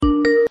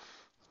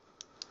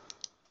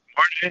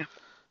Hey,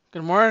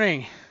 Good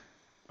morning.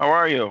 how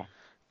are you?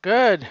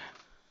 Good.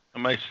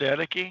 Am I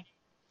staticky?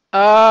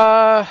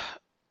 Uh,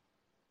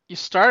 you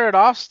started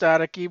off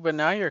staticky, but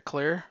now you're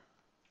clear.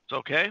 It's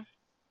okay?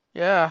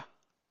 Yeah.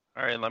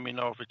 All right, let me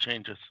know if it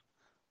changes.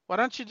 Why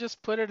don't you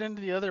just put it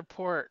into the other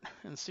port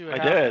and see what I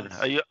did.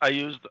 happens? I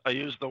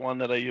used the one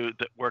that I used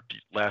that worked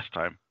last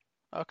time.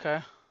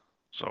 Okay.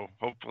 So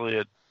hopefully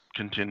it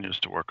continues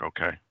to work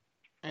okay.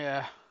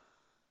 Yeah.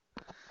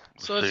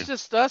 We'll So it's see.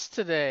 just us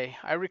today.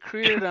 I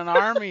recruited an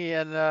army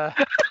and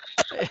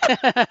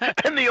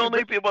And the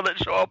only people that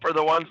show up are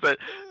the ones that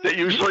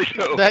usually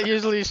do. that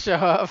usually show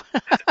up.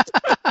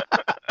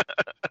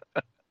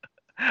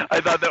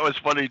 I thought that was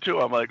funny too.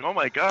 I'm like, oh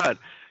my god,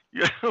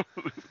 you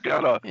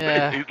got a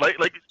Yeah. like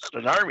you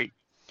said, an army.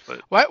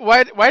 But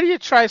Why do you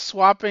try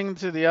swapping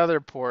to the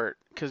other port?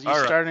 Because you're all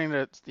right, starting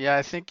to, yeah,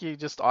 I think you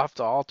just have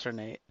to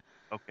alternate.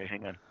 okay,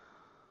 hang on.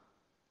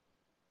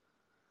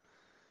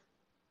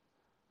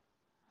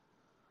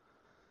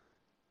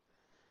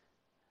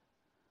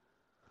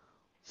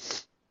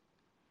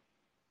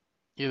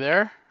 You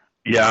there?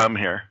 Yeah, I'm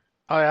here.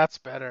 Oh, that's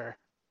better.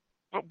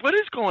 But what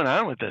is going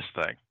on with this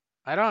thing?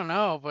 I don't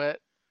know,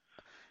 but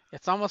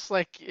it's almost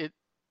like it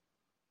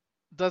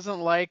doesn't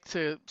like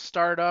to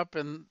start up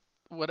in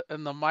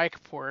the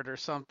mic port or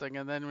something,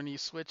 and then when you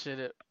switch it,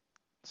 it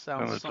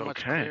sounds And it's so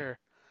much okay. clearer.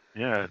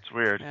 Yeah, it's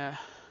weird. Yeah.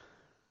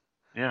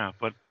 Yeah,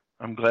 but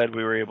I'm glad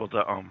we were able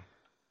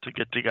to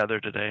get together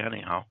today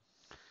anyhow.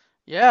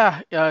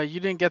 Yeah, you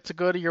didn't get to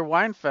go to your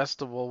wine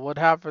festival. What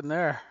happened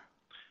there?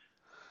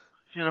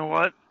 You know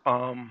what?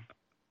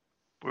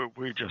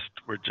 We're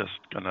just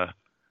gonna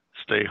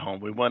stay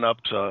home. We went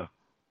up to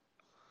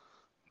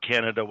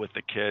Canada with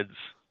the kids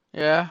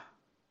Yeah.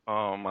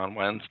 on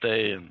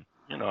Wednesday, and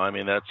I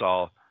mean that's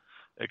all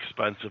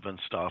expensive and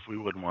stuff. We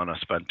wouldn't want to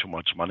spend too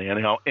much money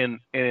anyhow. And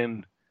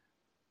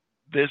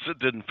this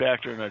didn't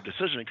factor in our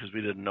decision because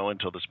we didn't know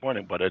until this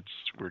morning. But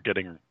we're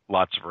getting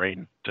lots of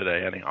rain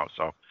today anyhow,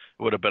 so it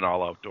would have been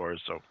all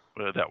outdoors. So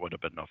that would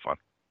have been no fun.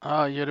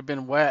 Oh, you'd have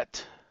been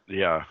wet.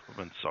 Yeah, we've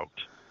been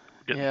soaked.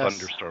 We're getting Yes.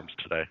 thunderstorms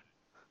today.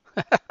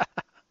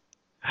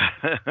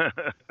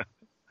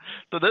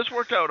 So this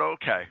worked out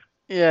okay.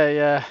 Yeah,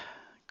 yeah.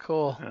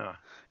 Cool. Yeah,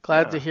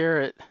 Glad to yeah, hear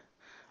it.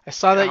 I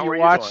saw yeah. that How you are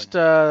you doing? watched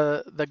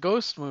the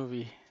Ghost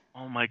movie.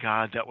 Oh my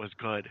God, that was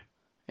good.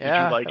 Did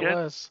you Yeah, like it it?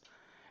 was.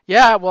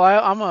 Yeah, well,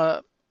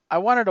 I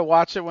wanted to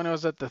watch it when it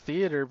was at the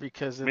theater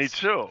because Me it's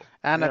too.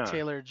 Anna Yeah.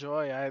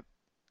 Taylor-Joy.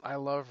 I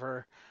love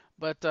her.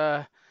 But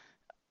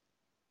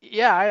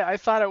yeah, I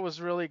thought it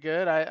was really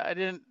good. I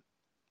didn't.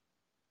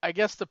 I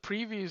guess the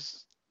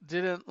previews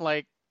didn't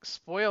like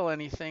spoil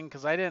anything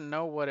because I didn't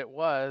know what it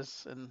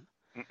was, and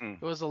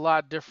Mm-mm. it was a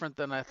lot different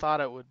than I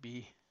thought it would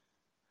be.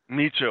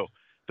 Me too.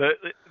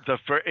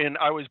 And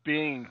I was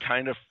being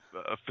kind of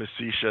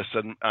facetious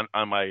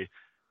on my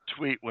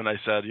tweet when I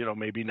said,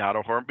 maybe not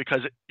a horror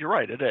because you're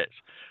right, it is.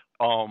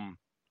 Um,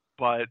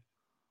 but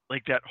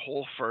like that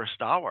whole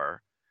first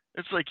hour,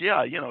 it's like,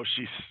 yeah,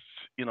 she's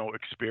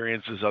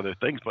experiences other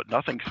things, but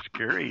nothing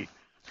scary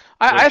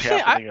was I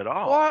think I happening at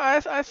well all.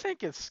 I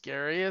think it's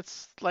scary.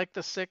 It's like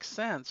the Sixth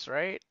Sense,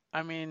 right?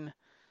 I mean,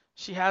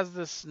 she has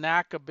this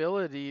knack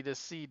ability to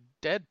see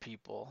dead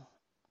people.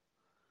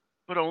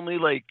 But only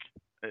like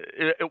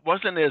it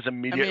wasn't as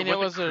I immediate. It mean, it wasn't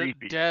was a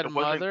creepy. dead It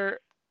wasn't. mother.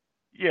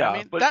 I Yeah,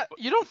 mean, that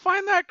you don't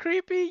find that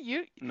creepy?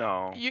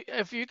 no. You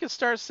if you could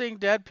start seeing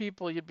dead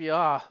people, you'd be,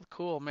 ah,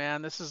 cool,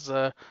 man. This is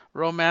a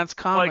romance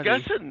Well,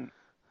 comedy.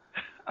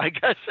 I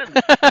guess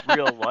in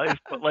real life,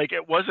 but like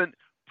it wasn't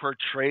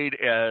portrayed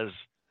as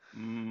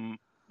mm,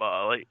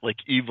 like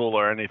evil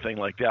or anything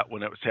like that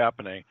when it was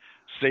happening.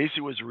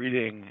 Stacy was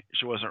reading;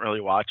 she wasn't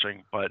really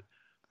watching, but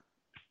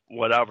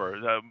whatever.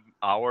 The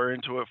hour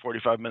into it,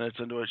 45 minutes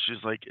into it,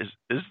 she's like,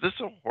 "Is this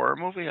a horror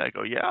movie?" I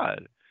go, "Yeah,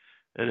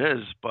 it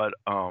is." But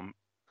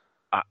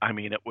I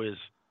mean, it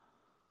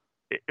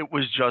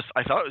was just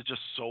I thought it was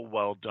just so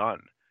well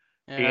done,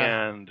 Yeah.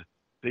 and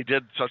they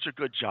did such a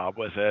good job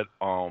with it.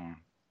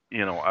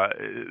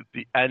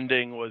 The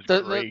ending was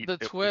great. The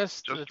It was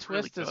twist just the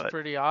really twist is good.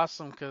 pretty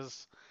awesome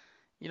because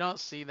you don't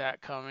see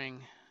that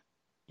coming,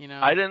 you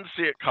I know. didn't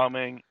see it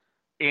coming,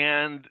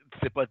 and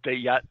but they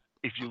yet,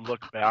 if you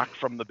look back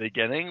from the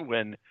beginning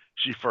when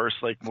she first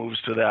like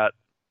moves to that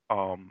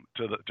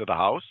to the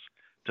house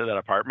to that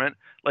apartment,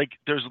 like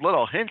there's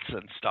little hints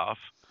and stuff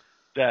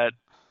that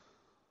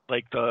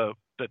like the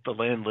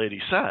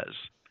landlady says,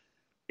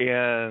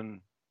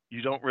 and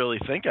you don't really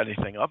think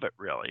anything of it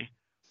really.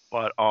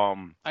 But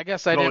I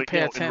guess I going, didn't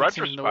pay in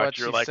attention to what retrospect,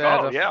 you're she like,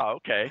 said. oh Of yeah,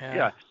 okay, Yeah.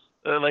 yeah.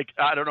 Like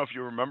I don't know if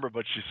you remember,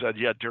 but she said,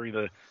 yeah, during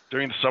the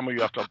summer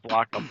you have to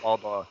block up all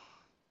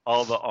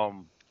the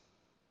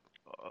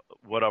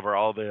whatever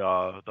all the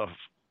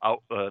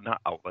out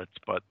not outlets,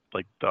 but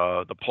like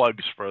the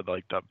plugs for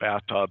like the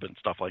bathtub and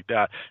stuff like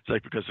that. It's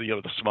like because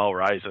the smell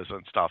rises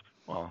and stuff.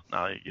 Well,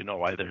 now you know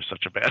why there's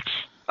such a bad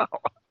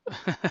smell.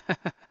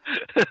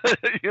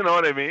 You know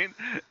what I mean?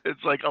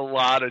 It's like a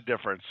lot of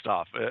different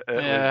stuff.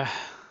 Yeah.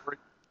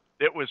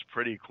 It was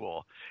pretty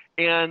cool,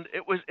 and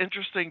it was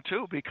interesting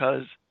too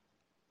because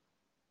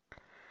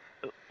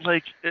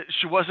like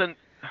she wasn't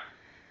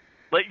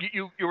like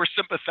you were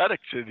sympathetic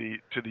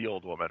to the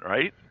old woman,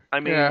 right? I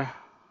mean, Yeah.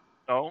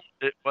 no,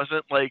 it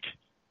wasn't like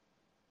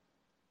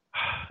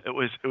it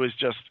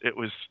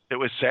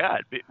was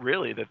sad,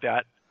 really,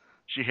 that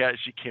she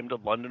came to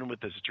London with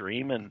this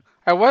dream, and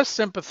I was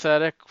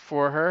sympathetic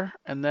for her,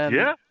 and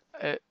then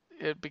yeah,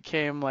 it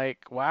became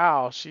like,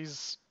 wow,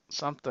 she's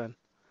something.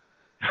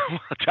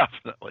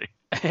 definitely,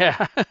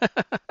 Yeah.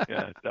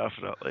 yeah,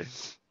 definitely.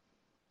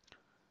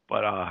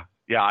 But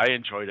yeah, I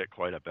enjoyed it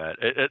quite a bit.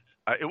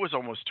 It was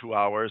almost 2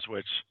 hours,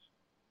 which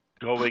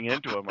going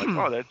into it, I'm like,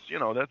 oh, that's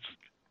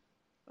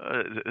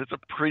it's a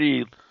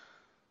pretty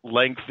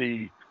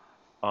lengthy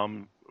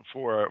um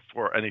for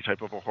any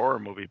type of a horror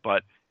movie,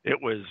 but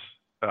it was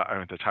I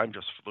mean, the time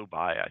just flew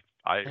by.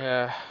 I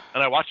Yeah.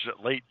 and I watched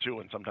it late too,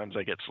 and sometimes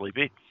I get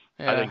sleepy.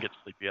 I Yeah. didn't get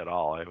sleepy at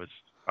all.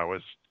 I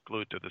was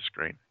glued to the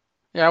screen.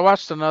 Yeah, I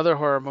watched another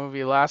horror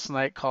movie last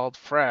night called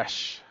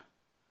Fresh.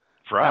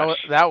 Fresh.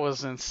 That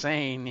was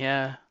insane.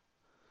 Yeah.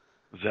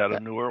 Is that a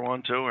newer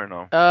one too, or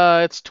no?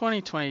 It's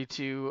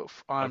 2022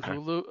 on Okay.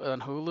 Hulu.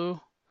 On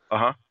Hulu, Uh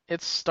huh.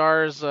 it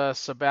stars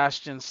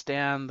Sebastian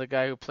Stan, the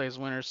guy who plays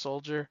Winter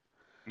Soldier.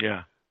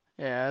 Yeah.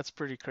 Yeah, it's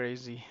pretty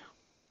crazy.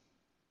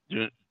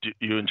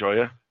 You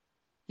enjoy it?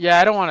 Yeah,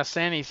 I don't want to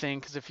say anything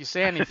because if you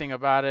say anything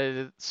about it,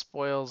 it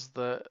spoils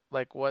the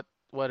like what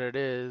it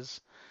is.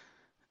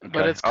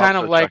 But Okay. I'll have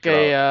to check it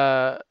out.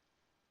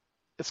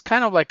 it's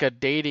kind of like a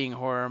dating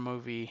horror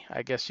movie,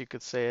 I guess you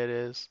could say it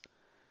is.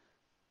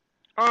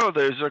 Oh,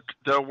 there's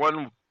the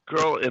one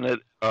girl in it,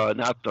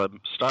 not the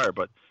star,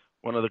 but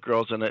one of the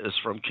girls in it is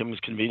from Kim's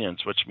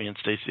Convenience, which me and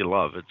Stacy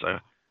love. It's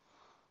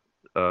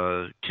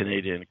a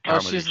Canadian Oh,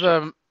 comedy show.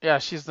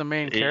 she's the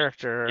main It,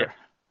 yeah, character.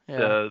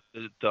 Yeah.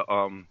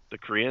 the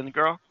Korean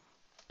girl.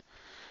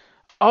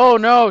 Oh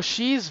no,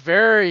 she's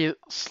very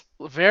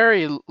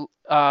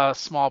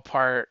small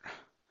part.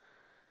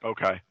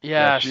 Okay,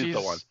 yeah, Yeah, she's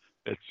the one.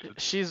 It's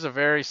she's a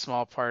very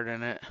small part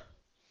in it.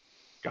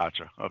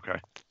 gotcha. Okay,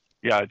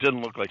 yeah, it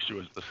didn't look like she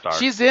was the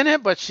star. She's in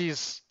it, but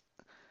she's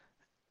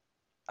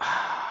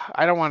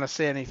I don't want to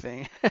say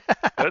anything.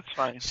 That's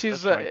fine.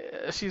 That's fine.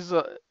 She's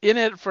in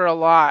it for a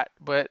lot,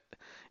 but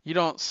you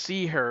don't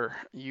see her.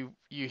 You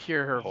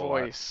hear A her whole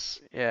lot.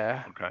 voice.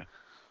 Yeah. Okay,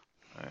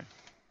 all right.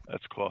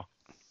 That's cool.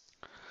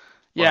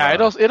 But Yeah,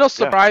 it'll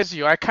yeah. surprise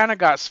you. I kind of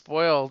got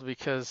spoiled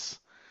because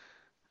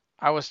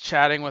I was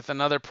chatting with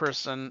another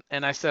person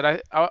and I said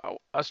I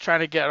was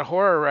trying to get a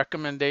horror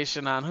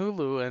recommendation on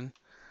Hulu and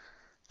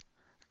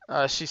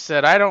she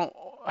said I don't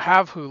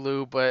have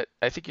Hulu, but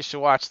I think you should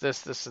watch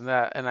this and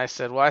that. And I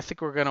said, well, I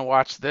think we're gonna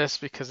watch this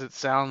because it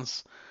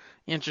sounds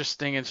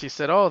interesting. And she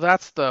said, oh,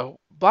 that's the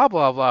blah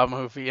blah blah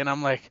movie. And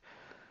I'm like,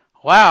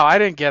 wow, I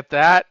didn't get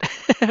that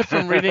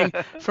from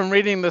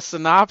reading the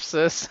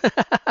synopsis.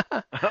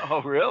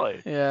 Oh,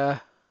 really? Yeah,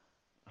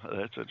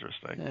 That's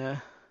interesting. yeah.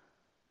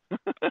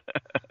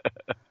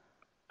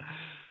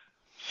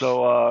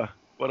 So,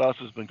 what else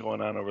has been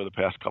going on over the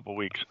past couple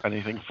weeks?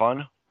 Anything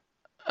fun?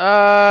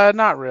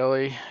 Not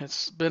really.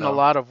 It's been a No.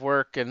 lot of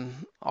work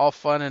and all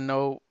fun and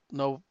no.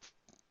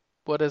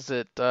 What is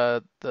it?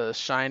 The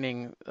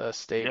Shining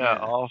Yeah,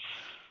 statement. all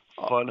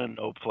Uh, fun and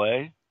no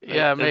play.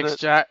 Yeah, Is makes it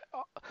Jack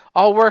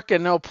all work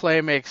and no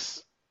play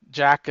makes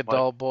Jack a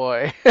Mike dull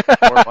boy.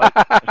 or Mike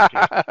in this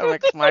case?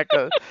 Makes Mike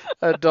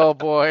a dull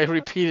boy.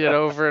 Repeat it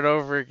over and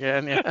over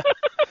again. Yeah.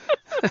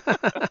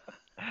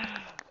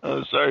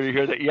 I'm sorry to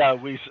hear that. Yeah,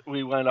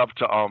 we went up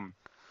to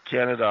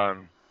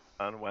Canada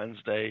on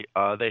Wednesday.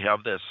 They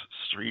have this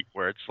street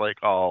where it's like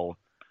all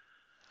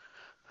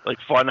like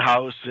fun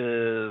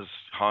houses,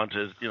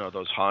 haunted,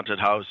 those haunted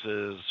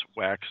houses,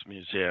 wax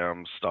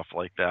museums, stuff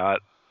like that.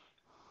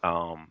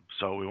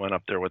 So we went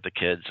up there with the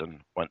kids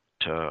and went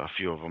to a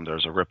few of them.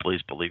 There's a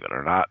Ripley's Believe It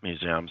or Not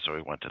museum, so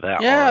we went to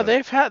that Yeah, one.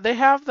 they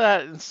have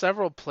that in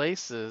several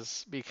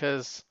places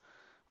because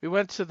we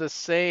went to the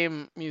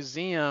same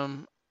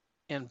museum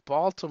in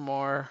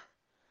Baltimore,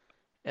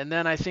 and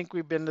then I think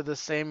we've been to the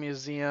same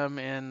museum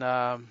in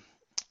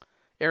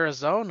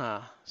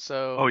Arizona.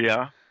 Oh So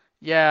yeah,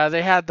 yeah,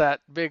 they had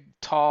that big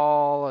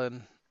tall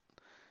and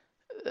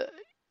uh,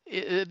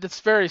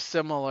 it's very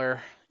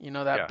similar. You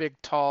know, that yeah, big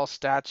tall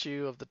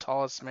statue of the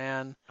tallest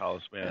man,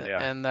 tallest man,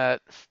 yeah, and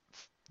that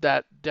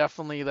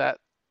definitely that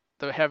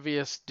the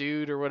heaviest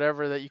dude or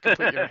whatever that you could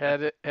put your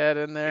head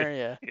in there.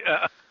 Yeah.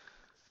 yeah.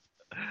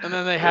 And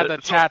then they had the So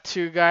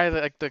tattoo guy,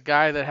 like the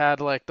guy that had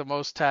like the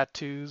most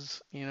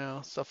tattoos,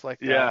 stuff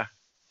like that. yeah,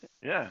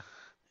 yeah,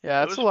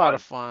 Yeah, it it's was a lot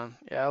of fun. fun.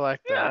 Yeah, I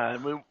like that. Yeah,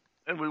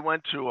 and we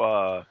went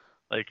to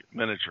like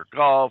miniature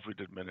golf. We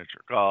did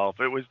miniature golf.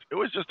 It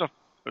was just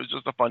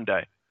a fun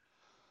day.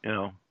 You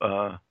know,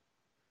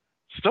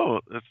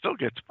 it still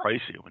gets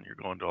pricey when you're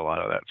going to a lot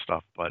of that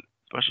stuff, but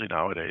especially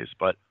nowadays.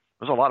 But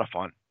it was a lot of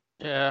fun.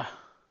 Yeah,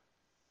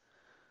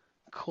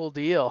 cool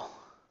deal.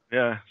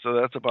 Yeah, so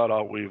that's about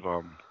all we've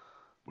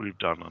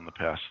done in the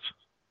past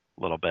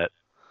little bit.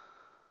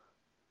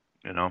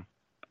 You know,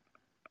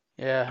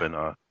 Yeah. been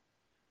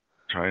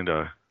trying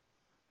to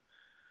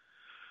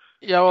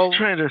Yeah, well,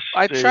 Trying to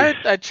I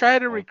stay. tried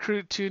to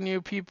recruit 2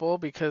 new people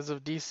because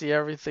of DC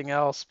everything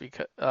else.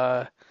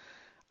 Because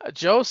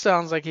Joe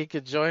sounds like he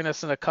could join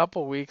us in a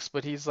couple weeks,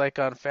 but he's like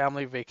on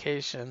family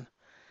vacation.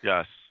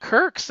 Yes.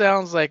 Kirk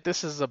sounds like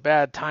this is a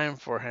bad time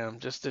for him,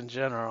 just in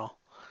general.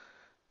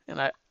 And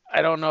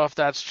I don't know if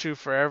that's true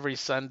for every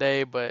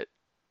Sunday, but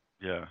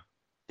Yeah.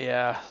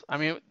 yeah, I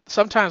mean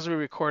sometimes we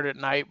record at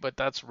night, but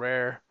that's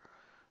rare.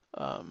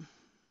 Um,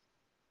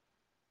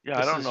 Yeah.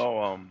 I this don't is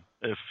know.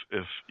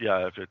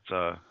 If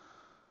it's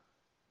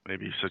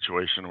maybe a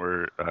situation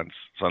where on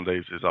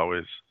Sundays is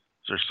always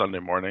there's Sunday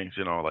mornings.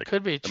 Like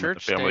could be him and the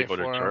church family day go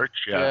to for him. church.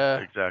 Yeah. Yeah,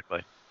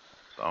 Exactly.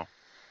 So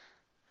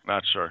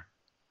not sure.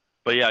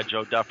 But yeah,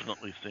 Joe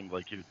definitely seemed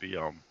like he'd be.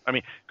 I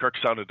mean, Kirk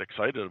sounded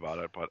excited about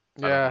it, but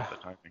I don't know yeah. if the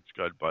timing's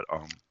good. But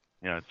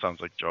yeah, it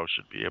sounds like Joe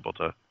should be able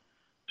to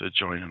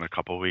join in a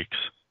couple weeks,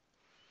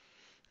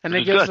 And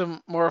which it is gives good.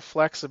 him more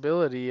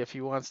flexibility if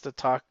he wants to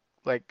talk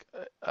like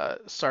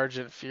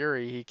Sergeant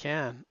Fury, he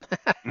can.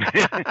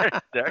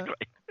 Exactly.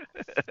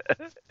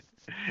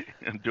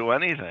 And do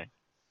anything.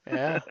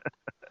 Yeah,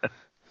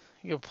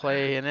 he can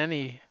play in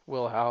any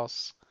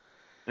wheelhouse.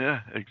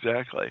 Yeah,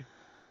 exactly.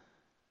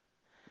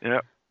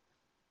 Yeah.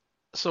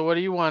 So what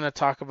do you want to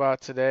talk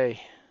about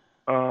today?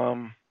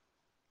 Um,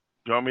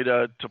 you want me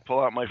to pull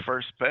out my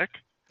first pick?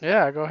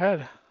 Yeah, go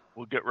ahead.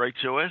 We'll get right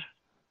to it.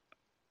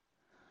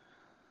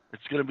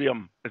 It's gonna be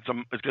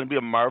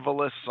a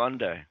marvelous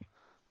Sunday.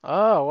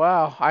 Oh,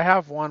 wow. I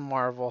have one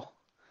Marvel.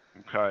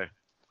 Okay.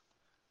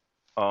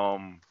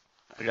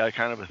 I got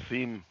kind of a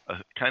theme,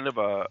 kind of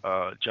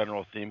a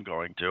general theme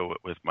going too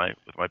with my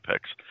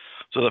picks.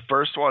 So the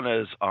first one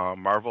is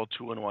Marvel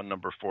 2-in-1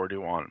 number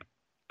 41,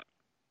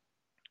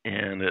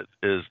 and it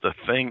is The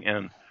Thing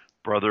and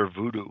Brother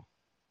Voodoo,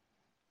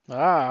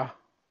 Ah,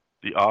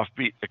 the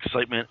offbeat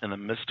excitement in a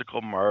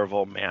mystical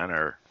Marvel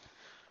manner.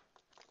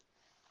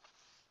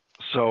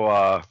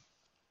 So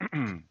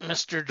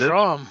Mr. this,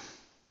 Drum.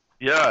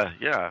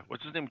 yeah,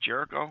 what's his name?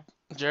 Jericho?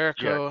 Yeah,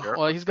 Jericho. Well,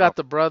 Jericho's he's Drum. got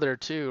the brother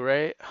too,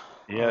 right?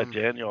 Yeah,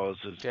 Daniel is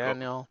his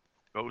Daniel.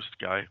 ghost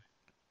guy.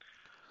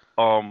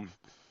 Um,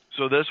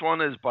 so this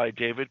one is by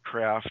David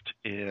Kraft,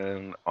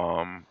 and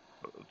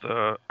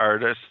the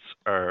artists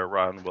are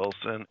Ron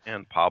Wilson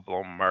and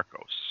Pablo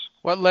Marcos.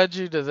 What led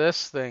you to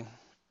this thing?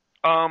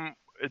 Um,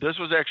 this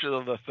was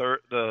actually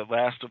the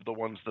last of the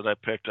ones that I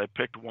picked. I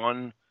picked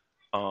one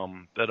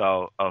that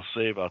I'll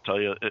save. I'll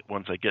tell you it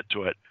once I get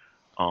to it.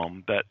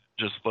 That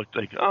just looked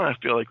like, oh, I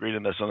feel like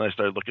reading this, and I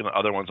started looking at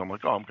other ones. I'm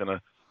like, oh, I'm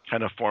gonna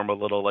kind of form a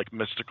little like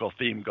mystical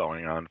theme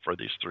going on for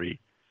these three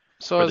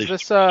So for is these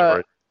this three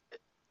stories.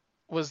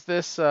 was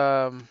this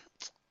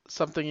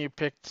something you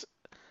picked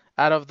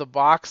out of the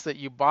box that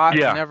you bought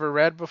and Yeah. never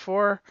read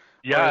before? Or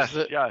Yes. is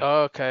it Yes.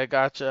 oh, okay,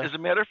 gotcha. As a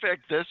matter of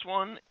fact, this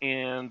one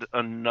and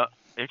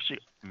actually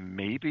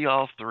maybe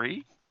all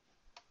three.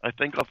 I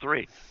think all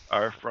three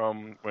are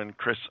from when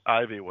Chris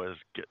Ivy was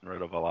getting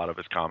rid of a lot of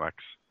his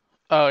comics.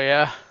 Oh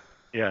yeah.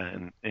 Yeah,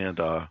 and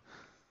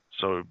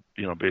so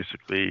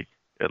basically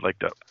it like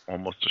that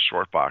almost a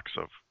short box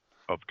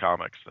of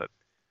comics that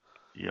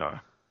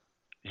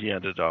he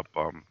ended up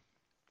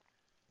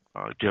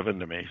giving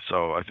to me.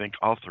 So I think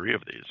all three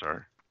of these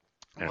are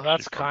Well, actually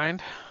that's from him.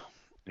 kind.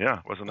 Yeah,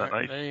 wasn't that There,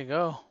 nice? there you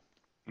go.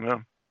 Yeah.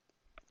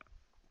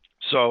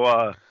 So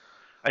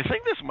I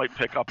think this might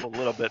pick up a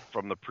little bit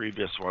from the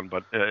previous one,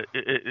 but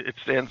it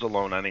stands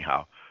alone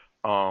anyhow,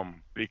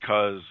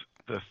 because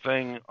the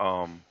thing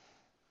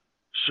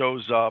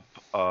shows up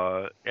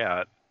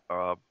at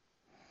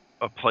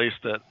a place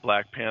that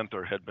Black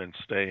Panther had been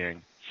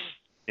staying,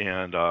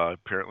 and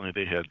apparently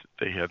they had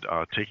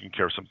taken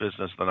care of some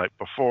business the night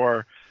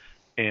before,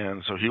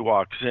 and so he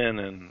walks in,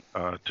 and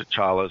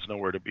T'Challa's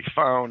nowhere to be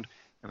found,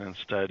 and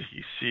instead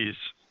he sees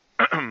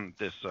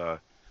this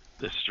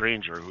this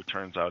stranger who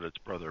turns out it's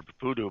Brother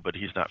Voodoo, but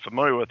he's not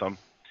familiar with him.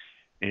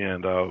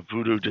 And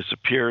Voodoo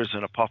disappears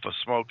in a puff of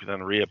smoke,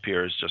 then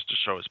reappears just to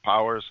show his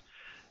powers,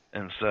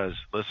 and says,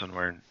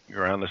 "Listen,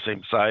 you're on the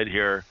same side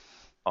here.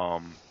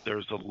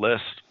 There's a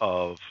list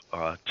of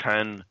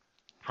 10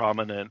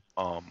 prominent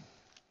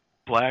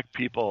black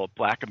people,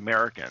 black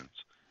Americans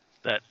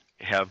that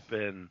have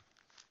been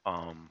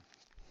um,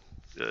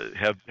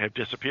 have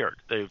disappeared.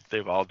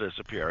 They've all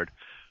disappeared,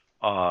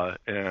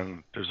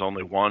 and there's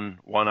only one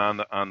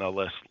on the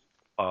list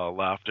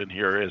left. And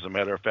here, as a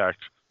matter of fact,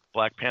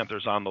 Black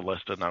Panther's on the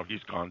list, and now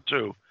he's gone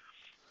too.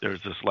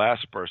 There's this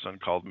last person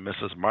called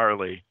Mrs.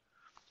 Marley.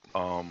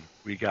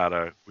 We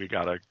gotta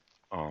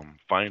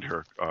find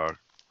her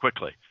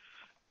quickly,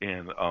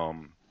 and uh,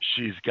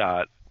 she's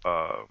got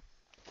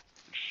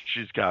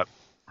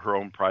her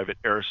own private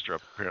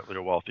airstrip. Apparently,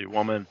 a wealthy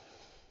woman.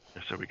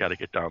 I said we got to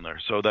get down there.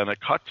 So then it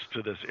cuts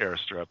to this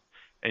airstrip,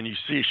 and you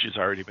see she's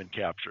already been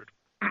captured,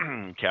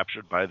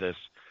 captured by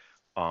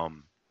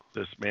um,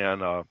 this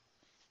man.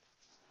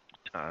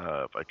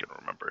 If I can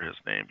remember his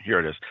name, here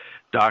it is,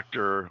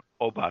 Doctor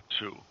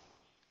Obatu,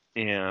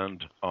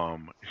 and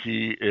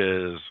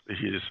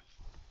he's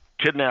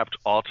kidnapped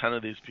all 10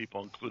 of these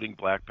people, including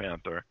Black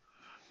Panther,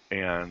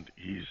 and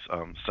he's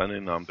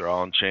sending them. They're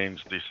all in chains.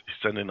 He's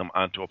sending them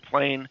onto a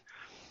plane,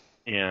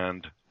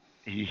 and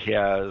he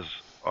has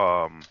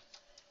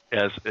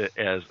as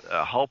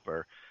a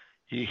helper,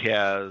 he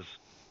has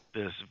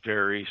this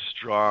very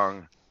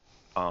strong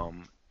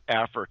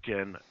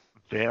African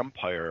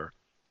vampire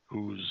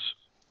who's,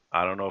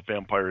 I don't know if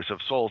vampires have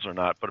souls or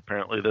not, but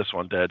apparently this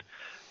one did.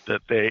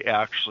 That they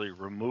actually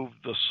removed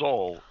the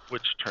soul,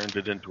 which turned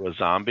it into a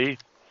zombie.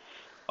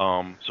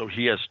 So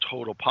he has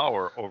total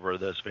power over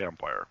this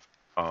vampire,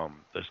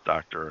 this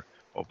Dr.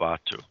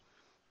 Obatu.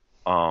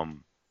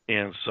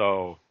 And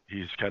so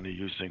he's kind of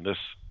using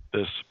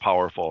this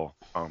powerful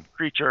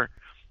creature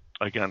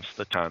against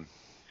the 10.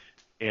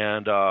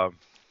 And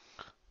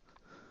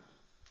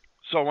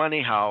so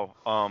anyhow,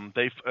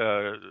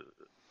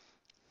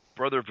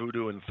 Brother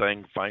Voodoo and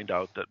Thing find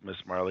out that Miss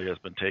Marley has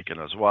been taken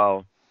as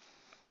well.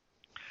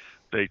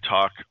 They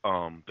talk.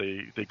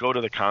 They go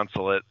to the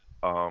consulate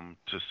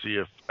to see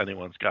if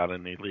anyone's got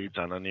any leads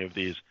on any of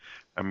these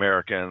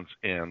Americans.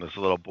 And this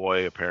little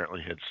boy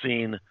apparently had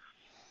seen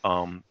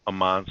a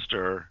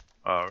monster,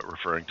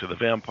 referring to the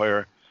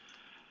vampire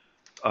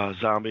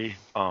zombie,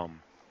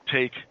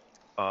 take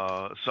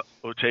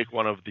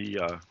one of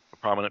the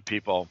prominent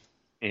people,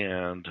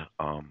 and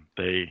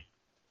they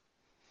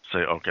say,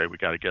 "Okay, we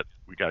got to get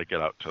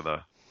out to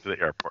the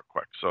airport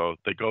quick." So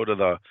they go to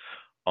the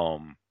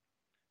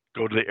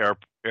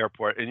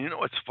airport, and you know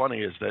what's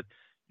funny is that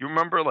you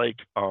remember, like,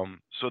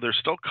 so they're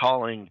still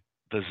calling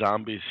the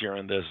zombies here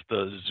in this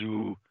the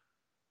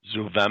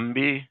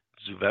Zuvembi.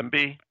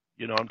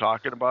 You know what I'm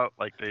talking about?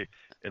 Like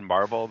in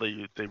Marvel,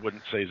 they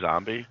wouldn't say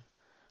zombie.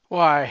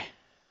 Why?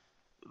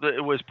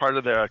 It was part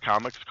of their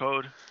comics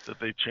code that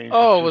they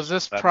changed it Oh, to was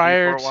this Zuvembi for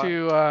prior a while.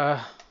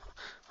 to?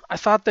 I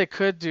thought they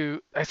could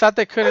do. I thought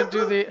they couldn't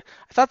do the.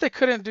 I thought they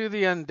couldn't do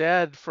the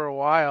undead for a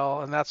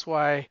while, and that's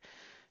why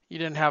you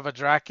didn't have a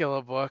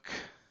Dracula book,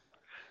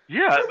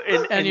 Yeah,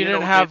 and and you you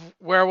didn't know, have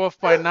Werewolf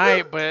by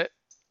Night, but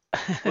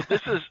well,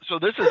 this is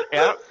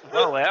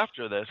well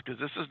after this, because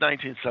this is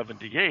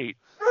 1978.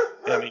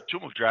 I mean,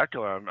 Tomb of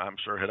Dracula, I'm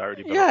sure had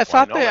already been. yeah, I Well,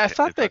 I thought know they. I it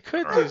thought they had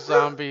been could do around.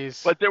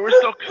 zombies. But they were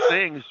still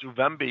saying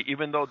Zuvembi,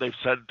 even though they've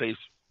said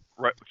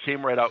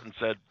came right out and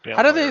said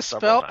How do they vampire several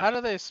spell? How times.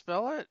 do they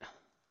spell it?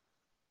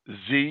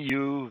 Zuvembie. Z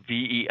U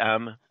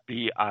Vem.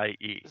 V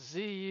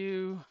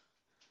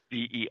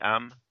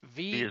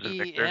V as in E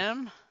Victor.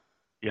 M.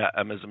 Yeah,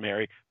 M as in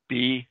Mary.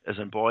 B as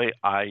in boy.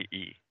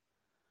 I-E.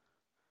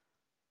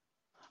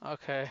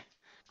 Okay,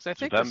 because I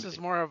think this is Zuvembi.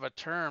 more of a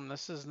term.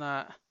 This is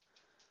not.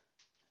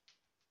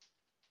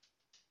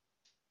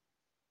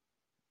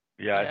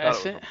 Yeah, I Yeah, I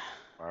thought it was think.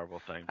 a Marvel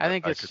thing, I but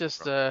think I it's could be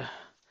just wrong. a.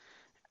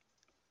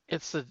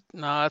 It's a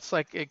no. It's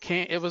like it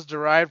came. It was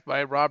derived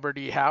by Robert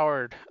E.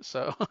 Howard.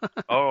 So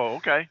Oh,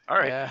 okay. All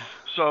right. yeah,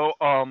 So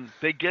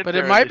they get but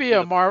it there and might they be see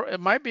a the. Mar. It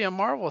might be a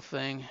Marvel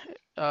thing.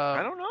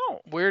 I don't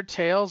know. Weird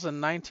Tales in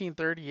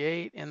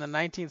 1938. In the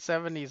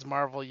 1970s,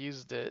 Marvel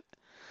used it.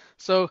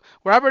 So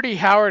Robert E.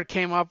 Howard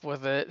came up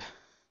with it,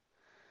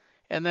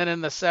 and then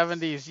in the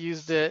 70s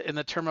used it in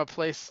the term of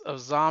place of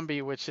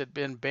zombie, which had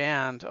been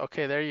banned.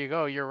 Okay, there you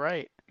go. You're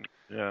right.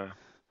 Yeah.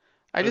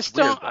 I It's just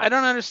don't. weird I though.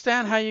 don't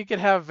understand how you could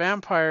have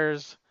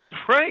vampires.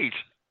 Right.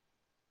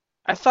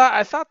 I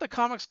thought the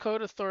Comics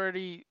Code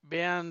Authority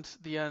banned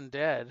the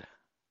undead.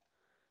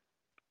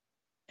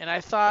 And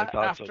I thought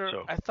so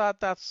too. I thought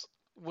that's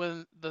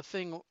when the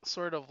thing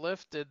sort of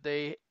lifted,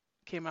 they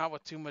came out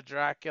with Tomb of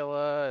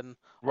Dracula and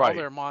all Right.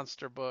 their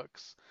monster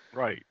books,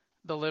 Right.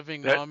 The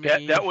Living That Mummy.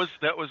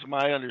 was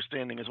my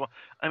understanding as well.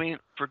 I mean,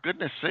 for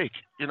goodness sake,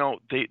 you know,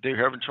 they're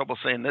having trouble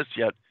saying this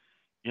yet.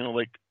 You know,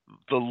 like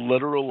the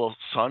literal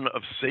son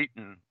of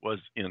Satan was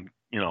in,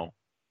 you know,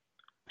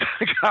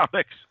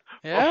 comics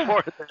Yeah.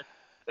 before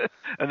that,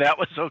 and that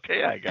was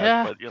okay, I guess.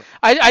 Yeah. But you know,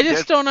 I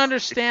just that's don't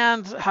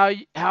understand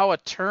how a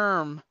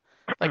term,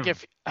 like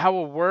if how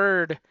a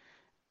word,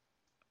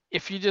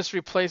 if you just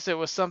replace it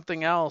with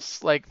something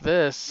else like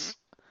this,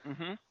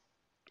 mm-hmm.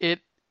 it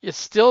it's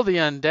still the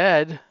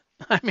undead.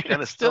 I mean,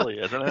 Kind of silly,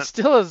 isn't it's it?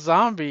 still a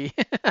zombie.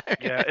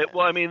 Yeah.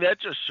 Well, I mean, that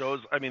just shows.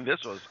 I mean,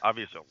 this was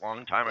obviously a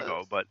long time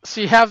ago, but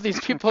So you have these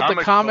people,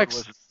 Comics Code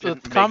was the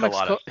didn't make a comics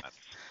lot of code. sense.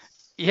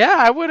 Yeah,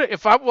 I would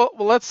if I well,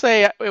 let's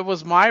say it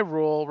was my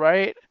rule,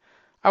 right?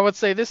 I would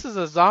say this is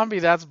a zombie.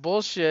 That's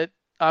bullshit.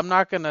 I'm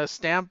not gonna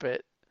stamp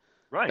it.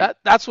 Right.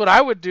 That's what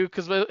I would do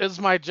because it's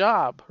my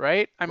job,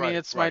 right? I mean, Right.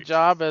 it's my Right.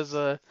 job as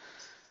a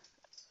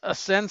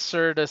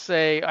censor to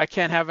say I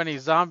can't have any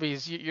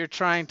zombies. You're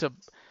trying to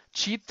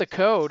cheat the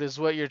code, is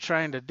what you're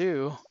trying to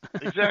do.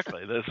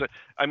 Exactly.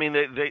 I mean,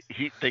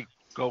 they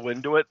go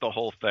into it the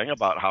whole thing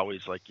about how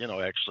he's like, you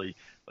know, actually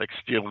like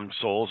stealing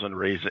souls and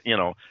raising, you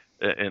know,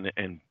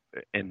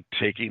 and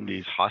taking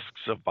these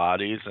husks of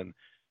bodies and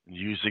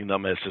using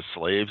them as his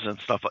slaves and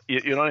stuff.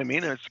 You know what I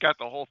mean? And it's got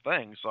the whole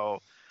thing.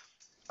 So,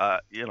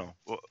 you know,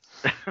 Well,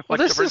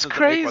 what this difference is does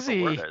it make what the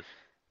word crazy, is?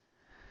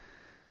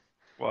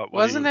 What do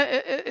wasn't you?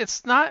 it?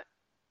 It's not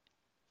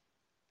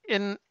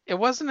in. It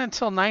wasn't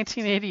until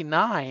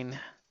 1989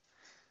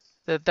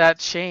 that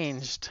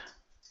changed.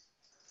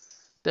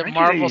 that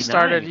Marvel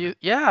started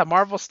 1989.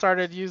 Marvel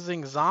started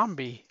using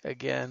zombie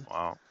again.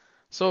 Wow.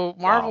 So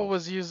Marvel Wow.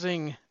 was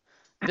using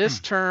this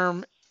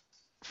term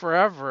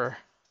forever.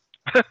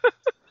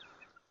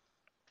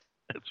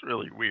 It's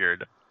really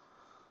weird.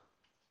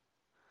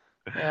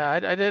 Yeah, I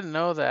didn't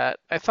know that.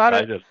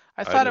 I did.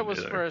 I I thought it didn't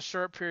was for either. a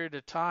short period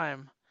of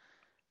time.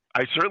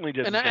 I certainly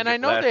And didn't think I it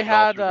know lasted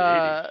all through the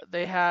 80s.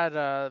 they had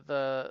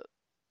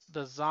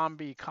the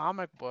zombie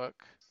comic book,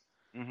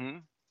 Hmm.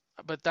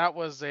 but that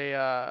was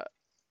a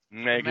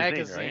Magazine,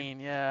 right? magazine,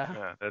 yeah.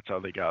 Yeah, that's how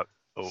they got.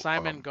 Oh,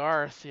 Simon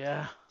Garth,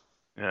 yeah.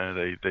 yeah,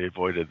 they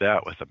avoided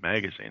that with a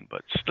magazine,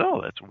 but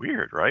still, that's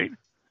weird, right?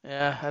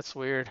 Yeah, that's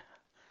weird.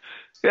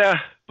 Yeah,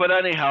 but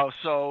anyhow,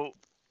 so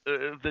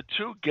the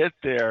two get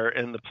there,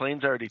 and the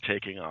plane's already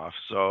taking off.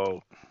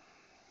 So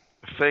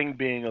Thing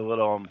being a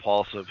little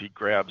impulsive, he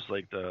grabs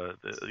like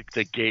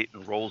the gate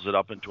and rolls it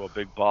up into a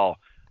big ball,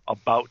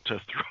 about to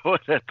throw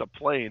it at the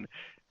plane.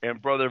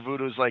 And Brother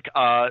Voodoo's like,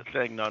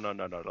 Thing, no, no,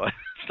 no, no, no, let's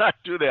not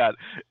do that.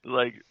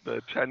 Like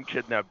the 10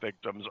 kidnapped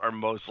victims are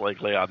most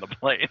likely on the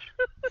plane.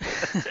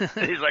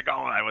 He's like,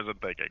 oh, I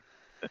wasn't thinking.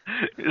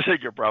 He's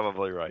like, you're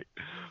probably right.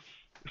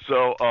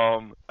 So,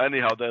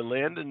 anyhow, they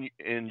land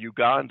in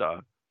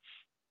Uganda,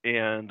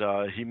 and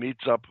he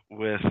meets up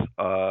with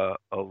a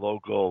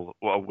local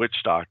witch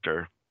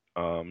doctor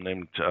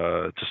named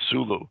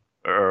Tsulu,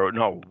 or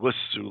no,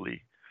 Wisuli,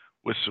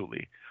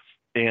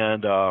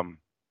 and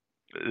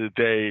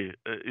they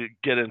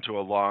get into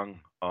a long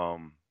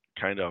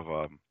kind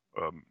of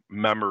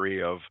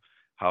memory of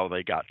how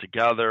they got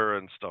together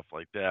and stuff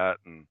like that,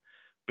 and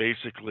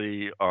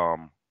basically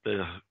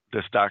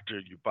this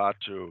doctor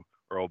Ubatu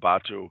or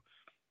Obatu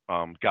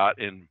got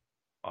in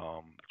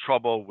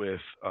trouble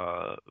with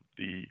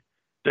the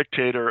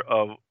dictator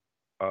of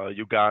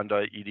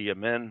Uganda, Idi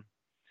Amin,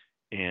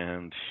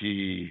 and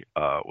he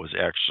was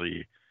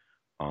actually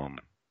um,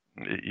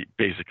 he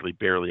basically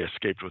barely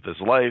escaped with his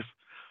life.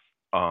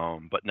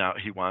 But now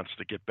he wants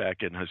to get back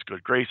in his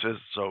good graces.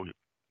 So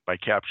by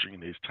capturing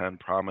these 10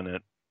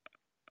 prominent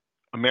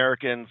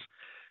Americans,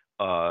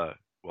 uh,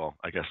 well,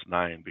 I guess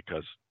 9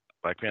 because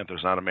Black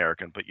Panther's not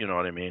American, but you know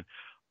what I mean.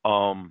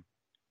 Um,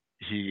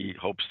 he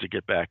hopes to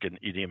get back in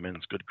Idi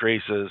Amin's good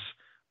graces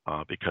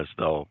because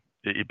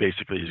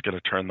basically he's going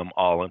to turn them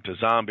all into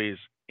zombies,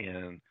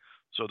 and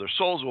so their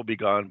souls will be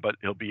gone, but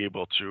he'll be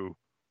able to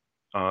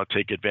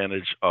take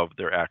advantage of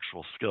their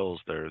actual skills,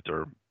 their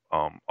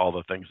all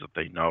the things that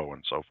they know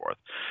and so forth.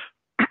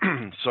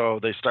 So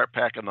they start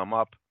packing them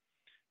up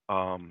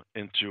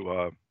into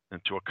a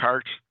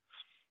cart,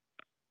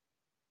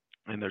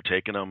 and they're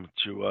taking them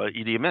to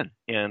Idi Amin,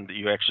 and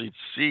you actually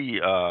see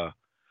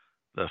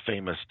the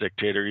famous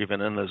dictator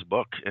even in this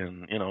book,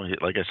 and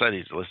like I said,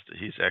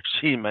 he's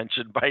actually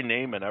mentioned by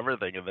name and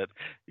everything, and that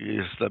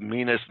he's the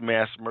meanest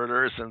mass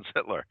murderer since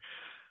Hitler.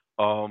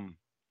 um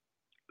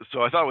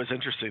so I thought it was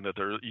interesting that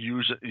they're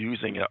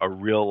using a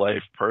real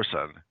life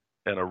person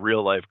in a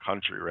real life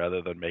country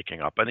rather than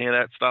making up any of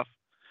that stuff.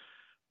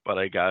 But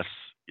I guess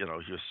he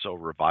was so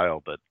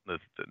reviled that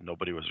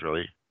nobody was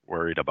really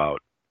worried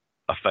about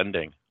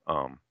offending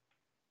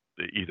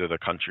either the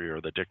country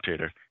or the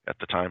dictator at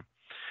the time.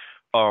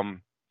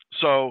 um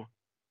so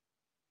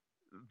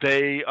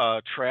they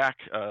track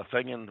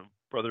Thing and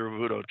Brother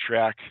Voodoo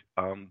track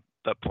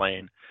the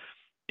plane,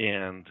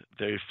 and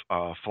they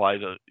fly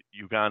to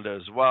Uganda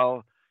as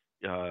well.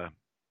 Uh,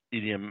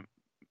 Idi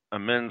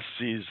Amin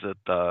sees that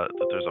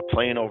there's a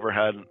plane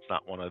overhead. It's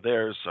not one of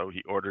theirs, so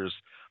he orders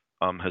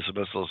his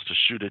missiles to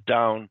shoot it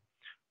down.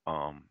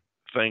 Um,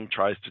 Thing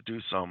tries to do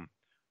some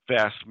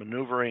fast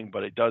maneuvering,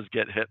 but it does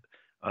get hit.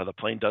 The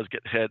plane does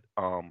get hit.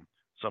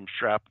 Some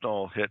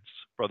shrapnel hits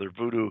Brother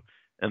Voodoo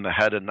in the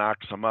head and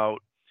knocks him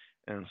out.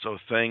 And so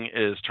Thing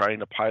is trying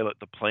to pilot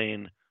the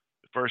plane.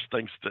 First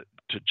things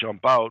to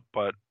jump out,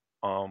 but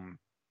um,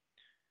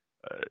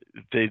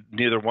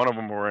 neither one of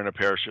them were in a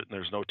parachute, and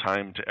there's no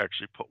time to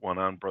actually put one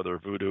on Brother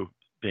Voodoo,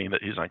 being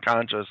that he's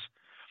unconscious.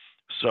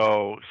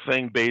 So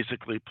Thing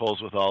basically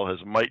pulls with all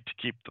his might to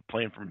keep the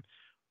plane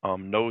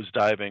from nose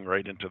diving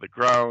right into the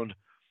ground,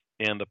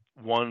 and the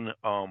one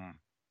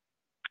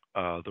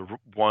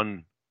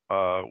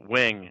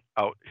wing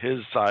out his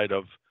side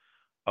of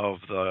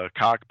the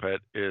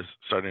cockpit is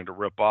starting to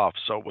rip off.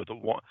 So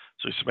so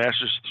he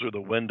smashes through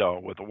the window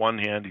with one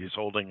hand. He's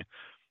holding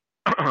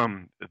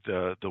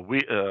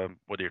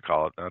what do you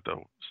call it? Not the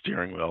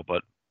steering wheel,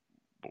 but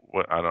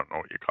what I don't know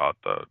what you call it.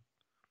 The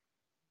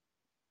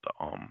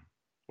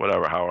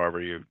whatever, however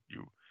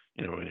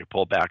when you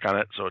pull back on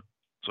it, so it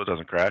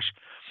doesn't crash.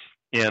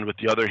 And with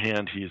the other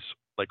hand, he's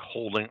like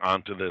holding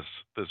onto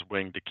this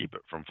wing to keep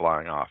it from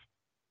flying off.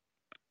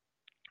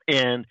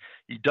 And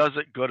he does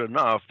it good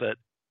enough that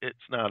it's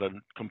not a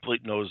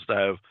complete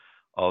nosedive,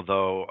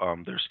 although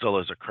there still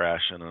is a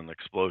crash and an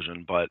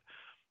explosion. But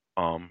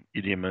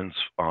Idi Amin's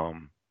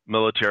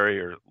military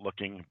are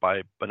looking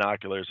by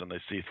binoculars, and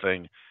they see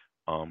Thing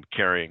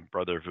carrying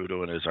Brother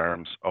Voodoo in his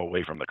arms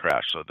away from the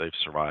crash, so they've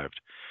survived.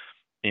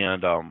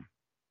 And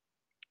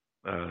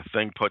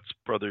Thing puts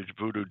Brother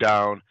Voodoo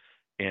down,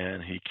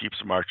 and he keeps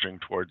marching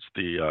towards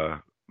the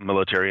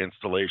military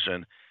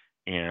installation,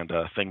 and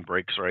thing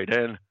breaks right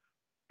in,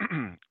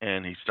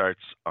 and he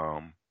starts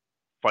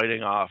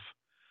fighting off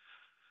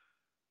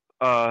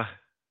uh,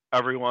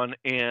 everyone.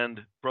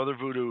 And Brother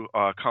Voodoo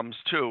comes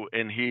too,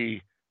 and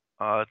he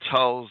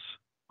tells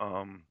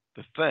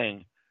the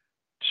thing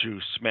to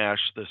smash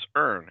this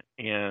urn.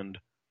 And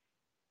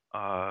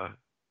uh,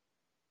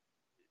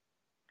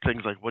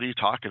 things like, what are you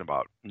talking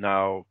about?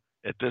 Now,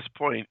 at this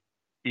point,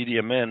 Idi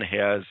Amin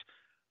has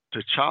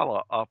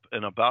T'Challa up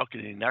in a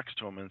balcony next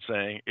to him and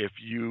saying, if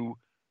you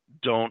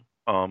don't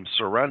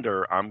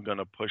surrender, I'm going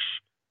to push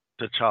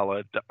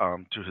T'Challa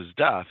to his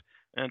death.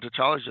 And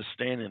T'Challa's just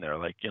standing there,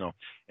 like,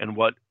 and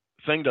what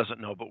Thing doesn't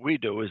know, but we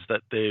do, is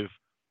that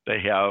they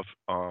have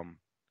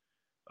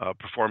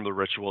performed the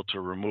ritual to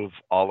remove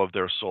all of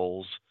their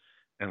souls.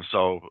 And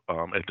so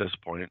at this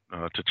point,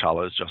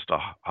 T'Challa is just a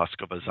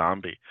husk of a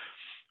zombie.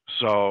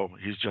 So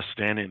he's just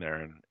standing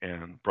there,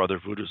 and Brother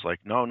Voodoo's like,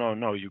 no, no,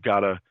 no, you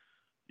gotta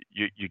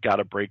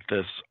break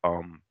this.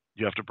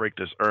 You have to break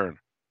this urn,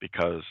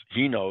 because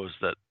he knows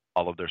that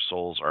all of their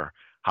souls are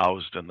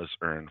housed in this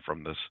urn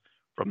from this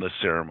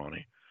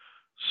ceremony.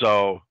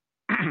 So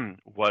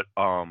what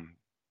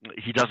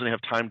he doesn't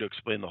have time to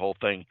explain the whole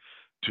thing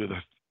to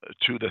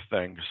the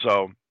thing.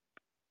 So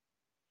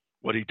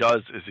what he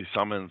does is he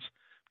summons,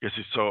 because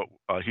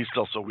he's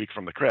still so weak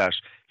from the crash,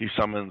 he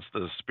summons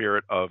the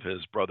spirit of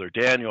his brother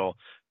Daniel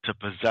to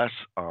possess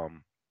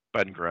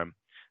Ben Grimm.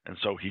 And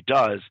so he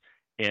does,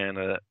 and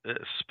a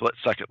split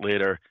second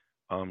later,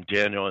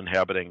 Daniel,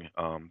 inhabiting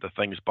the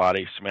Thing's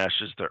body,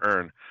 smashes the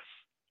urn,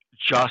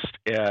 just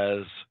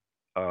as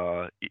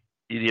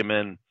Idi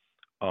Amin,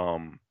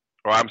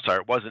 or I'm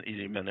sorry, it wasn't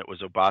Idi Amin, it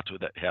was Ubatu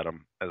that had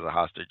him as a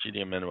hostage.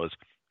 Idi Amin was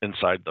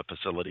inside the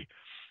facility.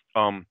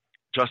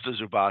 Just as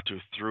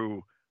Ubatu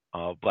threw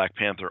Black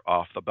Panther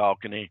off the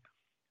balcony,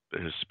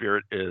 his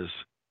spirit is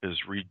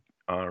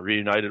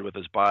reunited with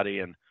his body,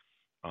 and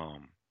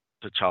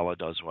T'Challa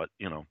does what,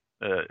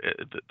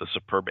 the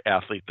superb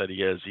athlete that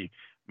he is. He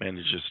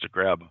manages to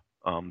grab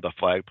the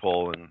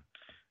flagpole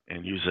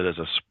and use it as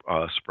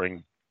a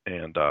spring,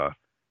 and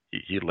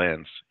he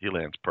lands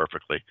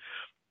perfectly.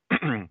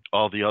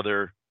 All the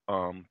other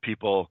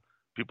people's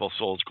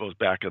souls goes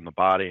back in the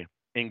body,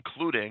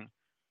 including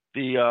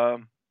the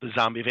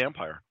zombie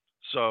vampire.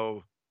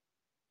 So,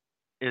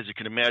 as you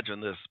can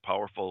imagine, this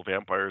powerful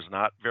vampire is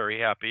not very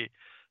happy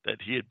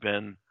that he had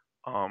been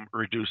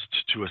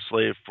reduced to a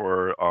slave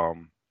for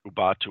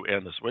Ubatu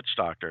and this witch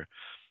doctor.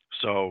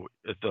 So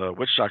if the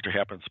witch doctor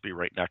happens to be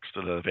right next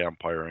to the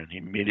vampire, and he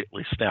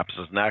immediately snaps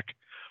his neck,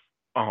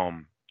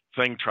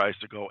 Thing tries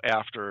to go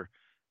after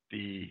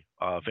the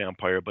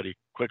vampire, but he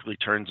quickly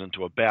turns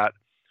into a bat,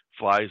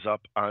 flies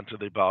up onto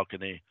the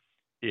balcony,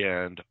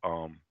 and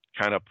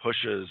kind of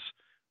pushes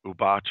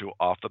Ubatu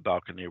off the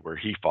balcony, where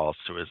he falls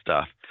to his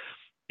death.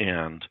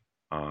 And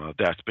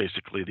that's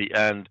basically the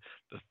end.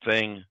 The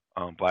Thing,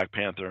 Black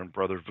Panther, and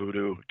Brother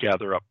Voodoo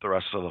gather up the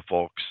rest of the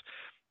folks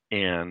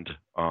and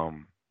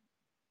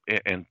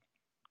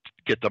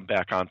get them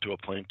back onto a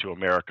plane to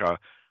America.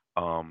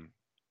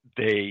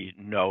 They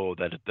know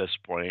that at this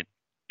point,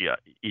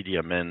 Idi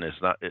Amin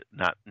is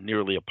not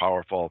nearly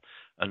powerful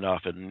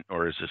enough,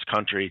 or is his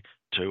country,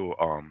 to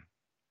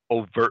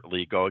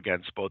overtly go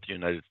against both the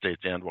United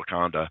States and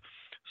Wakanda.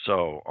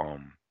 So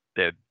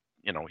that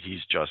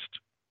he's just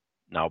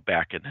now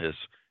back in his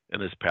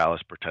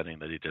palace, pretending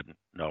that he didn't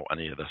know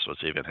any of this was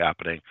even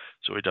happening,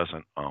 so he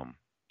doesn't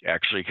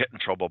actually get in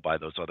trouble by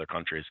those other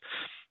countries.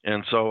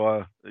 And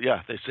so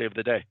they saved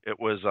the day. It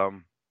was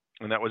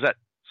and that was it.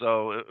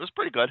 So it was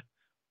pretty good.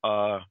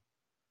 I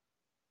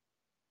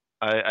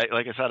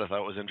like I said, I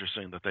thought it was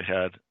interesting that they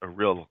had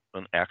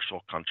an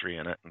actual country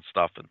in it and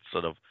stuff,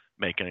 instead of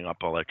making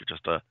up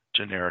just a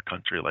generic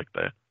country like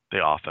they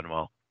often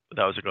will. But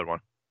that was a good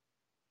one.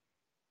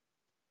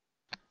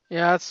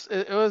 Yeah,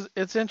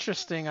 it's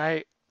interesting.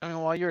 I mean,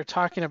 while you were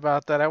talking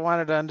about that, I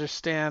wanted to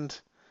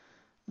understand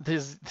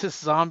this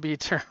zombie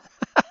term.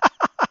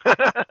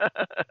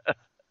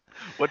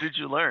 What did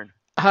you learn?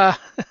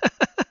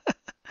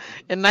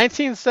 In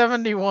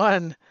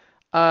 1971,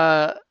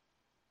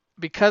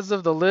 because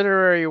of the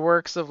literary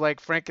works of like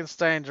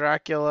Frankenstein,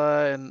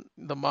 Dracula, and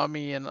The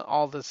Mummy, and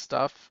all this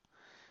stuff,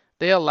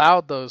 they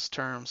allowed those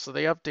terms, so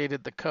they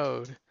updated the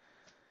code.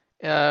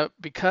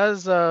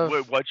 Because of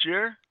Wait, what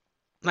year?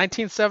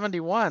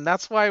 1971.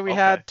 That's why we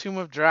had Tomb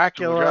of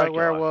Dracula,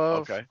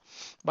 Werewolf,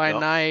 by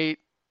Night,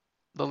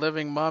 The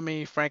Living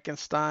Mummy,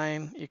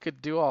 Frankenstein. You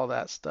could do all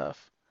that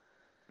stuff.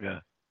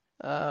 Yeah.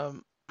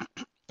 And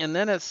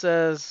then it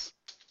says,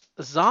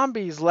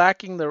 zombies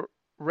lacking the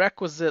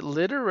requisite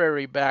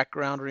literary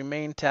background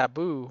remain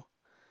taboo.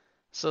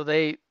 So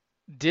they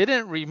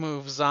didn't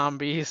remove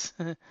zombies.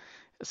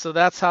 So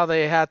that's how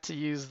they had to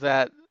use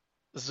that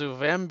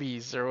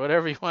Zuvembis, or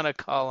whatever you want to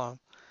call them.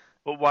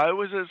 But why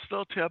was it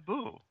still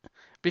taboo?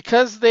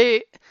 Because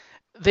they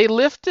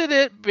lifted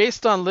it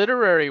based on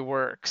literary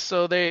works.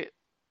 So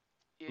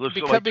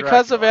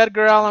because of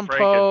Edgar Allan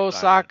Poe,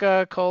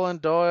 Saka, Conan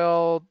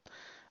Doyle,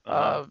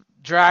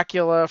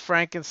 Dracula,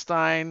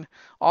 Frankenstein,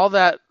 all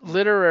that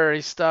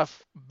literary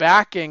stuff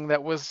backing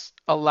that was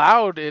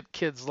allowed at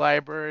kids'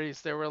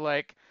 libraries. They were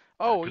like,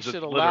 oh, we Because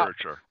should it's allow,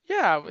 literature.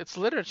 yeah, it's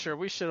literature.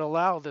 We should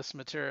allow this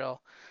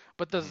material.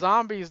 But the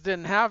zombies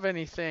didn't have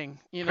anything,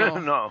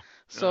 No.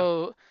 Yeah.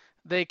 so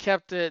they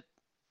kept it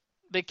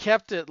they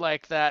kept it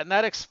like that. And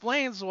that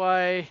explains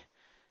why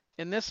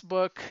in this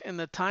book, in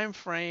the time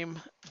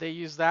frame, they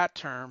use that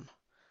term.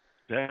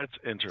 That's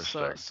So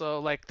interesting. so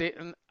like they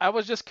and I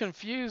was just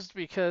confused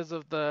because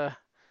of the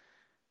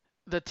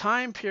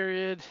time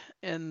period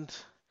and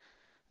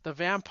the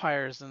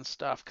vampires and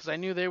stuff because I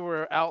knew they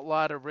were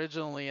outlawed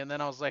originally and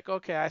then I was like,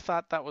 okay, I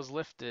thought that was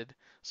lifted.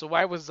 So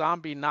why was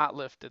zombie not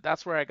lifted?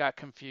 That's where I got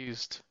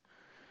confused.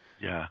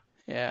 Yeah.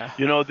 Yeah.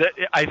 That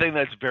I think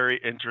that's very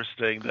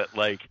interesting that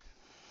like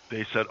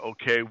they said,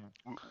 okay,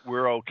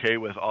 we're okay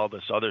with all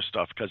this other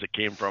stuff because it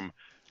came from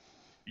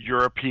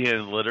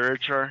European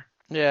literature.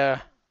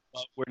 Yeah.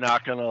 But we're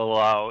not going to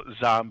allow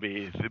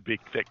zombies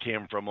that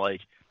came from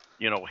like,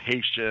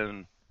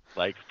 Haitian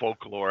like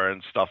folklore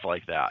and stuff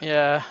like that.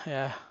 Yeah.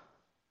 Yeah.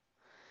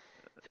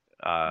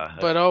 That's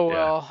But oh yeah,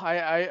 well, I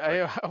but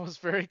I I, I was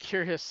very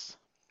curious.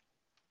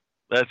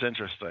 that's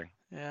interesting.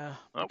 Yeah,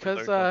 Oh, we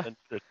because learned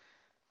something.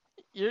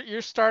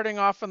 you're starting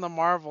off in the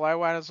Marvel. I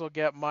might as well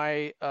get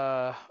my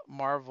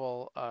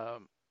Marvel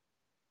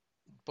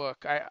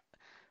book.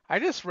 I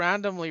just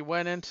randomly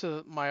went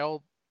into my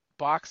old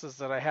boxes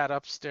that I had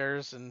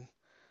upstairs and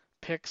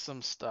picked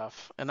some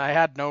stuff, and I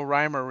had no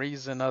rhyme or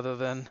reason other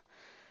than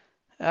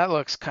that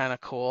looks kind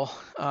of cool.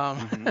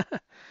 Hmm.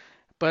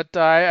 But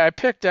I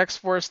picked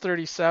X-Force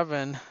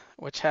 37,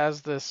 which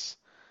has this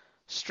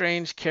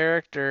strange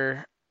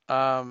character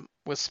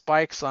with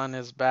spikes on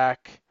his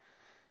back,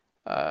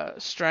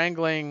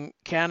 strangling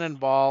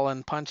Cannonball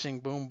and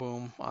punching Boom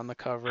Boom on the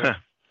cover.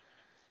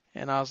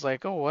 And I was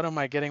like, oh, what am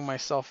I getting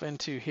myself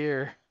into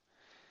here?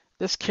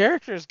 This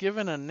character is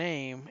given a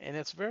name, and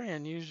it's very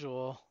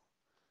unusual.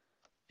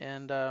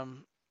 And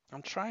I'm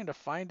trying to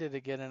find it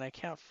again, and I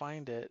can't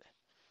find it.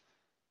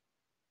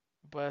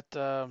 But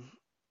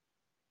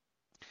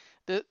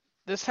th-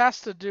 this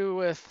has to do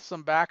with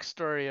some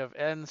backstory of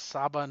En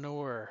Sabah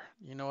Nur.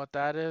 You know what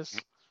that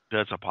is?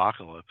 That's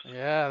apocalypse.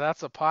 Yeah,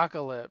 that's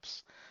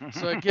Apocalypse.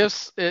 So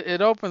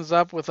it opens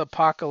up with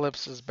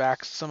Apocalypse's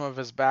some of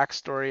his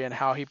backstory and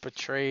how he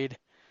portrayed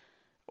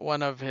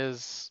one of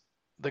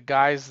the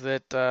guys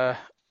that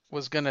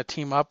was gonna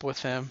team up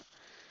with him.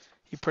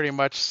 He pretty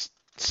much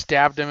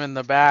stabbed him in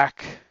the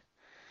back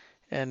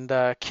and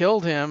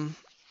killed him.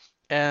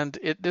 And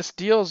this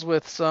deals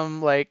with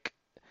some like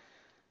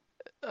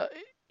uh,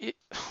 it,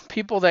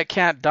 people that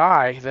can't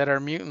die that are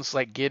mutants,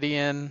 like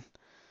Gideon,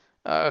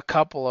 a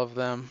couple of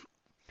them,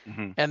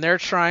 Hmm. and they're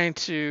trying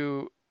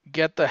to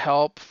get the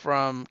help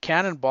from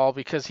Cannonball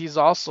because he's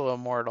also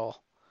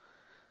immortal.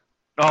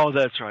 Oh,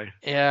 that's right.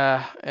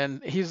 Yeah,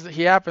 and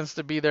he happens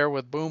to be there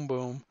with Boom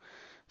Boom.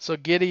 So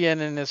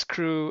Gideon and his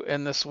crew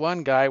and this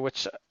one guy,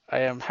 which I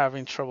am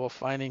having trouble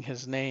finding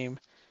his name.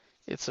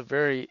 It's a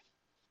very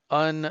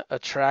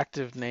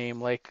unattractive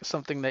name, like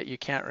something that you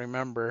can't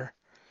remember.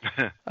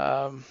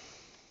 Um,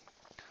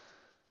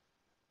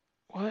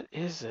 what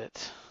is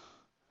it?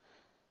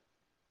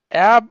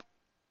 Ab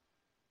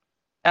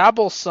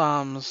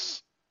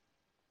Abelsams.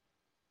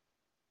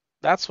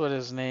 That's what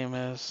his name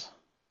is.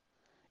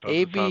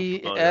 Doesn't sound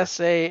familiar.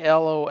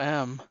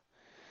 Absalom.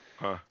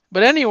 Huh.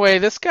 But anyway,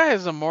 this guy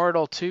is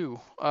immortal too.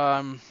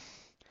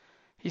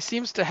 He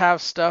seems to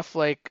have stuff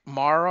like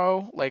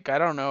Morrow, like I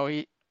don't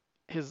know,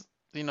 his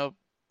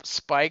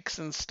spikes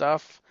and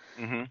stuff,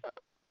 Hmm.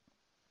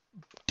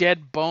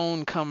 dead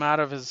bone come out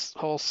of his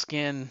whole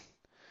skin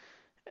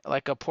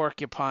like a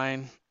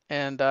porcupine,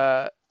 and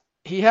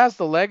he has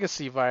the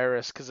legacy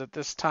virus because at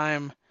this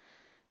time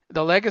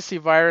the legacy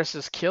virus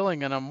is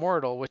killing an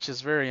immortal, which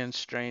is very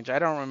strange. I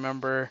don't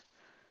remember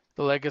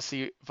the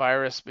legacy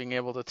virus being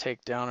able to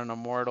take down an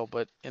immortal,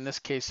 but in this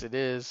case it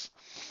is.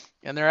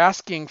 And they're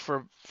asking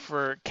for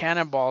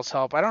Cannonball's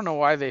help. I don't know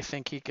why they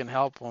think he can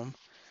help them,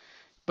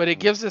 but it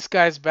gives this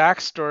guy's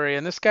backstory.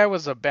 And this guy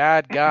was a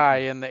bad guy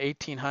in the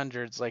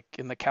 1800s, like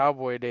in the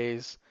cowboy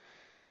days,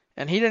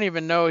 and he didn't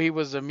even know he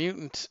was a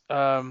mutant,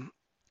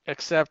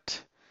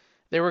 except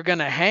they were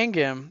gonna hang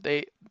him.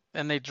 They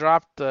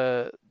dropped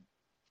the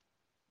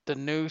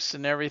noose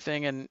and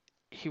everything, and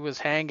he was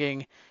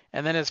hanging,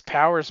 and then his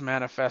powers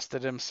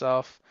manifested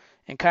himself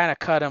and kind of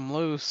cut him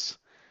loose.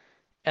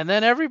 And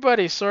then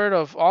everybody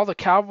all the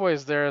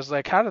cowboys there is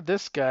like, how did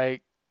this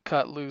guy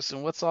cut loose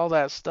and what's all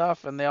that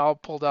stuff? And they all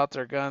pulled out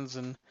their guns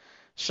and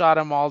shot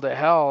him all to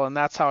hell, and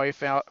that's how he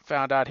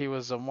found out he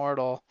was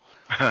immortal.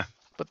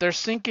 But they're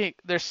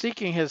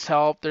seeking his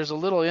help. There's a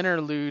little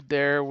interlude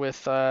there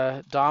with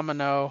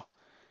Domino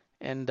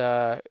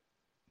and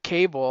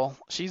Cable.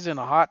 She's in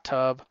a hot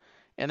tub,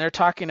 and they're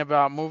talking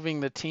about moving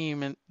the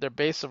team and their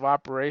base of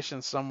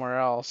operations somewhere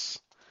else.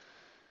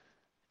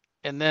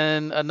 And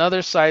then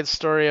another side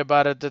story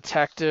about a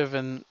detective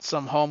and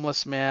some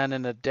homeless man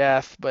and a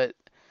death, but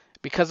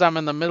because I'm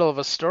in the middle of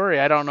a story,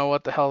 I don't know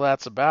what the hell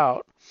that's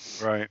about.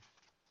 Right.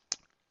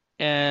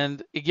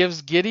 and it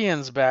gives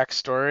Gideon's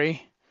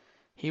backstory.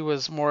 He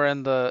was more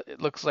in the,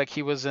 it looks like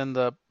he was in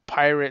the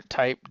pirate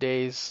type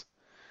days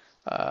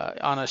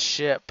on a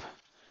ship,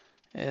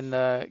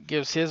 and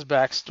gives his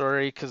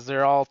backstory because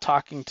they're all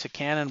talking to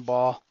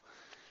Cannonball,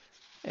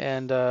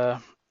 and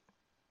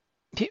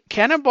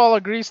Cannonball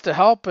agrees to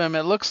help him.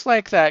 It looks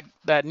like that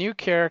new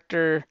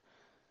character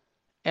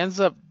ends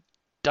up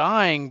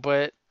dying,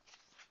 but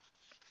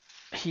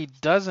he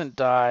doesn't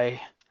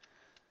die.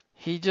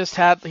 He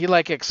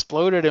like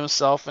exploded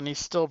himself and he's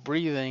still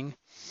breathing.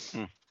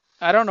 Hmm.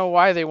 I don't know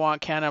why they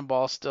want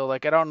Cannonball still.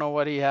 Like, I don't know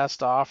what he has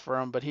to offer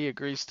him, but he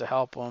agrees to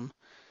help him.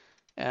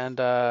 And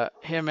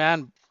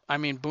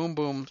Boom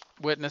Boom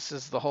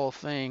witnesses the whole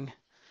thing.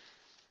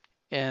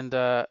 And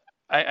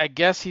I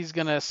guess he's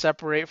gonna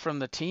separate from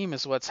the team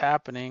is what's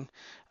happening.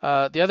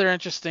 The other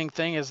interesting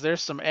thing is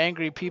there's some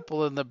angry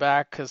people in the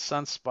back because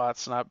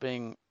Sunspot's not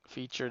being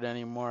featured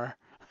anymore.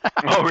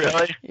 Oh,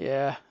 really?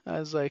 Yeah, I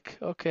was like,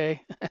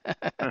 okay.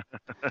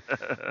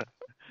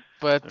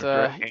 But They're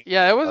very angry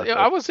yeah, about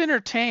I this. was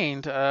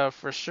entertained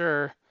for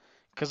sure,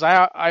 because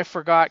I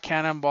forgot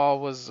Cannonball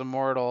was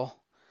immortal,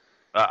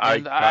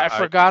 and I I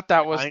forgot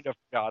that was, kind of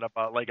forgot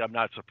about, like, I'm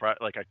not surprised.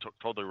 Like, I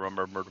totally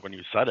remembered when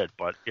you said it,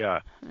 but yeah,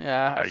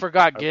 yeah, I I,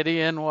 forgot I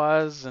Gideon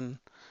was, and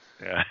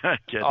yeah,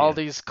 all Gideon.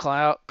 these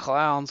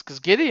clowns, because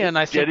Did Gideon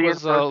I think Gideon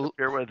was first a,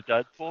 appear with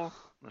Deadpool?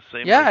 The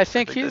same, yeah, like, I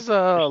I think think that's he's the a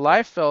first one.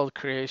 Liefeld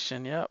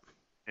creation. Yep.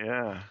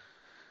 Yeah.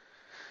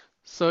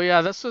 So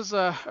yeah, this was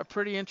a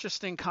pretty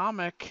interesting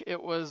comic.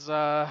 It was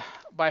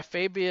by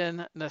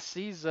Fabian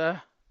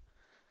Nicieza,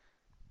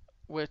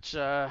 which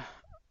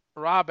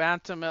Rob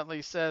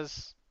ultimately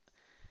says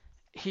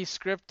he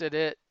scripted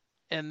it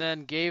and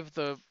then gave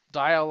the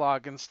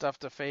dialogue and stuff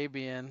to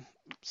Fabian.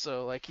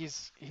 So like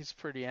he's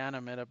pretty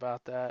animate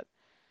about that.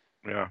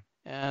 Yeah.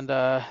 And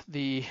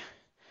the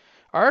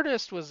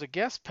artist was a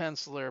guest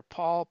penciler,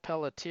 Paul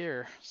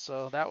Pelletier.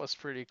 So that was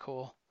pretty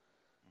cool.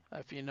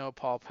 If you know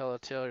Paul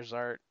Pelletier's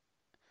art,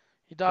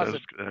 he does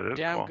a That is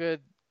damn cool.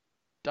 good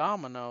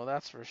Domino,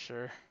 that's for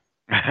sure.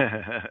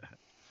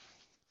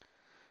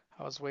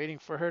 I was waiting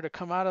for her to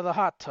come out of the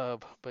hot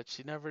tub, but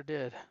she never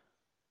did.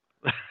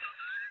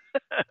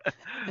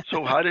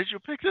 So how did you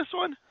pick this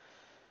one?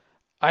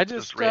 I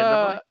Just just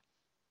uh randomly?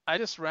 I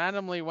just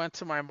randomly went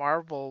to my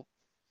Marvel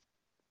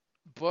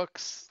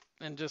books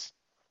and just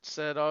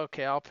said,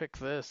 okay, I'll pick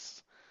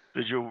this.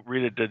 Did you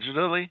read it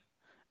digitally?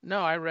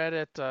 No, I read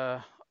it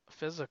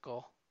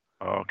physical.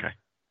 Oh, okay.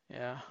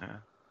 Yeah. Yeah,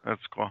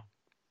 that's cool.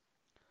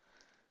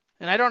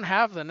 And I don't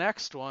have the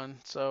next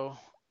one, so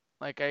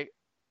like I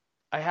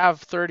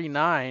have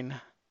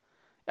 39.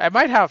 I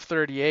might have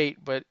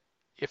 38, but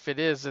if it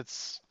is,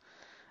 it's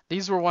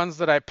these were ones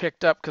that I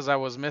picked up because I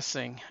was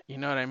missing. You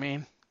know what I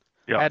mean?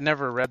 I Yeah. had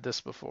never read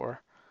this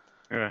before.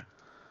 Yeah.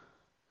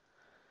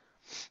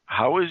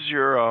 How is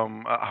your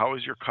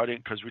cutting?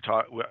 Because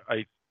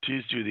I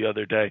teased you the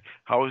other day.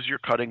 How is your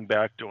cutting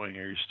back doing?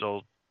 Are you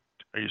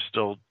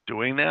still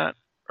doing that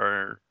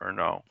or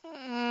no?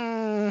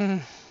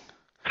 Mm,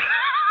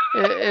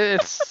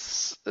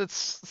 it's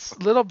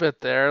a little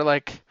bit there.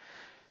 Like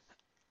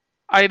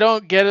I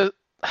don't get it.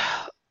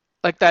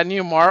 Like that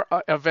new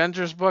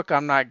Avengers book,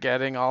 I'm not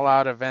getting All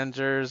Out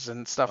Avengers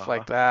and stuff Uh-huh.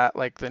 like that.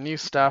 Like the new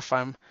stuff,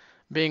 I'm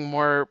being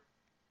more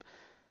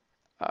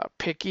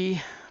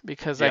picky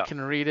because I Yeah. can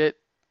read it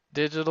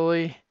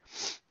digitally.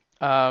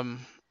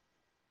 Um,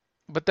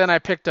 but then I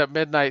picked up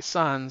Midnight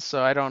Suns,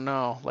 so I don't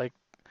know. Like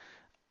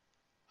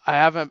I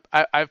haven't.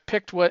 I've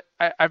picked what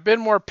I've been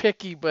more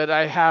picky, but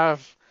I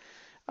have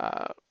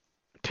uh,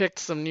 picked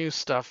some new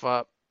stuff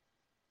up.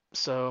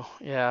 So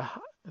yeah,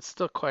 it's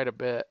still quite a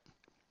bit.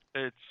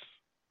 It's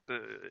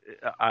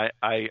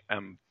I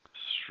am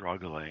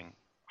struggling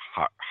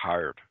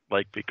hard,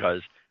 like,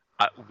 because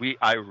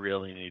I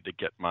really need to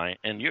get mine,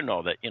 and you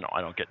know that,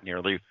 I don't get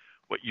nearly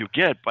what you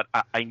get, but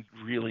I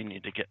really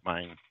need to get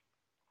mine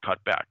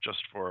cut back just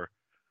for,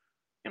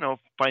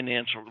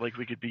 financial, like,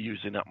 we could be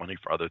using that money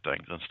for other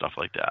things and stuff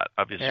like that.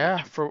 Obviously, with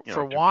Yeah, for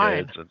two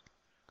kids wine. and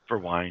for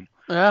wine.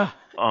 Yeah,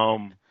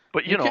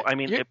 But you could I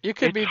mean, you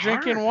could it's be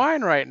drinking hard.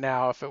 wine right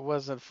now if it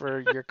wasn't for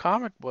your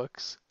comic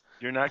books.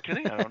 You're not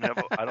kidding. I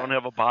don't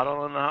have a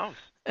bottle in the house.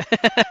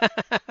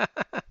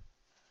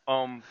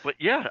 But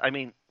yeah, I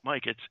mean,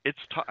 Mike, it's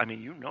tough. I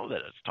mean, you know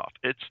that it's tough.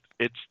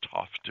 It's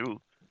tough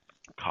to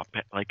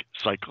like,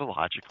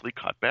 psychologically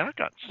cut back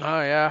on stuff.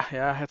 Oh yeah,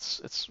 yeah,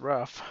 it's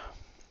rough.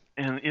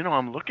 And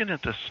I'm looking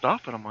at this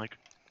stuff and I'm like,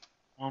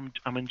 well,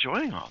 I'm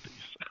enjoying all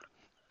these.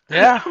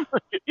 Yeah,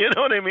 You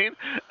know what I mean?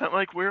 I'm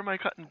like, where am I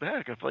cutting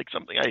back? If, like,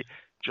 something I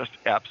just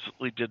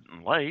absolutely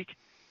didn't like,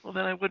 well,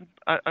 then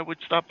I would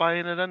stop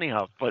buying it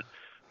anyhow. But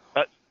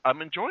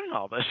I'm enjoying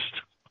all this.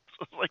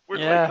 So it's like, where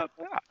do I yeah, cut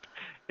back?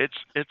 It's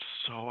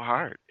so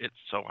hard. It's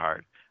so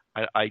hard.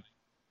 I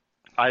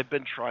I've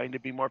been trying to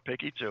be more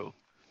picky too,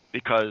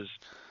 because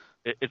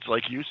it's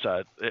like you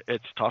said,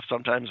 it's tough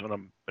sometimes when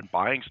I'm been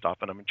buying stuff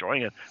and I'm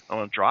enjoying it. I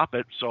want to drop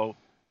it, so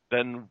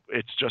then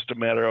it's just a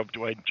matter of,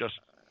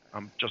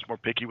 I'm just more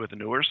picky with the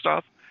newer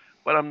stuff.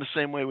 But I'm the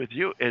same way with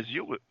you as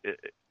you.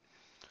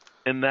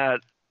 in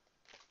that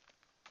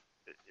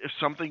if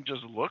something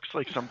just looks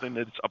like something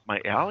that's up my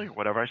alley or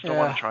whatever, I still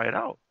want Yeah. to try it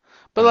out.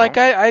 But You like know?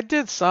 I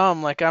did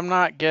some, like I'm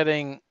not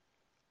getting,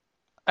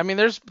 I mean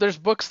there's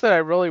books that I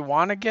really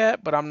want to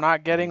get, but I'm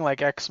not Hmm. getting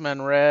like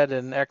X-Men Red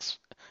and X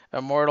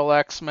Immortal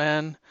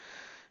X-Men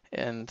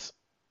and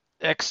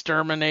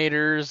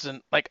Exterminators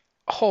and like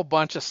a whole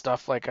bunch of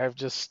stuff like I've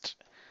just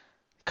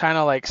kind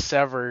of like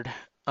severed.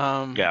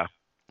 Um, Yeah.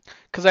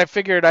 'Cause I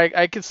figured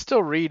I could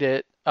still read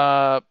it,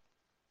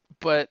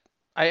 but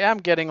I am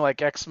getting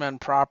like X-Men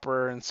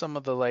proper and some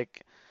of the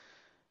like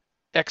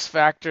X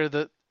Factor,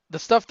 the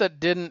stuff that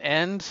didn't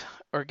end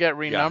or get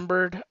Yeah.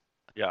 renumbered.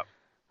 Yeah.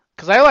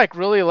 Because I like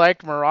really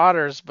liked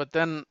Marauders, but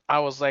then I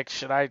was like,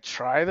 should I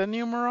try the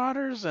new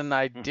Marauders? And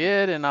I Hmm.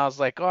 did, and I was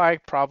like, oh, I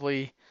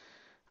probably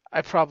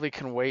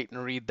can wait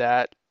and read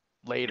that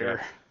Yeah.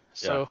 later.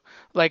 Yeah. So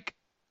like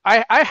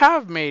I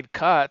have made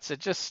cuts. It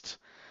just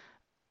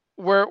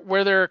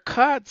where there are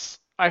cuts,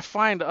 I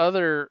find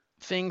other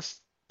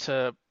things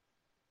to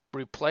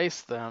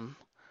replace them.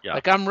 Yeah.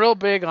 Like I'm real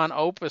big on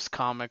Opus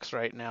Comics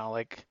right now.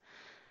 Like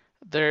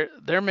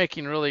they're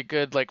making really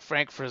good like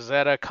Frank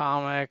Frazetta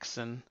comics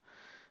and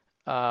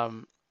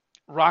um,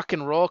 rock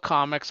and roll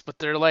comics, but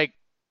they're like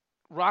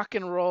rock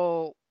and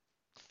roll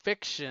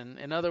fiction.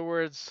 In other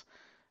words,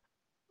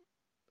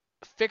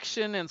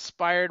 fiction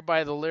inspired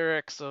by the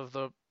lyrics of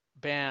the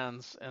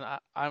bands, and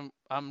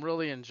I'm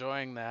really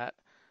enjoying that.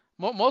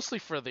 Mostly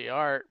for the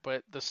art,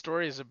 but the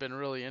stories have been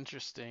really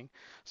interesting.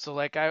 So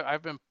like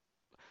I've been,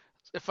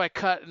 if I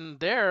cut in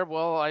there,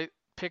 well I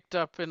picked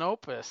up an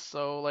Opus.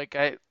 So like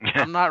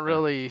I'm not Yeah.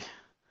 really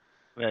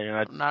Yeah. You're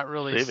not I'm not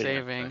really saving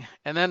anything. saving.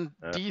 And then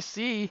Uh,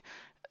 DC,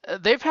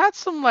 they've had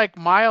some like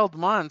mild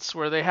months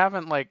where they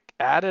haven't like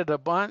added a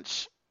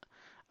bunch.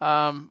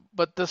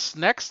 But this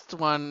next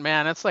one,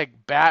 man, it's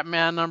like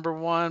Batman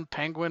 #1,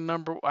 Penguin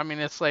I mean,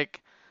 it's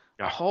like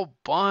a yeah. whole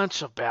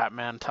bunch of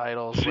Batman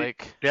titles. See,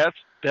 Like,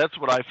 that's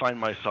what I find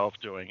myself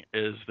doing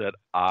is that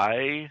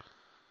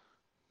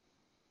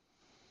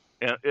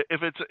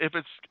if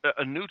it's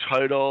a new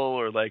title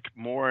or like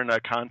more in a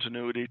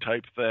continuity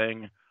type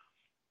thing,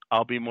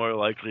 I'll be more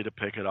likely to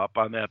pick it up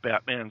on that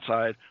Batman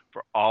side.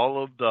 For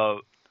all of the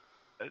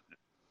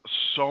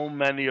so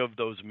many of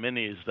those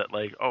minis that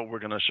like, oh, we're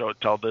gonna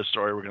tell this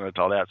story, we're gonna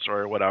tell that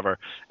story, or whatever.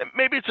 And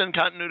maybe it's in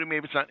continuity,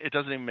 maybe it's not. It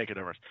doesn't even make a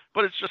difference.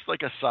 But it's just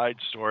like a side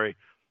story.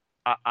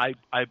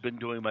 I've been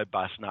doing my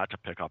best not to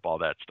pick up all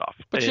that stuff,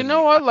 but you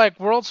know and what? Like,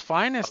 World's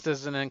Finest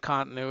isn't in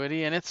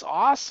continuity, and it's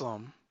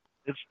awesome.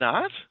 it's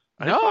not.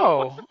 I thought it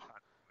was No, in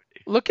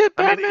continuity. look at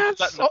I mean, it's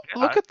set Batman's. in the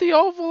Look past. at the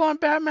oval on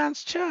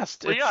Batman's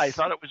chest. Well, yeah, I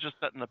thought it was just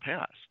set in the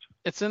past.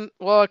 It's in.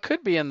 Well, it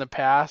could be in the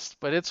past,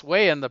 but it's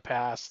way in the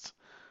past.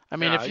 I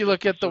mean, Yeah, if I you just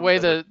look at the assumed way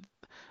that it.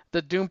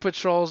 the Doom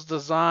Patrol's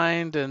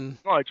designed and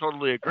No, I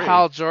totally agree.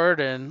 Hal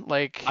Jordan,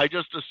 like I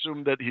just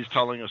assumed that he's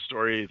telling a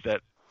story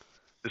that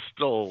is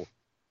still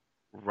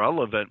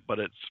relevant, but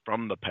it's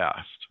from the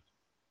past.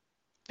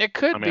 it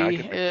I could mean,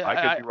 be. I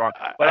could be wrong,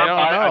 but I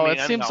don't I know. mean, It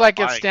seems anyhow, I'm like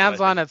it buying because I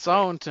stands on think it's its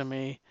great. own to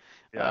me.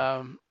 Yeah.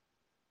 Um,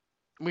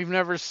 we've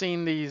never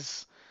seen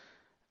these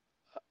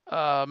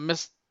uh,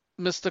 mys-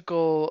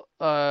 mystical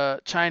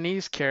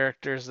Chinese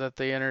characters that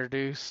they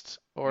introduced,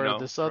 or No,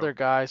 this true. other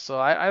guy. So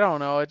I don't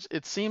know.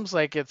 It seems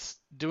like it's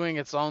doing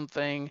its own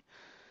thing.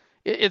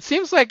 It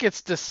seems like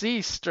it's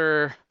deceased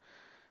or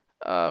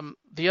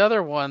the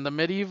other one, the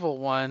medieval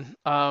one,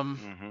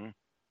 Mhm.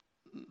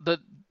 the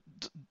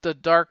the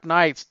Dark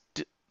Knights,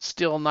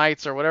 Steel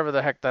Knights, or whatever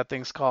the heck that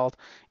thing's called.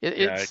 It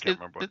Yeah, I it's can't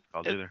remember what it it's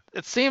called it, either.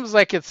 it seems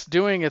like it's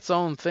doing its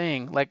own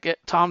thing, like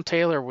Tom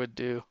Taylor would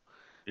do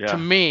to Yeah,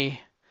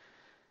 me.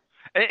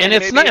 And and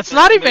maybe it's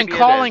not even maybe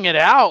it is. calling it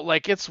out.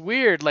 Like it's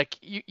weird. Like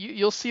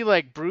you'll see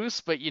like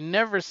Bruce, but you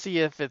never see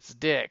if it's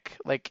Dick.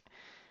 Like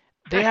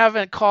they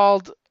haven't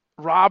called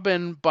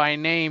Robin by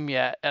name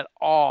yet at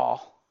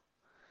all.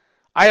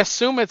 I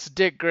assume it's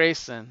Dick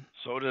Grayson.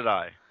 So did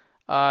I,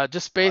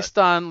 Just but based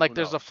on like who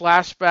there's a knows?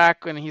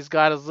 flashback when he's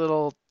got his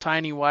little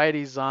tiny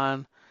whities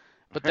on,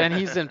 but then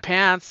he's in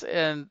pants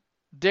and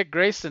Dick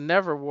Grayson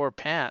never wore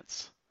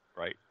pants.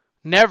 Right.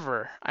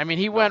 Never. I mean,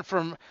 he No. went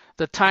from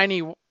the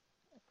tiny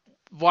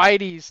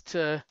whiteys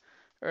to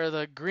or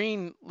the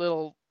green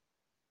little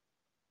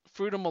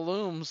Fruit of the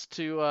Looms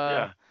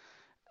Yeah.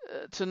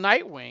 to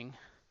Nightwing.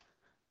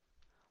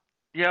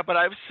 Yeah, but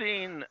I've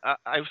seen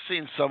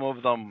some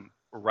of them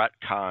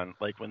retcon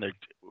like when they're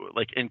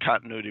like in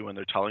continuity when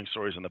they're telling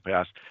stories in the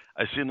past.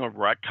 I've seen them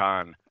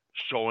retcon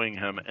showing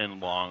him in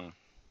long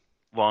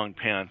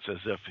pants as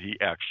if he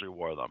actually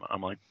wore them.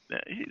 I'm like,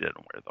 he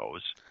didn't wear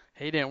those.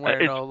 He didn't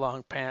wear It's no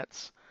long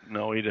pants.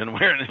 no, he didn't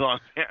wear any long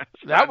pants.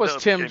 Not That was until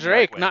it Tim became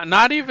Drake. Nightwing.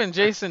 Not even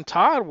Jason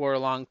Todd wore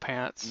long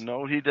pants.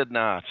 No, he did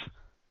not.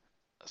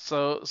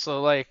 So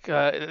like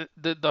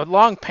the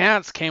long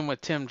pants came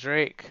with Tim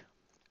Drake.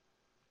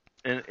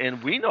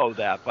 And we know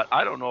that, but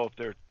I don't know if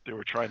they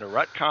were trying to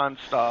retcon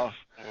stuff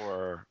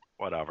or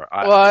whatever.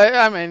 Well,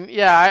 I mean,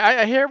 yeah,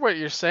 I hear what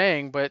you're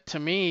saying, but to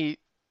me,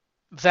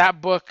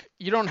 that book,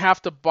 you don't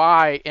have to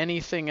buy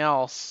anything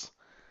else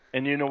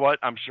And you know what?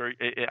 I'm sure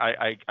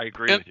I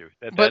agree And with you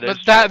that but that is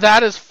but true.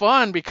 that is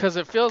fun because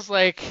it feels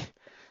like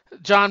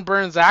John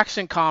Byrne's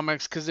Action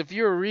Comics. Because if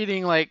you were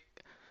reading like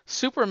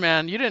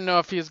Superman, you didn't know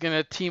if he was going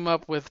to team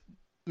up with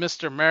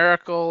Mr.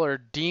 Miracle or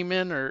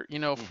Demon or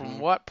from Hmm.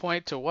 what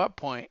point to what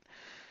point.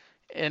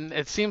 And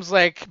it seems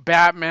like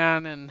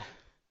Batman and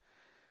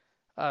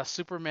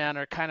Superman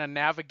are kind of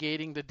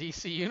navigating the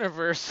DC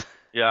universe,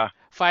 Yeah,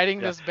 fighting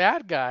yeah. this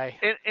bad guy.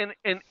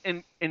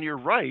 And you're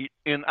right,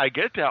 and I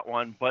get that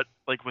one, but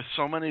like with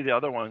so many of the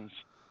other ones,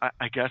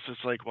 I guess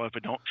it's like, well, if I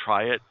don't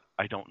try it,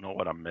 I don't know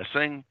what I'm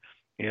missing,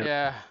 and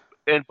Yeah,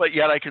 but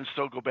yet I can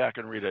still go back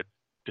and read it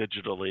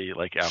digitally,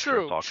 like after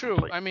it's true, all true.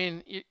 complete. I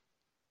mean,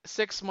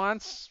 6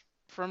 months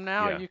from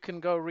now, Yeah, you can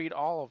go read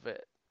all of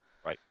it.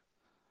 right.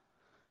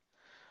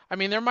 I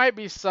mean, there might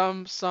be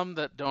some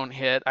that don't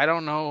hit. I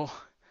don't know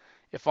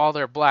if all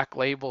their Black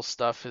Label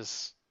stuff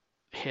is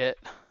hit,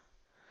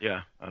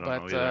 Yeah, I don't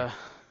know but either.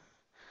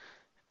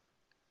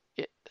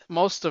 it,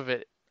 most of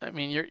it. I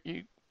mean,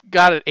 you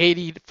got it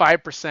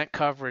 85%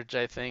 coverage,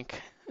 I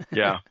think.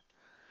 Yeah,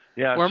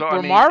 yeah. Where So I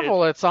where mean, it's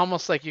Marvel, it's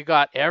almost like you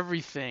got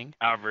everything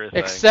everything.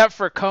 except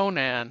for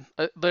Conan,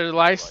 their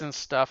Right. licensed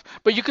stuff.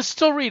 But you can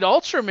still read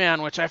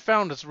Ultraman, which I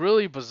found is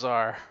really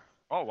bizarre.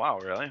 Oh wow,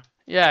 really?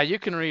 Yeah, you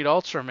can read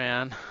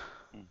Ultraman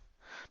Hmm.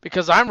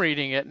 because I'm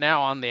reading it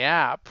now on the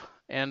app,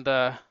 and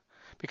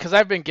because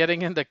I've been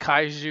getting into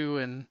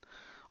kaiju and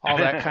all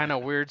that kind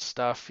of weird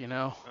stuff,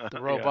 the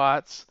Yeah,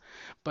 robots.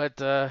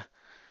 But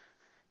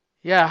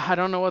yeah, I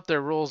don't know what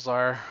their rules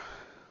are.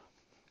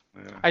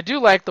 yeah. I do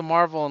like the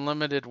Marvel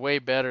Unlimited way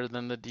better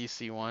than the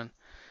DC one.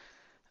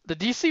 The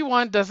DC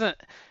one doesn't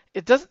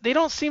it does they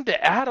don't seem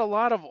to add a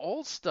lot of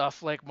old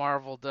stuff like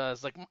Marvel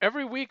does. Like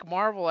every week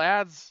Marvel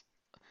adds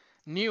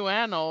new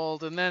and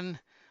old, and then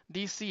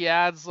DC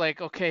adds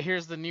like, okay,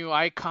 here's the new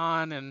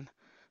icon and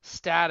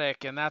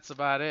static, and that's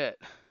about it.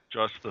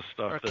 Just the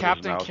stuff Or that is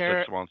Captain now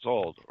six Carrot. months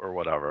old or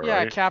whatever,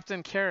 Yeah, right?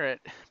 Captain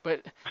Carrot.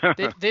 But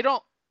they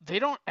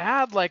don't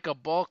add like a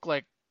bulk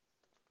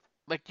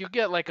like you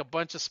get like a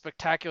bunch of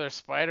spectacular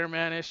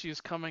Spider-Man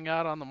issues coming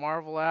out on the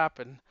Marvel app,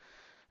 and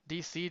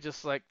DC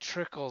just like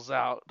trickles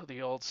out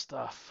the old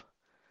stuff.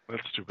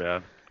 That's too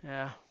bad.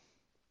 Yeah.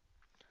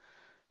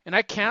 And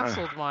I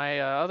canceled my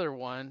other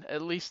one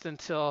at least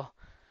until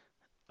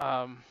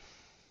um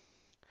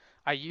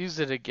I use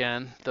it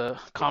again, the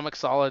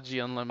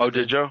Comixology Oh,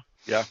 did Unlimited. you?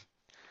 Yeah.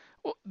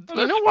 Well, Oh,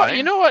 you that's know what?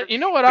 You fine. know what? You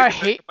know what Take I advantage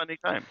hate? of any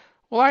time.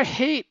 Well,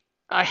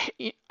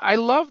 I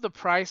love the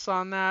price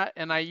on that,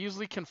 and I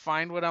usually can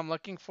find what I'm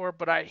looking for,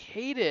 but I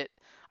hate it.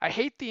 I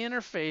hate the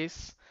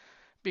interface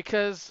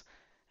because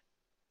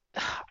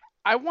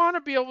I want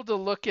to be able to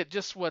look at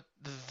just what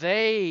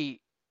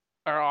they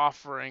are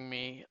offering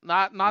me,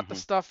 not the Hmm.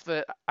 stuff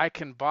that I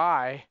can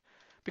buy,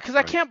 because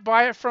I Right. can't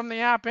buy it from the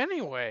app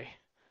anyway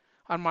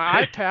on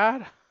my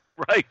iPad.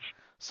 Right.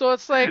 So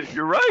it's like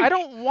You're I right.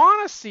 don't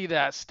want to see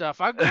that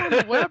stuff. I go on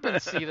the web and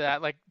see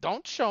that. Like,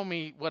 don't show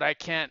me what I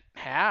can't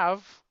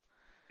have.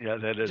 Yeah,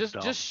 that is Just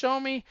dumb. show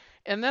me.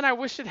 And then I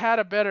wish it had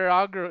a better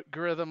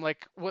algorithm.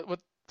 Like what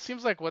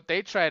seems like what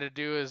they try to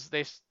do is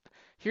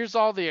here's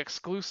all the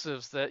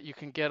exclusives that you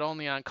can get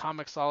only on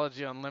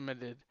Comixology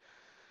Unlimited,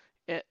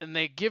 and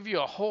they give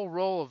you a whole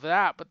roll of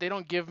that, but they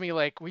don't give me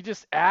like we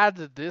just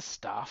added this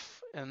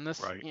stuff and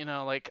this, Right.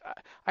 like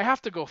I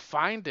have to go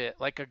find it,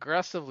 like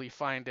aggressively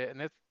find it,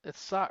 and it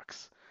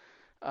sucks.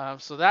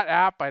 So that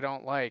app I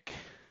don't like.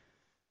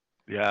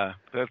 Yeah,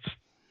 that's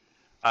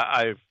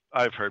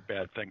I've heard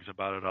bad things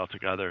about it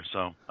altogether.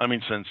 So I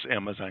mean, since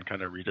Amazon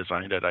kind of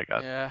redesigned it, I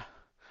guess. Yeah.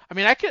 I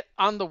mean, I could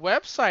on the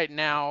website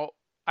now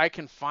I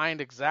can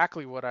find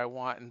exactly what I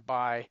want and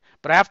buy,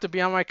 but I have to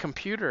be on my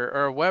computer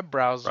or a web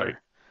Right.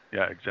 browser.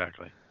 Yeah,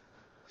 exactly.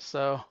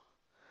 So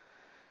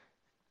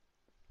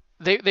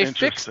they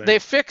fixed Interesting. they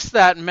fixed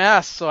that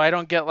mess so I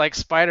don't get like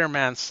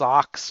Spider-Man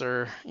socks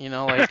or,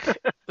 like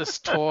this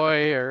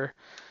toy or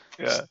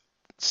Yeah.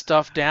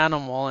 stuffed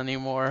animal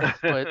anymore.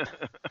 But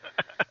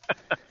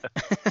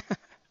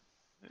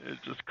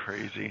It's just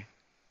crazy.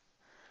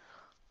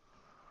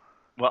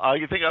 Well,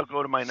 I think I'll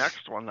go to my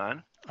next one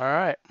then. all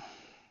right.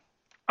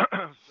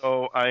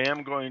 So I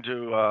am going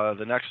to.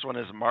 The next one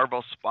is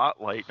Marvel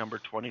Spotlight number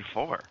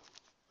 24,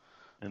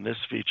 and this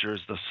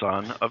features the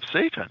son of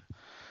Satan,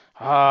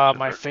 Ah, Richard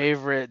my Hurtman.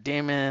 favorite,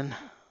 Damon.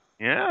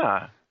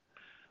 Yeah.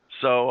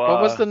 So What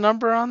was the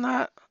number on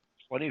that?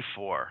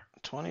 24.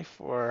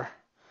 24.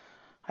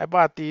 I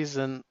bought these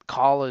in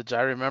college.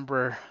 I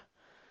remember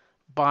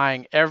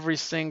buying every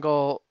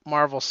single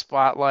Marvel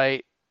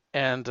Spotlight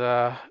and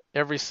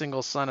every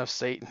single Son of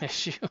Satan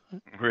issue.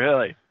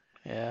 Really?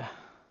 Yeah.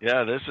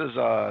 Yeah. This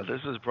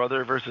is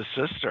brother versus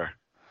sister.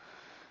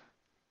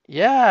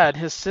 Yeah, and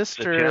his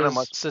sister Satana is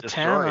must be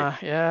destroyed.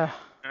 Satana. Yeah.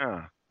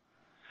 Yeah.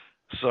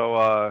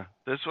 So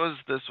this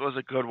was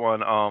a good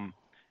one.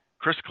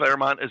 Chris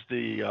Claremont is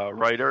the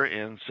writer,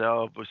 and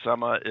Sal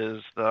Buscema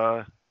is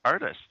the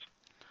artist.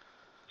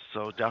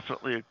 So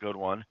definitely a good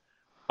one.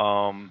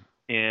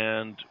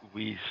 And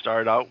we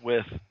start out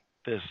with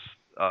this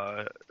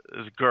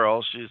this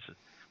girl. She's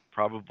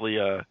probably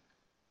a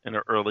in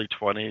her early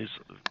 20s,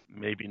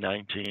 maybe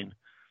 19.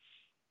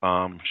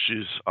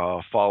 She's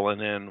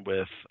fallen in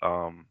with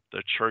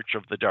the Church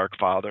of the Dark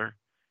Father.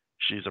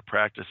 She's a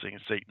practicing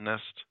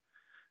Satanist.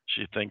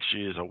 She thinks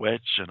she is a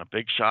witch and a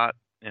big shot.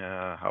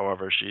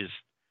 However, she's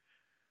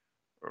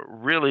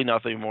really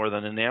nothing more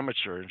than an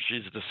amateur, and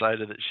she's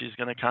decided that she's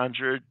going to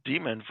conjure a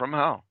demon from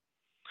hell.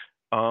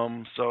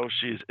 So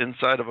she's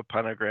inside of a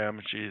pentagram,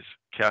 and she's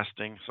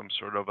casting some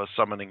sort of a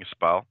summoning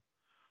spell.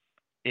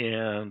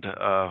 And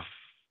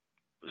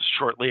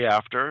shortly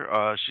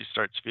after, she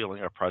starts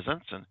feeling a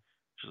presence, and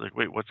she's like,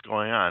 "Wait, what's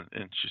going on?"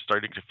 And she's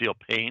starting to feel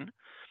pain,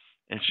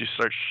 and she's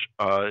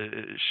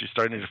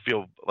starting to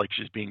feel like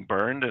she's being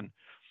burned, and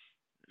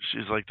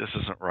she's like, "This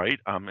isn't right.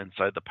 I'm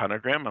inside the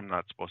pentagram. I'm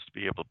not supposed to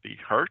be able to be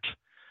hurt.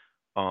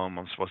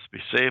 I'm supposed to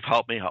be safe.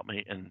 Help me, help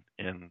me!"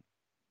 And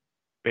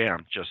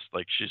bam, just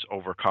like she's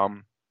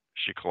overcome,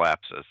 she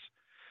collapses.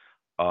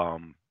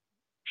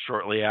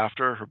 Shortly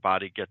after, her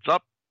body gets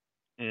up,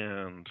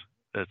 and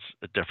it's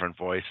a different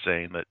voice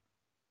saying that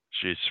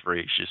she's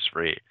free. She's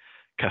free.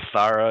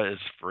 Cathara is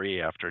free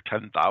after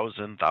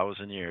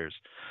 10,000 years.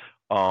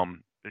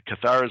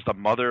 Cathara is the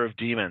mother of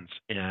demons,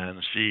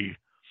 and she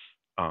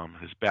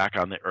is back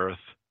on the earth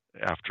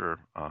after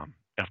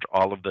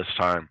all of this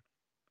time.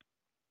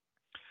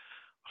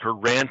 Her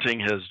ranting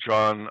has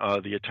drawn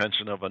the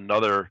attention of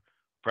another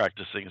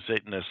practicing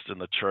Satanist in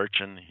the church,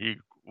 and he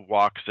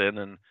walks in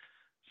and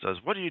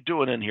says, "What are you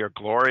doing in here,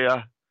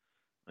 Gloria?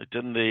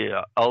 Didn't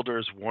the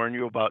elders warn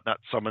you about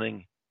not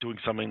doing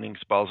summoning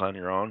spells on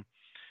your own?"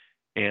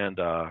 And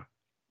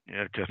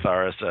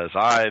Cathara says,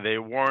 "Aye, they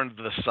warned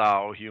the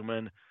sow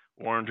human,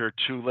 warned her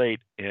too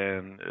late,"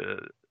 and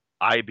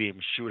eye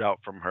beams shoot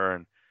out from her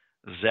and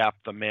zap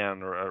the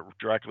man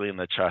directly in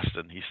the chest,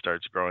 and he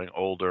starts growing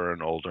older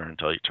and older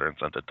until he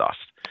turns into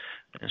dust.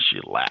 And she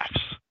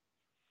laughs.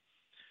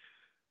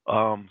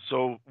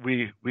 So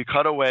we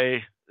cut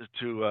away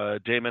to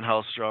Damon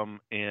Hellstrom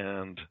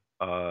and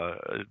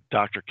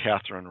Dr.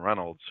 Catherine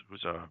Reynolds,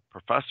 who's a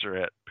professor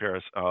at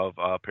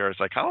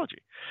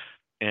parapsychology,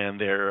 and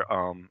they're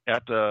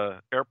at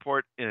the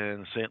airport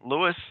in St.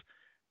 Louis,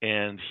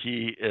 and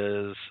he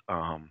is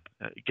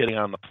getting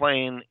on the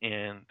plane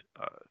and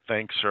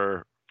thanks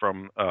her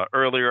from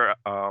earlier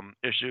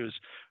issues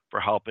for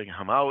helping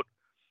him out.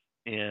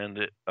 And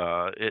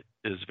it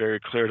is very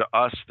clear to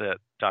us that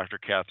Dr.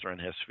 Catherine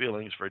has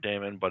feelings for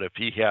Damon, but if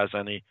he has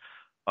any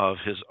of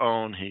his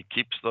own, he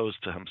keeps those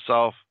to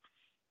himself.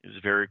 He's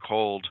very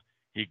cold.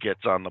 He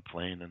gets on the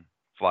plane and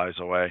flies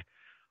away.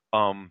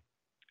 And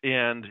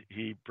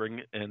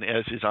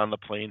as he's on the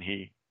plane,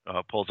 he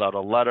pulls out a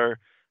letter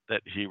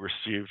that he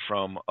received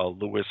from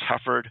Lewis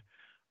Hefford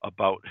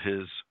about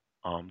his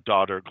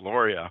daughter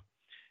Gloria,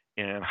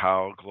 and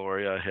how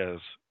Gloria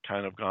has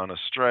kind of gone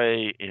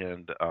astray,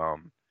 and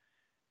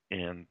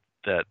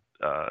that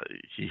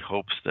he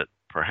hopes that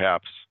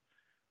perhaps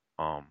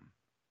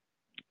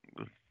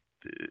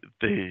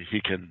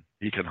he can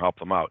help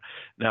them out.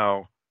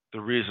 Now, the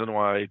reason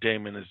why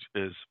Damon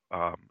is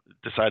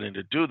deciding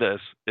to do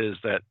this is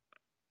that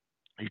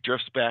he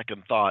drifts back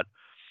in thought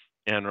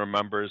and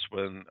remembers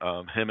when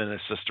him and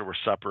his sister were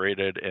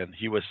separated, and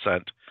he was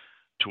sent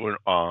to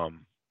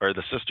or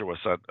the sister was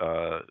sent.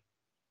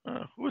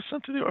 Who was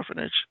sent to the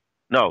orphanage?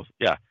 No,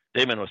 yeah,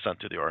 Damon was sent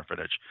to the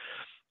orphanage,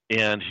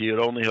 and he had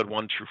only had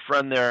one true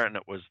friend there, and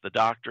it was the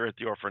doctor at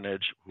the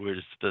orphanage, who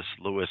is this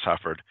Lewis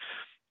Hefford.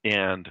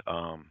 And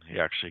he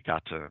actually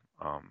got to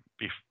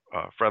be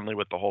friendly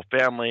with the whole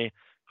family,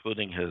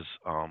 including his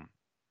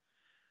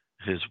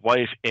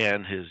wife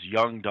and his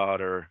young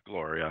daughter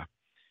Gloria.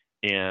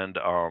 And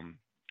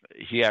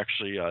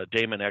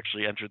Damon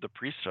actually entered the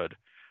priesthood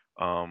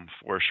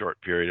for a short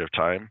period of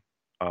time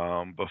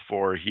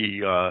before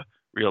he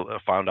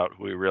found out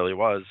who he really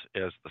was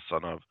as the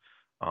son of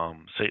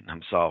Satan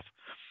himself.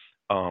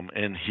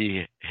 And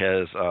he'd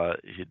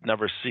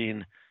never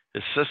seen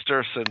his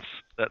sister since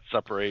that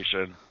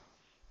separation,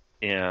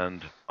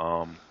 and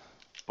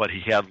but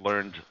he had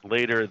learned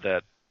later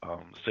that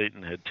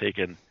Satan had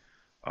taken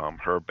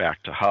her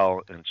back to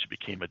hell, and she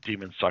became a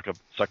demon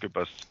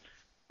succubus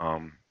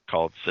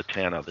called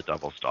Satana, the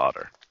devil's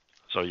daughter.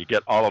 So you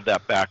get all of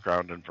that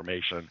background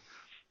information,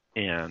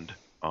 and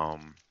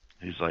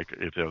he's like,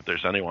 if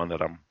there's anyone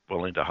that I'm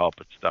willing to help,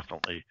 it's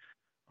definitely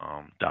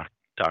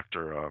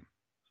Dr.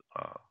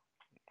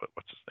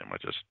 What's his name? I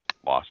just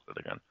lost it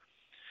again.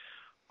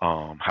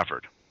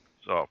 Hefford.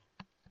 So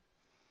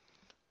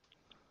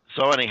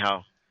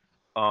anyhow,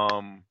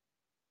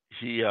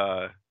 he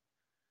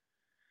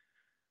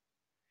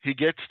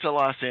gets to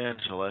Los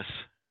Angeles,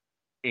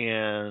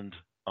 and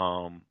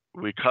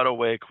we cut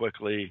away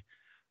quickly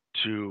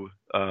to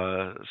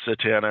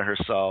Satana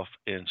herself,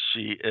 and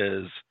she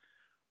is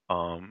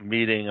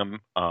meeting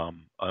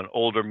an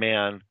older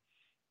man,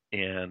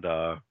 and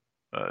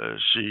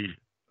she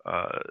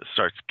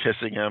starts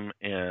kissing him,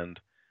 and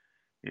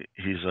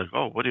he's like,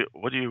 "Oh, what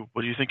do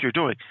you think you're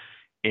doing?"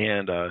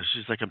 And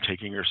she's like, "I'm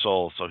taking your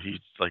soul." So he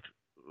like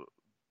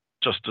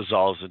just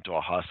dissolves into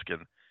a husk,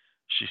 and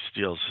she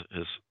steals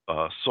his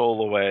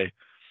soul away.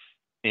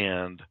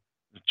 And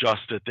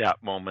just at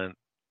that moment,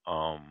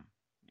 um,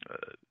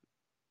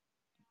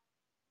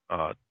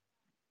 uh,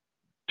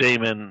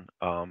 Damon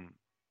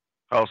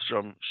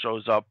Hellstrom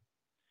shows up,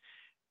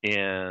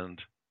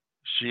 and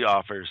she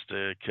offers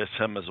to kiss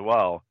him as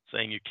well,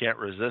 saying, "You can't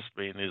resist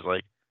me." And he's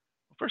like,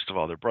 well, "First of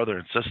all, they're brother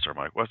and sister,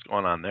 Mike. What's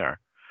going on there?"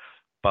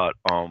 But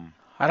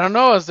I don't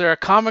know. Is there a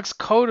comics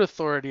code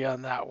authority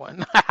on that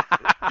one?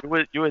 you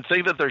would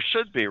think that there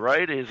should be,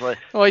 right?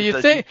 Well, He you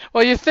says,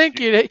 think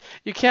you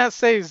you can't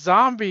say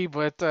zombie,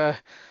 but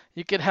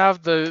you could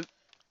have the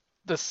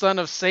son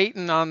of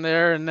Satan on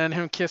there, and then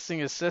him kissing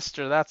his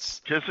sister. That's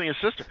kissing his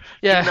sister.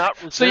 Do yeah. not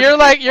So resist you're me,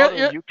 like brother.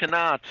 you're. You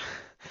cannot.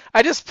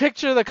 I just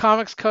picture the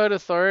comics code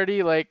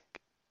authority like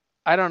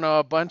I don't know,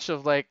 a bunch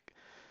of like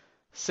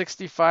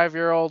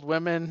 65-year-old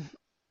women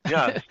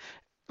Yes.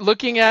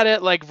 looking at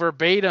it like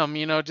verbatim,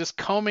 just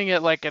combing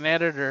it like an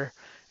editor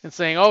and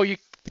saying, "Oh,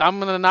 I'm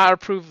gonna not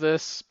approve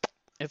this.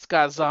 It's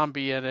got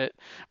zombie in it."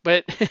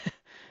 But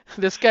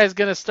this guy's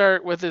gonna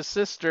start with his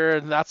sister,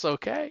 and that's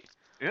okay.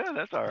 Yeah,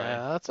 that's all right.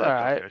 Yeah, that's all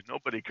That's right. okay.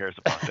 Nobody cares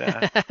about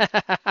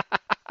that,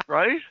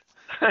 right?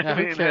 I Yeah,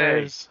 who mean, hey,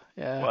 cares?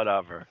 Yeah.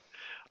 whatever.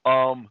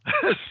 Um,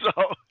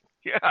 so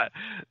yeah,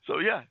 so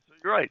you're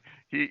right.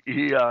 He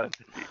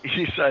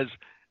says,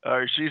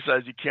 or she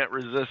says, "You can't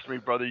resist me,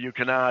 brother. You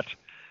cannot.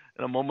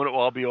 In a moment, it will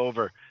all be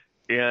over."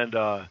 And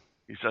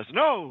he says,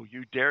 "No,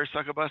 you dare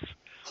succubus."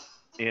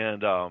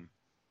 And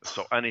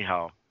so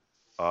anyhow,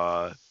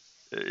 uh,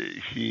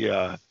 he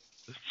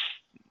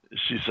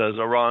she says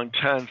a wrong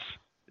tense.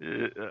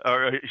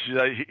 Or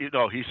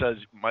he says,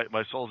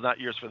 my soul's not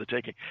yours for the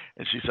taking.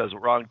 And she says,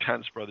 wrong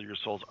tense, brother, your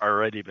soul's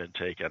already been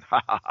taken.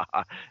 Ha ha ha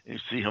ha. And you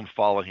see him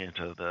falling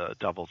into the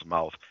devil's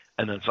mouth.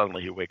 And then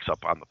suddenly he wakes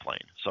up on the plane.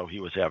 So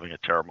he was having a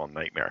terrible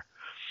nightmare,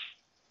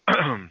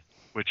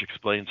 which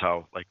explains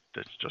how, like,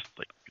 it's just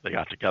like they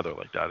got together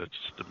like that. It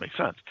makes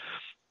sense.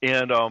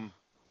 And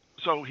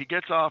so he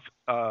gets off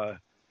the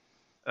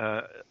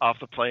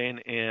plane,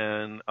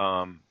 and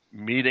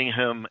meeting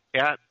him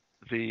at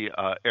the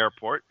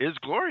airport is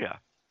Gloria.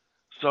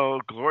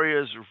 So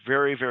Gloria is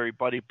very, very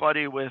buddy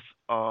buddy with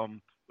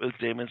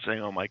Damon,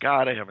 saying, "Oh my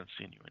God, I haven't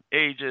seen you in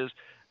ages.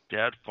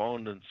 Dad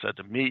phoned and said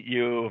to meet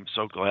you. I'm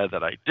so glad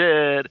that I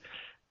did."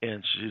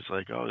 And she's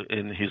like, "Oh,"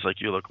 and he's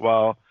like, "You look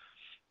well."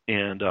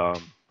 And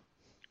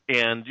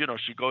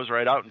she goes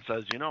right out and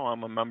says,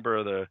 "I'm a member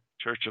of the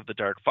Church of the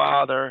Dark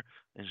Father."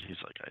 And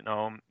he's like, "I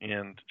know."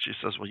 And she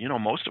says, "Well,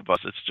 most of us,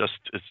 it's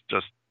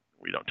just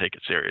we don't take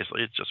it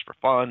seriously. It's just for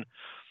fun."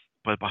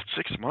 But about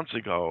 6 months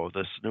ago,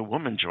 this new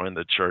woman joined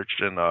the church,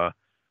 and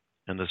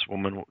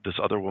this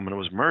other woman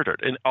was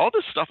murdered. And all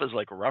this stuff is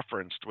like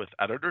referenced with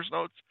editor's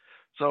notes.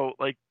 So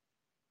like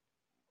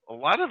a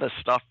lot of this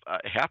stuff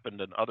happened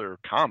in other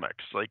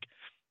comics. Like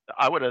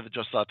I would have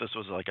just thought this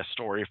was like a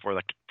story for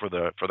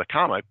the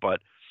comic, but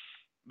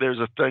there's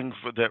a thing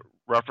that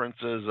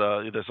references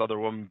this other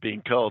woman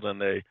being killed, and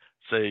they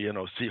say,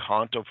 see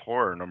Haunt of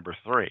Horror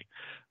 #3.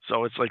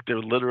 So it's like they're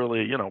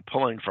literally,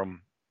 pulling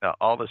from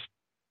all this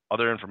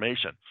other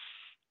information.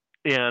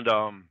 And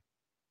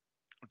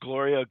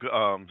Gloria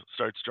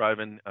starts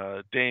driving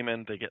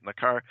Damon. They get in the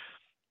car,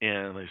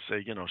 and they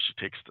say, she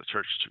takes the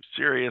church too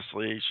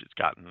seriously. She's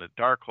gotten the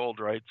Darkhold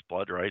rites,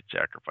 blood rites,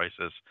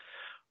 sacrifices.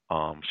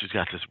 She's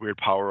got this weird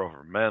power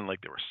over men, like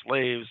they were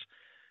slaves.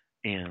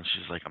 And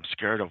she's like, "I'm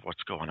scared of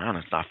what's going on.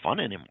 It's not fun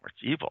anymore.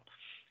 It's evil."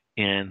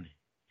 And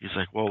he's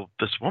like, "Well,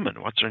 this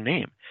woman, what's her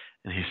name?"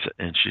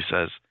 And she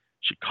says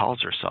she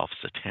calls herself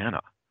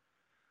Satana.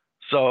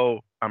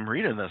 So I'm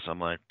reading this. I'm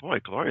like, boy,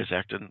 Gloria's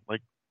acting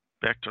like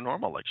back to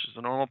normal, like she's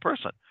a normal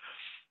person.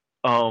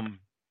 Um,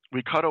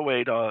 we cut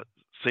away to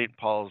St.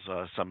 Paul's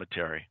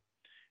Cemetery,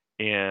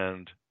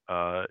 and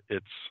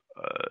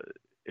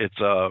it's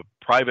a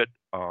private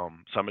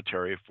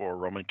cemetery for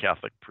Roman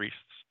Catholic priests,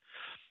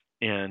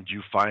 and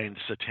you find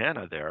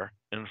Satana there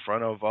in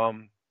front of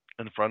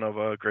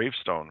a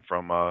gravestone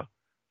from a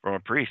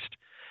priest.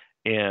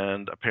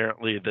 And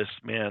apparently this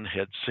man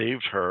had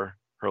saved her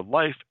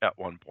life at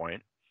one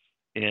point,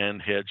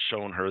 and had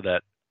shown her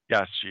that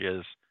yes, she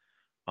is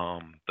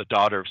the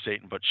daughter of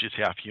Satan, but she's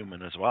half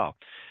human as well.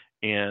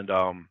 And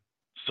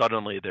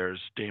suddenly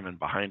there's Damon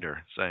behind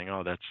her saying,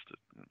 "Oh, that's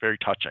very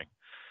touching."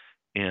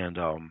 And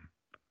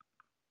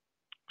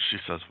she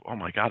says, "Oh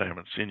my God, I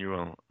haven't seen you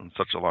in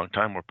such a long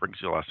time. What brings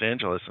you to Los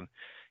Angeles?" And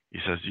he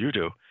says, "You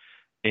do."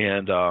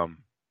 And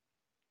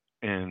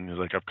he's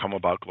like, "I've come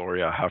about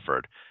Gloria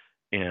Hefford."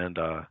 And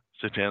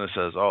Satana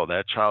says, "Oh,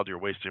 that child, you're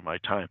wasting my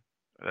time.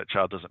 That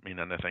child doesn't mean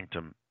anything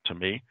to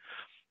me."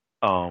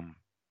 Um,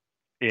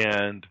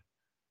 and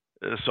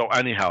so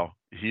anyhow,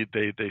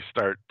 they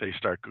start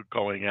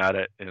going at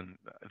it, and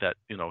that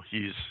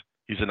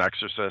he's an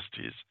exorcist.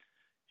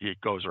 He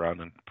goes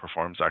around and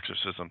performs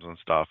exorcisms and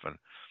stuff, and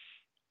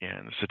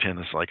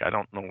Satana's like, "I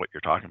don't know what you're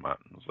talking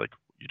about." And it's like,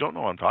 "You don't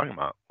know what I'm talking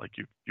about. Like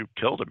you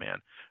killed a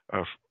man,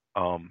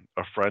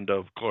 a friend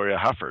of Gloria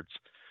Hefford's,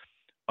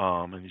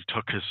 and you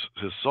took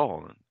his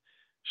soul." And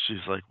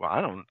she's like,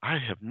 "Well, I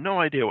have no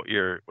idea what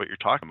you're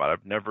talking about.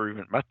 I've never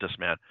even met this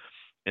man."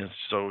 and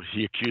so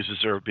he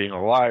accuses her of being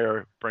a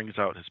liar, brings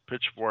out his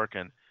pitchfork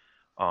and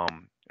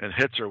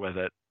hits her with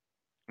it,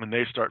 and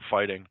they start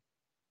fighting.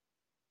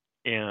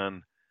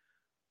 And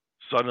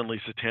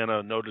suddenly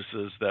Satana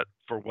notices that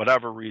for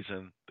whatever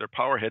reason their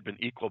power had been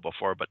equal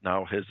before, but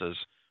now his is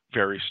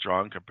very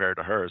strong compared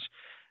to hers,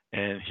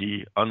 and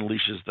he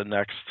unleashes the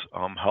next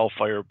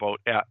hellfire bolt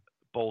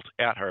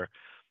at her,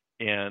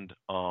 and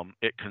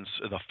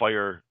the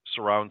fire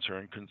surrounds her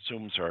and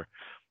consumes her.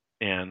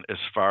 And as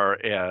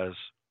far as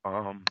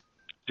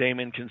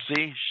Damon can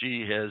see,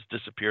 she has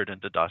disappeared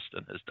into dust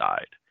and has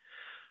died.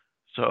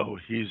 So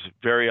he's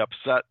very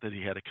upset that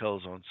he had to kill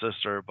his own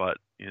sister, but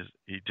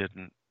he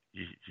didn't.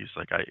 He's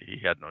like, he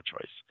had no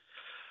choice.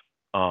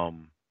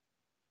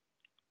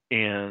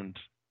 And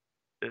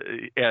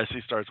as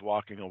he starts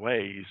walking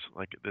away, he's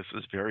like, this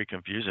is very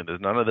confusing.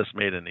 None of this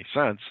made any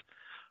sense.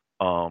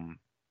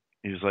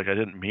 He's like, I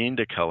didn't mean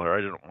to kill her.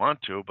 I didn't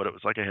want to, but it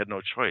was like I had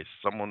no choice.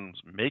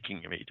 Someone's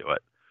making me do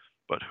it.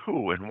 But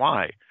who and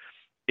why?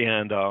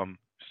 And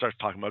starts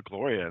talking about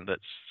Gloria and that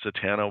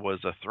Satana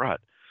was a threat.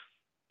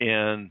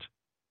 And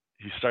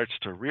he starts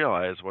to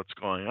realize what's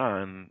going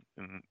on,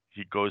 and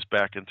he goes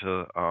back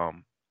into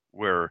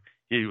where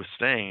he was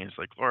staying. He's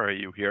like, Gloria, are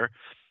you here?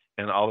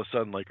 And all of a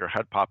sudden, like, her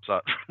head pops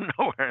out from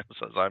nowhere and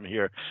says, I'm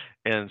here.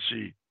 And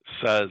she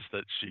says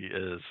that she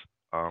is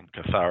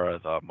Cathara,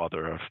 the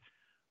mother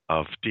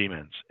of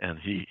demons, and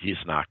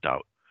he's knocked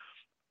out.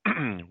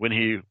 when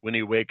he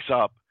wakes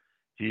up,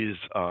 he's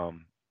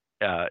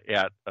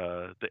at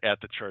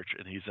the church,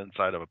 and he's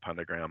inside of a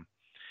pentagram,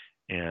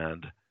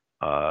 and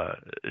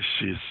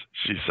she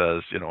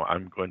says,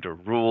 I'm going to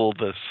rule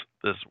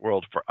this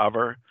world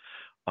forever.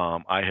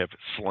 I have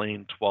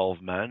slain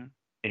 12 men,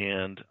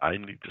 and I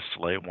need to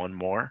slay one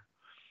more.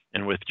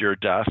 And with your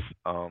death,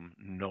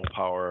 no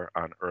power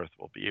on earth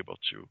will be able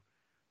to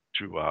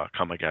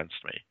come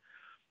against me.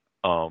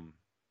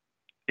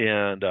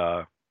 And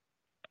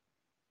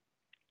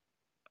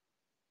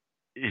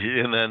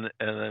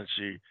then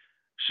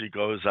she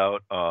goes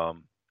out.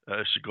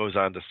 She goes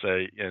on to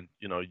say, and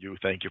you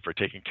thank you for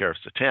taking care of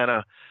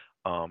Satana.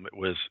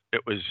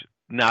 It was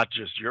not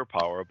just your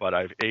power, but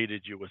I've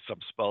aided you with some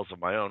spells of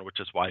my own, which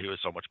is why he was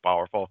so much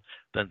powerful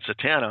than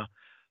Satana.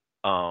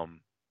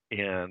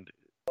 And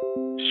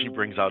she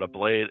brings out a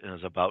blade and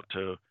is about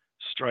to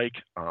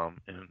strike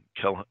and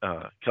kill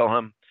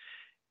him.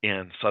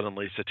 And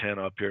suddenly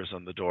Satana appears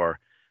on the door,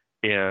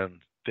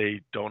 and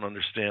they don't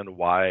understand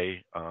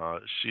why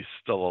she's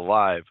still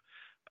alive.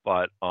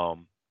 But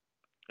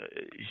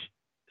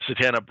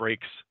Satana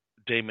breaks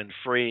Damon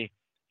free.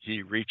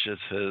 He reaches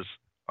his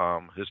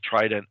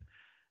trident,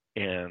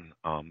 and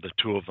the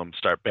two of them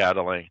start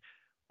battling.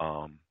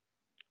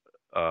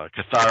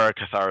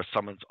 Cathara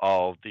summons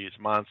all these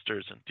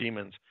monsters and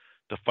demons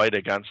to fight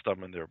against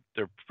them, and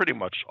they're pretty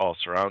much all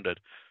surrounded.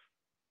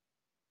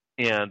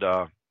 And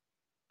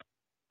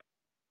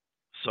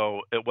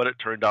so what it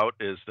turned out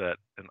is that,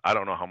 and I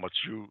don't know how much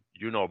you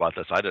know about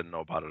this. I didn't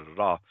know about it at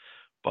all,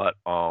 but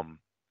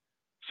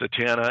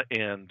Satana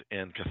and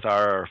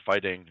Cathara are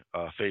fighting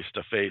face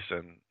to face,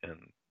 and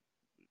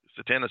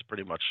Satana's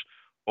pretty much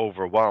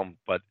overwhelmed,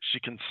 but she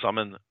can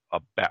summon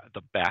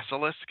the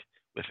basilisk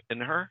within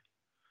her.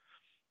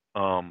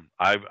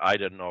 I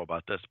didn't know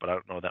about this, but I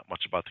don't know that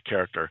much about the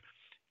character,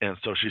 and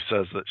so she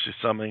says that she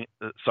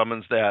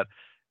summons that,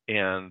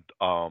 and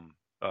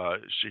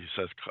she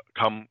says,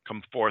 "Come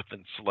forth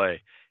and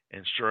slay."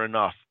 And sure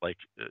enough, like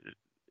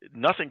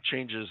nothing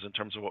changes in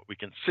terms of what we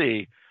can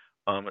see.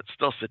 It's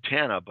still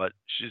Satana, but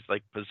she's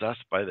like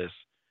possessed by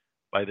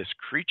this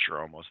creature,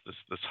 almost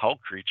this hell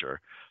creature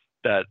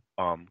that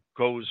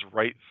goes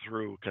right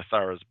through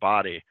Cathara's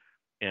body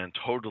and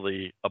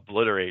totally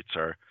obliterates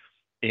her.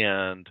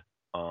 And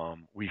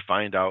we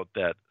find out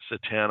that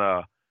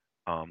Satana,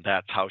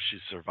 that's how she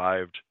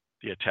survived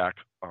the attack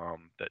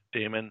that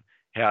Damon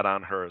had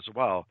on her as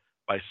well,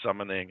 by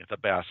summoning the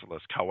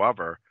basilisk.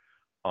 However,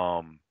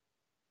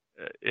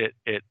 it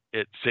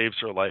saves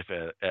her life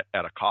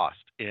at a cost.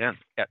 And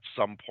at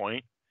some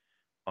point,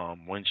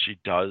 when she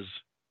does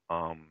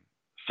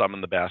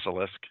summon the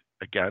basilisk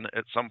again,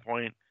 at some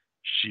point,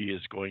 she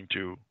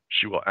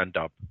will end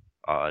up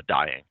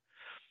dying.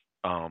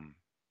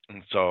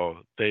 And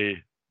so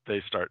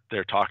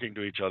they're talking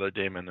to each other,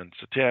 Damon and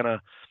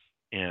Satana,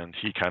 and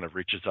he kind of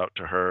reaches out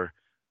to her,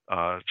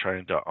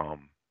 trying to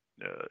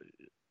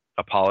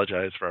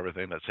apologize for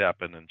everything that's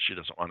happened, and she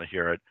doesn't want to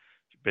hear it.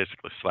 She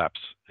basically slaps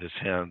his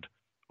hand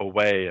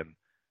away and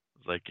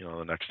is like,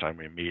 the next time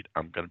we meet,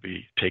 I'm going to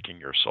be taking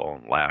your soul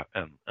and laugh,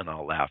 and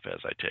I'll laugh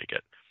as I take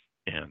it.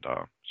 And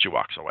she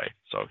walks away.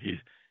 So he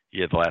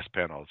had the last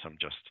panel of him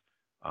just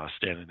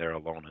standing there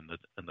alone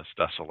in this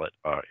desolate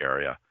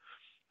area.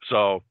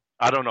 So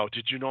I don't know.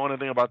 Did you know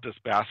anything about this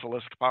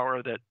basilisk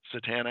power that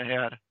Satana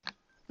had?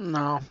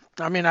 No,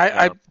 I mean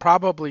I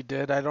probably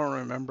did. I don't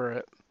remember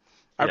it.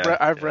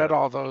 I've read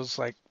all those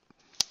like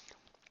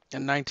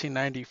in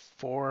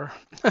 1994.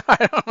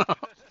 I don't know.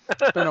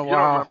 It's been a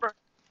while.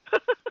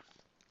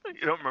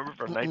 You don't remember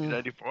from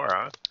 1994,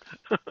 huh?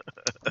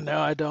 No,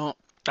 I don't.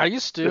 I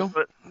used to.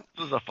 This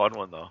was a fun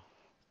one though.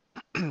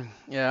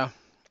 Yeah,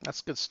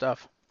 that's good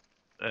stuff.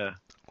 Yeah.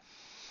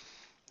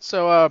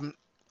 So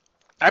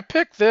I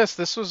picked this.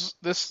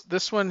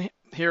 This one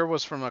here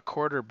was from a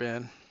quarter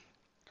bin.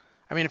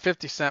 I mean a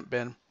 50-cent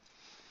bin.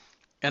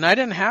 And I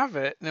didn't have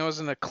it, and it was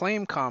an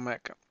Acclaim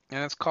comic,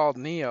 and it's called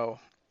Neo.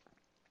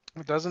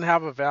 It doesn't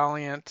have a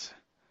Valiant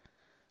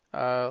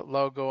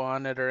logo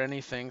on it or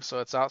anything, so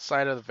it's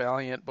outside of the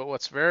Valiant. But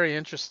what's very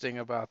interesting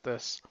about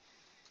this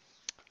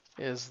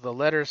is the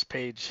letters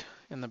page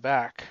in the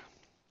back.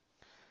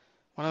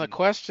 One of the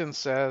questions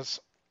says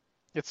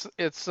it's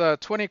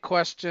 20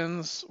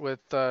 questions with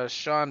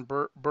Sean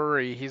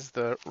Burry. He's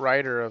the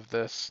writer of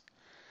this.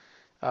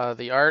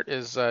 The art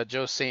is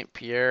Joe St.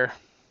 Pierre.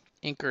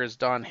 Inker is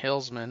Don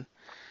Hillsman.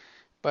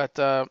 But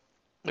the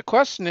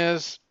question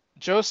is,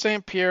 Joe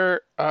St.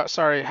 Pierre,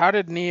 how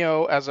did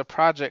Neo as a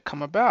project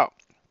come about?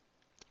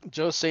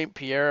 Joe St.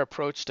 Pierre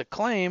approached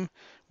Acclaim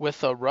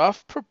with a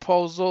rough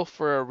proposal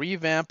for a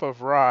revamp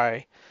of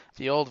Rye,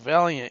 the old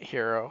Valiant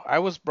hero. I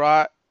was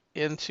brought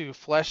in to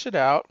flesh it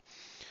out,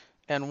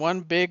 and one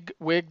big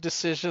wig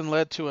decision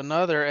led to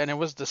another, and it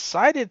was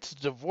decided to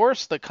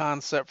divorce the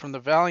concept from the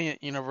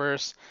Valiant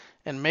universe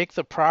and make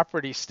the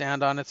property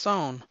stand on its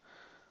own.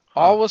 Huh.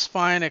 All was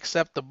fine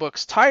except the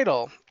book's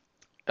title.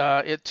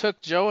 It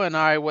took Joe and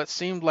I what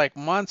seemed like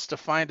months to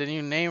find a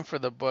new name for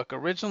the book.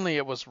 Originally,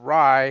 it was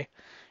Rye.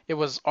 It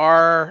was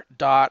R.A.I.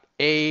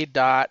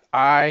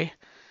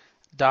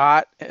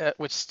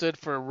 Which stood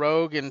for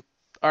Rogue and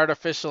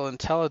Artificial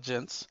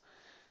Intelligence.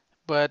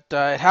 But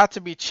it had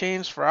to be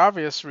changed for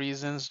obvious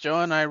reasons. Joe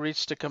and I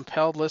reached a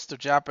compelled list of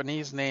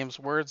Japanese names,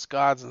 words,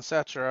 gods,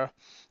 etc.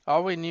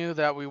 All we knew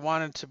that we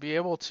wanted to be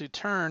able to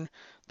turn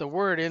the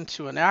word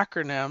into an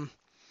acronym,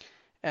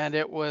 and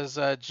it was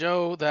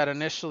Joe that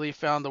initially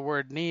found the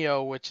word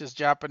NEO, which is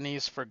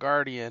Japanese for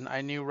guardian. I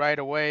knew right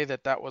away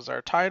that that was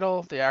our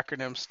title. The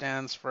acronym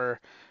stands for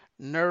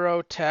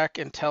Neurotech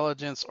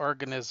Intelligence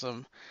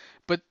Organism.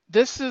 But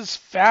this is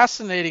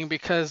fascinating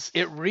because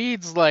it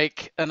reads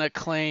like an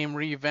Acclaim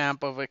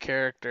revamp of a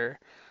character.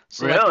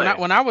 So like when I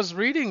Really? when I was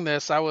reading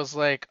this, I was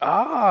like,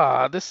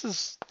 this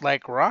is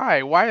like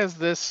Rye. Why is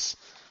this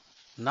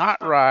not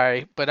Huh.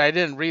 Rye? But I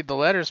didn't read the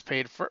letters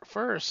paid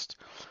first.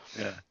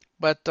 Yeah.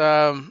 But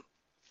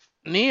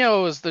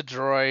Neo is the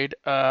droid.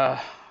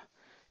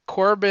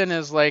 Corbin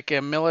is like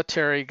a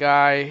military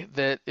guy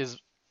that is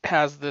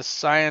has this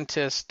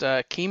scientist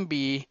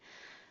Kimby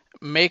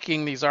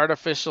making these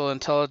artificial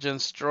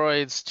intelligence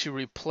droids to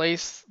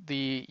replace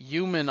the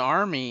human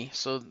army,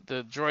 so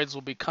the droids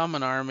will become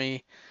an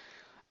army.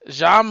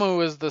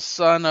 Jamu is the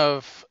son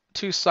of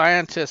two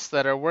scientists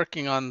that are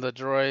working on the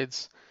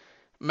droids.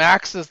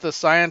 Max is the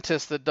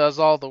scientist that does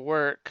all the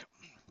work,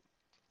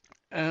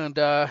 and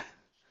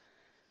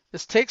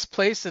this takes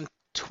place in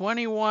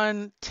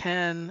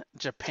 2110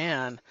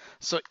 Japan.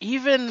 So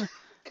even,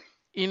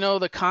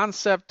 the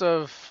concept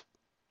of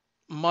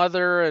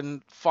mother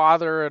and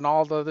father and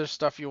all the other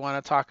stuff you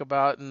want to talk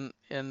about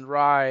in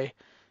Rye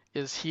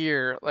is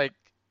here. Like,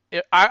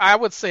 I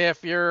would say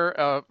if you're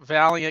a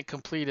Valiant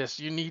completist,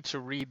 you need to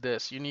read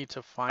this. You need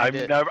to find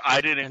it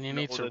I didn't and you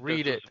know need to that this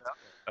read was it.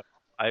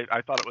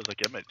 I thought it was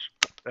like Image.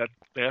 That's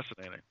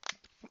fascinating.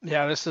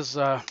 Yeah, this is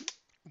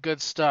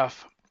good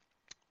stuff.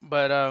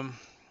 But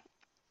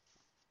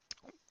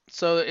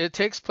so it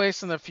takes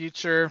place in the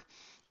future,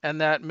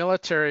 and that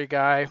military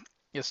guy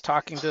is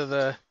talking to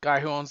the guy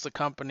who owns the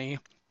company,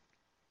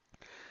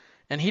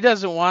 and he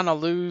doesn't want to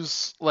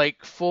lose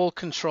like full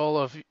control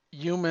of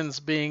humans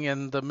being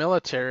in the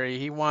military.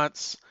 He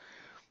wants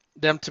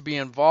them to be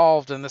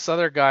involved, and this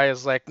other guy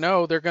is like,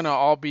 no, they're going to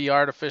all be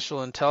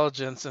artificial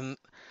intelligence, and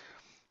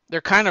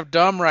they're kind of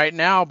dumb right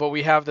now, but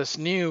we have this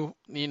new,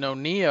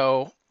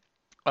 Neo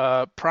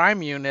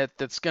prime unit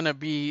that's going to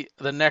be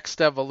the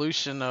next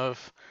evolution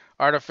of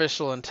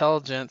artificial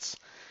intelligence.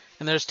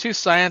 And there's two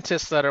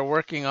scientists that are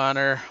working on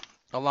her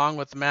along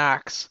with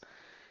Max,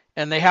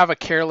 and they have a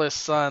careless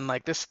son.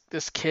 Like this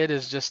kid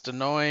is just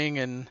annoying,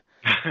 and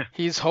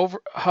he's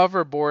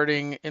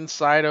hoverboarding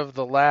inside of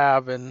the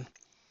lab, and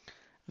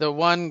the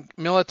one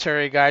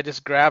military guy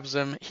just grabs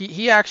him.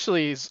 He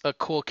actually is a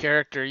cool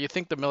character. You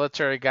think the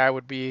military guy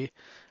would be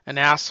an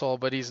asshole,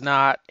 but he's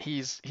not.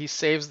 He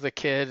saves the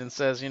kid and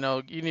says, you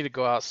need to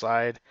go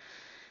outside.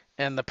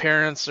 And the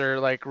parents are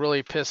like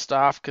really pissed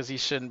off because he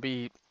shouldn't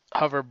be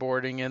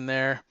hoverboarding in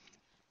there.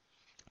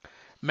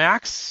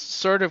 Max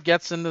sort of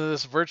gets into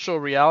this virtual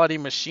reality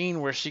machine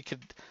where she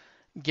could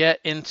get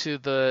into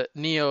the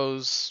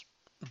Neo's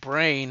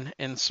brain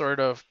and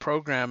sort of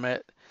program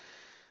it.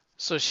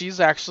 So she's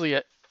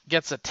actually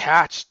gets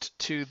attached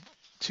to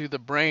the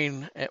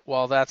brain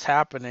while that's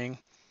happening.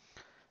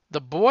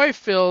 The boy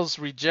feels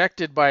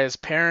rejected by his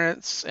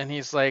parents, and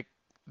he's like,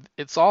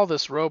 it's all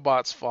this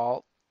robot's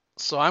fault.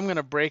 So I'm going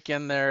to break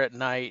in there at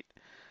night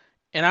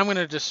and I'm going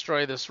to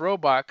destroy this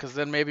robot because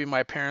then maybe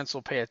my parents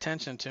will pay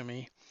attention to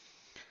me.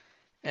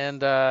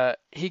 And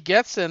he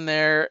gets in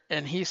there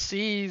and he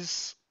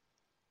sees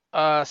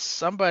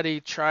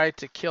somebody try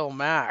to kill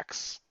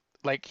Max.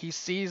 Like he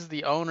sees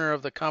the owner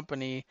of the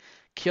company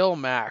kill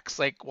Max.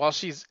 Like while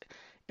she's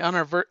on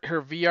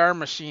her VR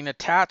machine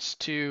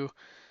attached to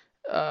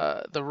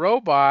the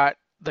robot,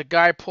 the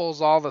guy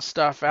pulls all the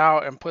stuff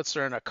out and puts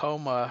her in a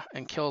coma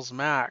and kills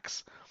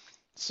Max.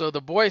 So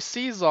the boy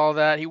sees all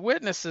that, he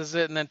witnesses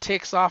it, and then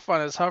takes off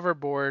on his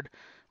hoverboard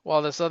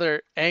while this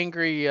other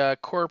angry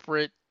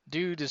corporate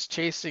dude is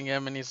chasing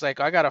him. And he's like,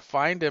 I gotta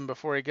find him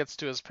before he gets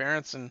to his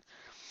parents and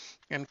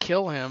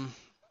kill him.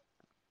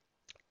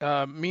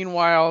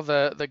 Meanwhile,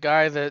 the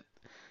guy that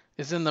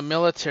is in the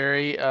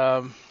military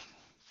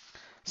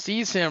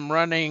sees him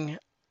running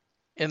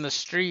in the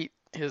street.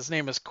 His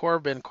name is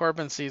Corbin.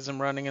 Corbin sees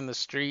him running in the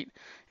street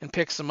and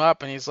picks him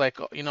up, and he's like,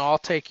 I'll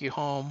take you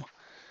home.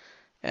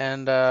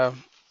 And that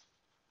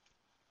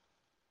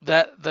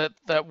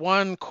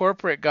one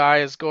corporate guy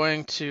is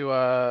going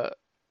to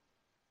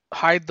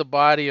hide the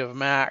body of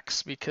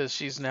Max because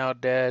she's now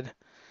dead.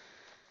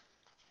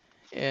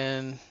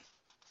 And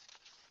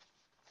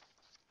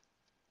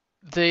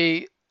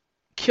they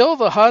kill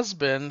the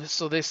husband,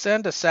 so they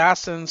send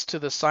assassins to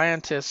the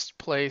scientist's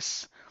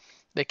place.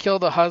 They kill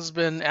the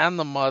husband and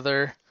the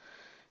mother,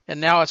 and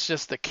now it's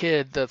just the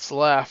kid that's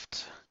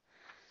left.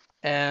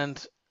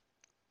 And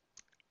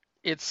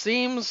it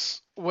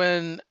seems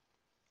when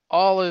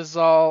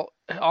all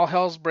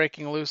hell's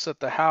breaking loose at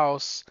the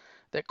house,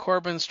 that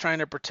Corbin's trying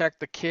to protect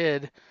the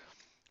kid,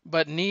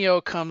 but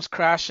Neo comes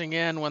crashing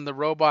in when the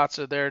robots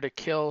are there to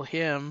kill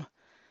him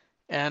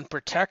and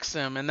protects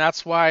him. And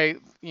that's why,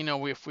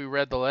 if we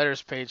read the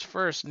letters page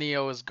first,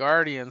 Neo is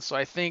guardian. So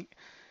I think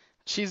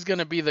she's going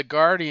to be the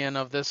guardian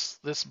of this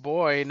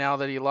boy now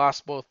that he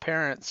lost both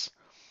parents,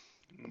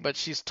 but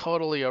she's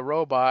totally a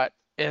robot.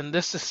 And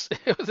this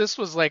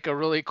was like a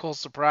really cool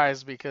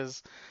surprise,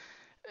 because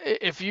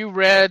if you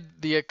read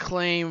the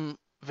Acclaim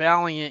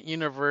Valiant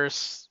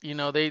universe,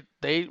 they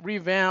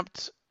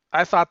revamped.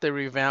 I thought they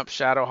revamped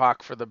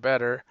Shadowhawk for the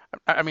better.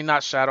 I mean,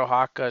 not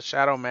Shadowhawk,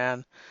 Shadow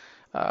Man.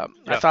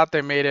 I thought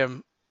they made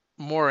him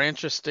more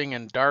interesting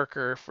and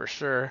darker for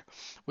sure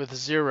with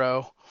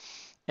Zero.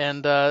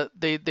 And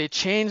they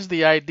changed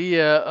the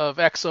idea of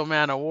Exo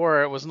Man of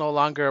War. It was no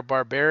longer a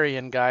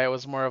barbarian guy. It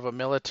was more of a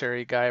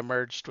military guy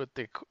merged with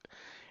the.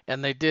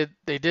 And they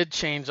did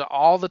change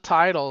all the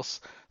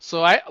titles.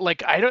 So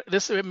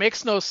it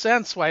makes no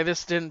sense why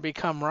this didn't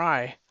become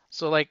Rai.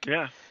 So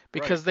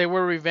because they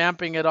were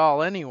revamping it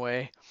all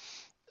anyway.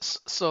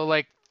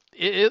 So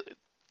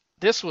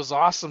this was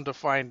awesome to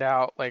find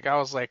out. Like, I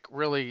was like,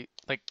 really,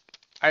 like,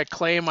 I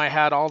claim I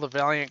had all the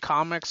Valiant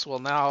comics. Well,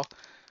 now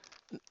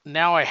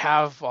I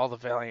have all the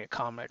Valiant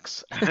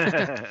comics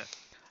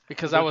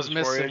because I was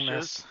missing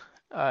this.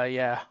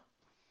 Yeah.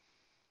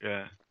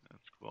 Yeah,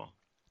 that's cool.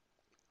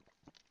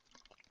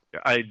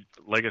 Yeah,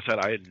 like I said,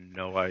 I had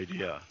no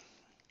idea.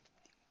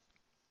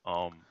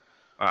 I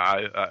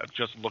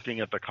just looking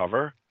at the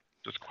cover,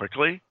 just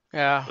quickly,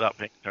 Yeah. without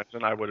paying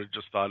attention, I would have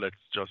just thought it's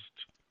just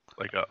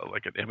like an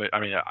image. I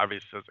mean,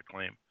 obviously it's a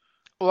claim.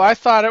 Well, I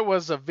thought it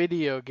was a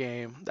video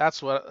game.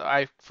 That's what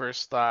I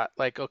first thought.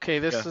 Like, okay,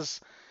 this is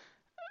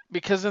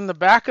because in the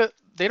back of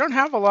they don't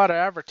have a lot of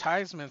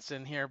advertisements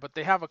in here, but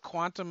they have a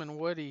Quantum and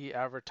Woody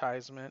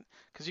advertisement,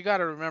 because you got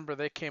to remember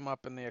they came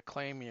up in the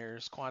Acclaim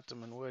years,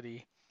 Quantum and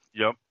Woody.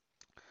 Yep.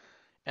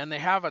 And they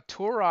have a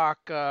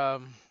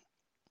Turok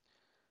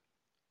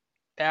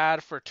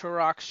ad for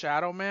Turok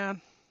Shadow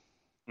Man,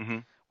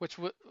 which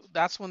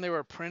that's when they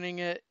were printing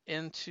it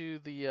into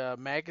the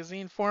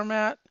magazine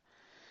format.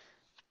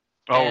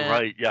 Oh,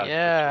 right, yeah.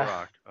 Yeah.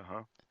 Turok.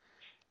 Uh-huh.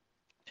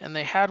 And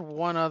they had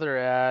one other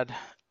ad.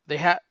 They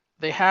had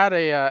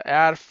a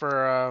ad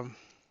for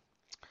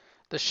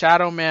the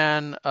Shadow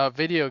Man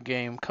video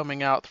game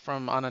coming out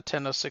on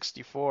Nintendo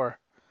 64.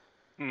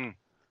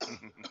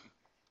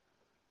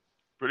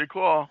 Pretty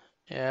cool.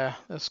 Yeah,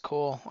 that's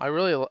cool. I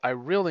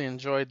really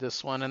enjoyed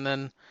this one, and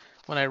then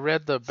when I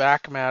read the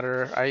back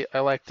matter, I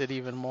liked it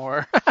even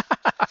more.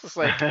 I was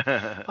like,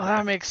 oh,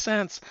 that makes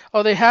sense.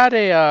 Oh, they had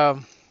a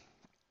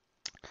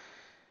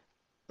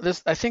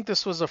I think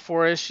this was a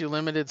 4-issue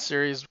limited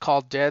series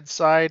called Dead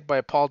Side by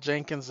Paul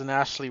Jenkins and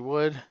Ashley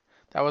Wood.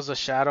 That was a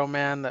Shadow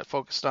Man that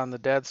focused on the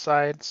dead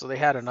side, so they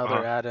had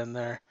another ad in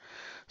there.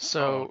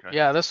 So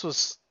yeah, this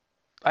was.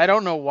 I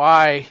don't know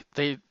why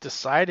they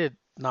decided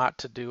not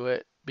to do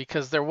it,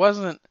 because there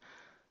wasn't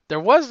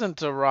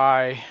a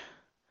Rai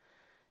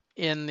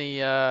in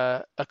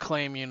the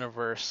Acclaim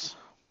universe.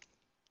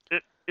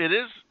 It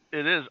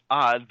is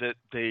odd that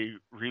they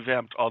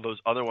revamped all those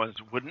other ones.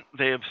 Wouldn't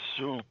they have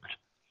assumed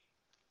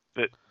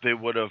that they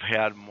would have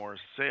had more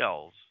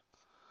sales?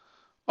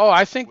 Oh,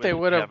 I think they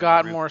would have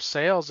got more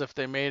sales if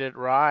they made it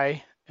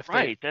Rai. That's what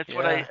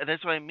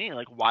I mean.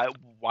 Like,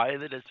 why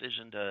the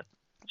decision to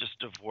just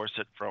divorce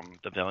it from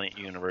the Valiant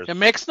universe? It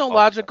makes no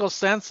logical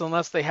sense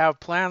unless they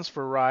have plans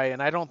for Rai,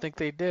 and I don't think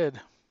they did.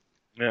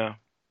 Yeah.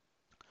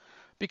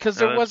 Because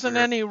there wasn't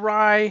any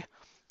Rai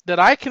that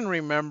I can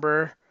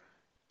remember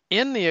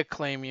in the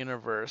Acclaim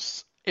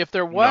universe. If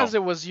there was,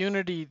 it was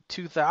Unity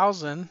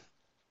 2000,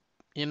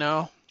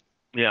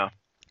 Yeah.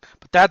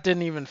 But that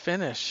didn't even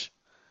finish.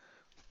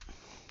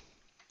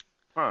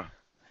 Huh.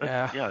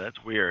 Yeah,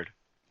 that's weird.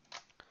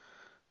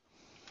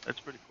 That's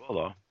pretty cool,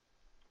 though.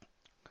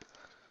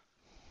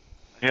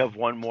 I have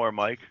one more,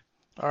 Mike.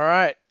 All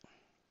right.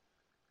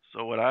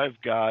 So what I've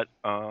got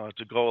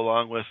to go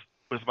along with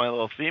my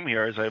little theme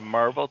here is a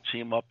Marvel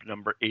Team Up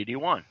number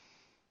 81,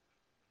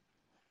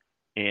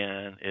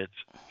 and it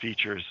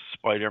features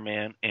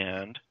Spider-Man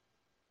and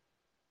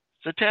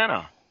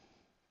Zatanna.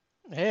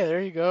 Hey,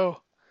 there you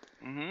go.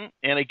 And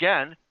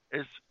again,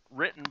 it's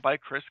written by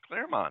Chris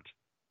Claremont.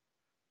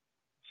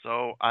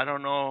 So I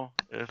don't know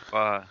if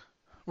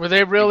Were they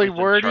he really was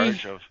in wordy?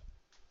 charge of.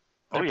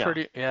 Oh They're yeah,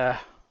 pretty. Yeah.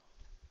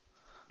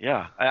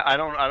 yeah. I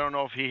don't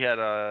know if he had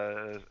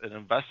an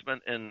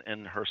investment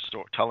in her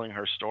telling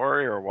her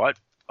story or what.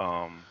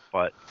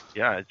 But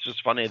yeah, it's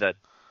just funny that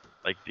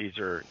like these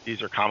are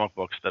comic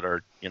books that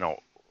are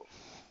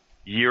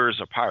years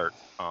apart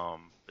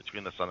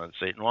between the Son and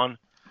Satan one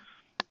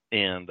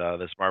and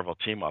this Marvel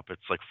team up.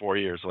 It's like 4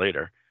 years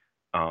later,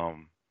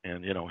 and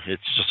it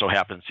just so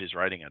happens he's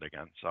writing it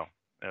again. So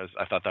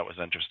I thought that was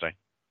interesting.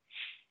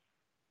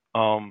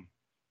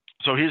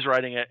 So he's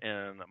writing it,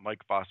 and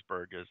Mike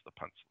Fosberg is the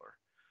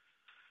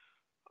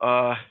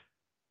penciler.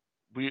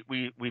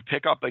 We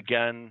pick up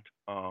again.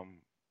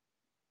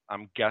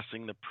 I'm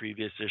guessing the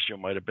previous issue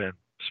might have been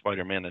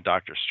Spider-Man and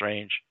Doctor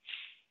Strange.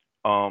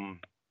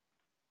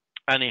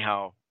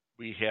 Anyhow,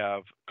 we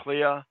have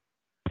Clea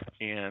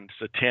and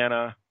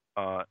Zatanna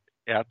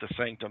at the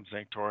Sanctum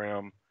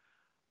Sanctorum.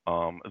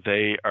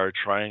 They are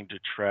trying to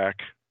track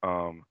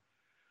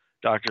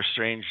Doctor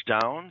Strange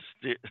down.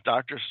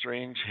 Doctor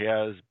Strange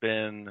has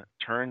been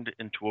turned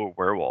into a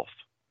werewolf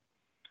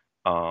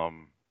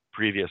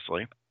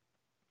previously,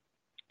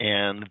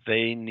 and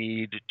they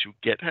need to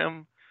get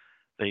him.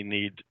 They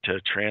need to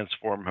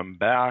transform him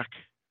back.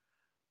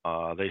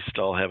 They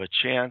still have a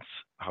chance.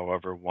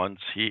 However, once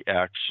he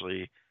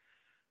actually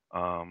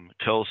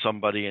kills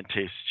somebody and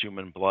tastes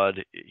human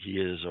blood, he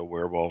is a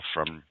werewolf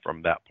from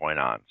that point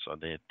on. So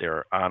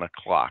they're on a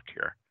clock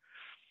here.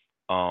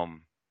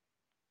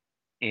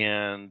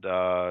 And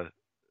they're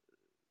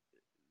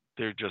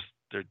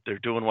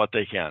doing what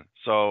they can.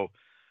 So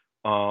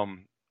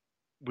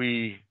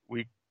we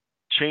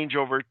change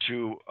over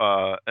to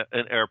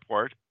an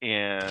airport,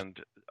 and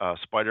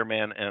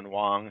Spider-Man and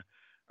Wong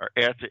are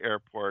at the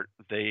airport.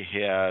 They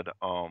had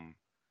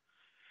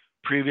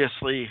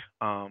previously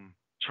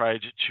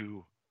tried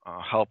to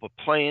help a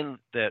plane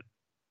that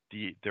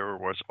there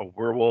was a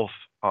werewolf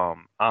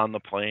on the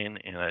plane,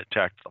 and it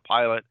attacked the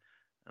pilot,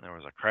 and there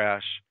was a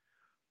crash.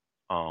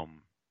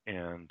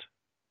 And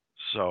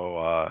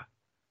so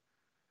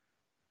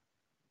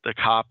the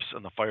cops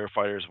and the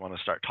firefighters want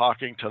to start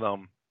talking to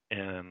them,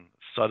 and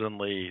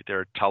suddenly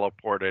they're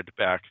teleported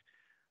back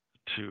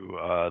to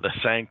the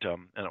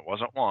Sanctum, and it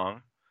wasn't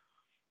Wong,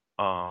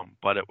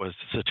 but it was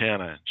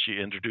Zatanna. She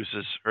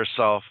introduces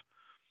herself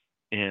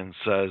and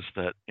says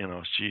that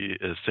she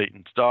is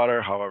Satan's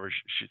daughter. However,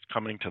 she's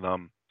coming to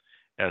them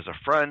as a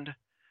friend,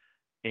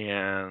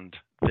 and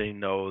they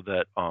know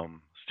that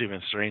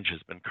Stephen Strange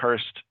has been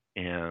cursed,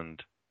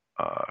 and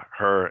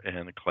her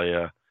and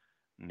Clea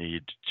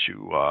need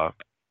to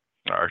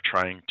are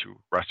trying to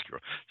rescue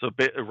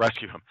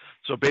him.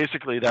 So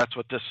basically, that's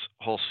what this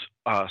whole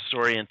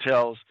story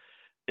entails.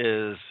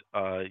 Is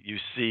you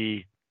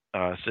see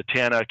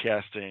Zatanna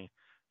casting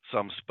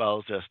some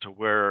spells as to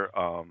where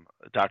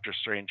Doctor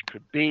Strange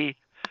could be.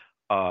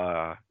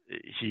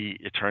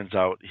 It turns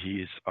out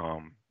he's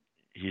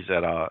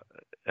at a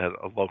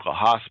local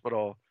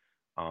hospital,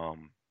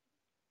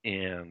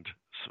 and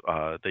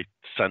they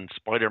send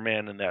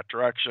Spider-Man in that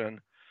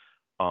direction.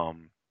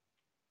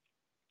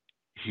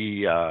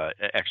 He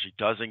actually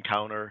does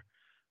encounter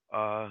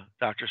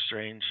Doctor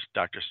Strange.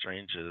 Doctor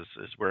Strange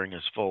is wearing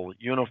his full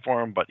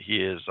uniform, but he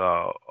is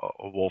a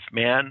wolf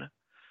man.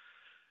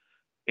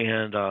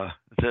 And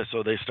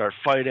so they start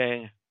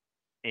fighting,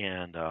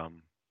 and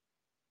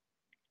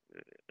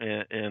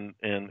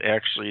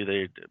actually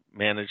they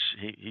manage.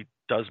 He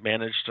does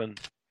manage to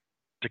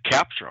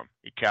capture him.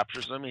 He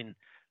captures him. He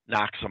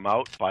knocks him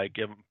out by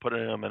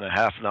putting him in a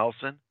half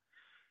Nelson,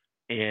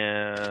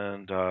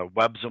 and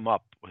webs him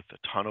up with a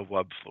ton of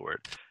web fluid,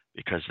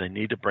 because they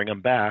need to bring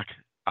him back,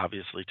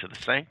 obviously, to the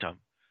Sanctum,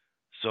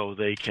 so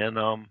they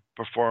can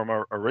perform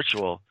a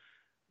ritual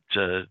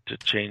to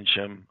change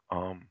him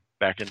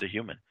back into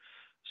human.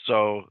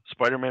 So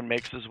Spider-Man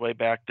makes his way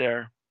back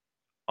there.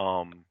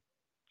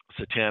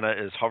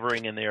 Zatanna is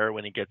hovering in the air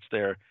when he gets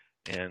there,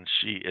 and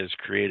she is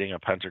creating a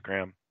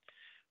pentagram.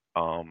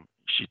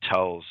 She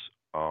tells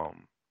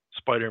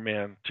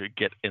Spider-Man to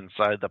get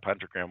inside the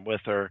pentagram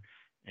with her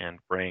and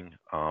bring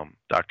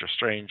Doctor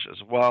Strange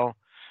as well.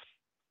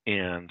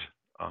 And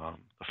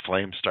the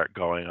flames start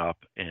going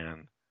up,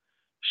 and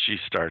she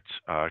starts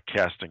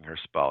casting her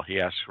spell. He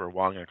asks where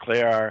Wong and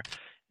Clea are,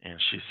 and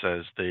she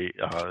says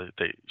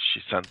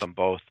she sent them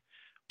both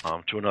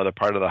to another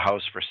part of the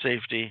house for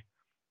safety,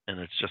 and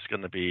it's just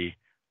going to be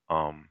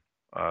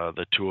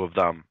the two of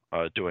them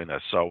doing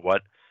this. So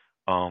what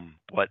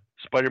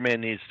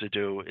Spider-Man needs to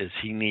do is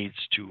he needs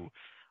to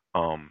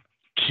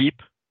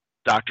keep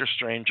Doctor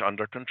Strange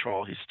under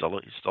control. He's still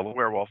a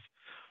werewolf.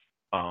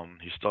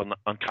 He's still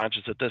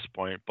unconscious at this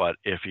point, but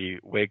if he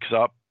wakes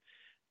up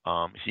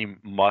He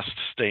must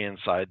stay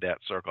inside that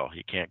circle.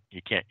 He can't,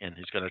 and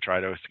he's going to try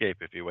to escape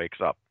if he wakes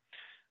up.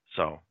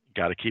 So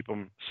got to keep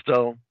him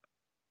still.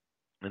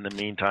 In the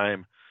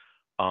meantime,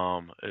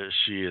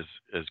 she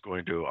is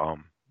going to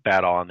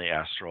battle on the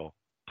astral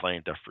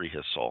plane to free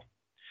his soul.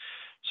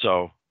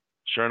 So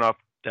sure enough,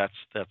 that's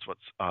what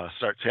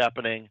starts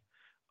happening.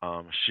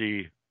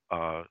 She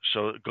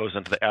goes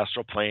into the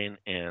astral plane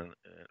and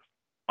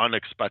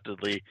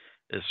unexpectedly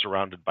is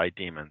surrounded by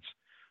demons.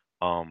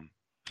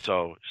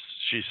 So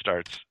she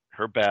starts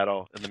her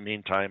battle. In the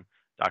meantime,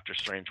 Doctor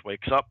Strange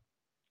wakes up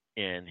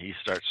and he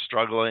starts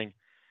struggling,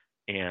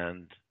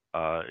 and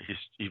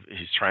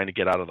he's trying to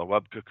get out of the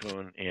web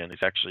cocoon, and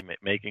he's actually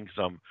making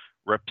some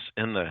rips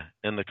in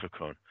the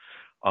cocoon.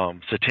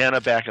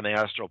 Satana, back in the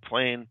astral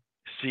plane,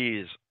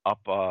 sees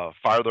up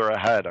farther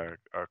ahead a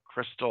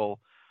crystal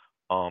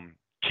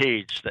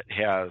cage that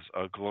has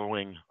a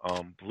glowing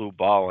blue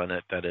ball in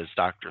it that is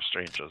Doctor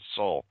Strange's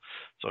soul.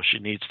 So she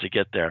needs to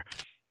get there.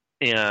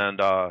 And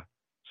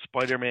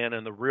Spider-Man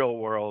in the real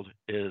world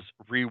is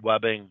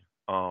re-webbing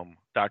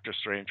Doctor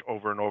Strange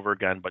over and over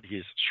again, but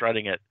he's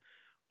shredding it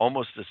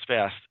almost as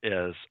fast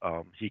as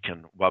he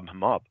can web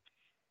him up.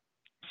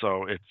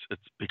 So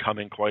it's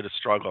becoming quite a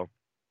struggle.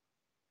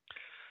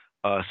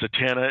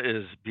 Satana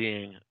is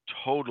being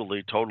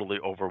totally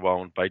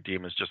overwhelmed by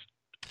demons, just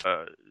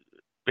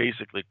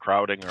basically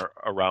crowding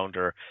around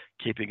her,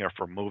 keeping her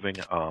from moving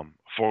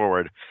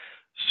forward.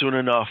 Soon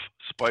enough,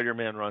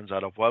 Spider-Man runs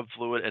out of web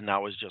fluid and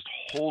now is just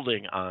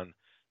holding on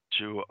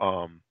to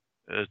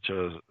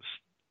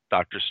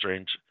Doctor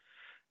Strange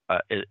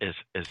as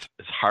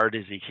hard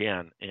as he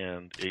can,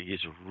 and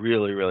he's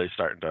really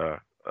starting to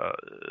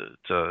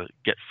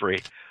get free.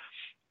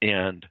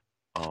 And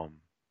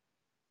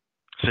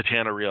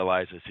Satana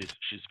realizes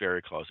she's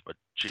very close, but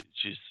she's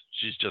just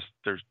she's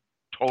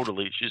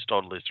totally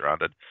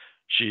surrounded.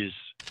 She's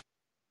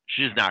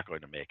not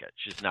going to make it.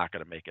 She's not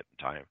going to make it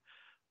in time.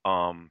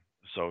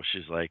 So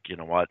she's like, you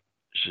know what?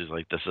 She's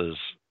like, this is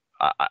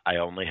I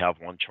only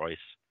have one choice.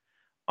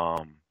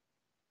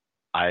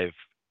 I've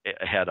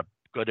had a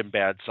good and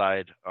bad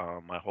side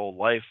my whole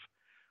life.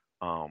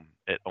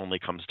 It only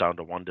comes down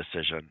to one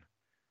decision,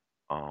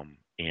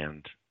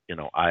 and you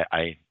know,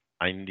 I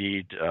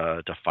need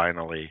to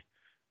finally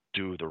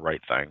do the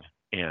right thing.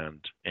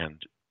 And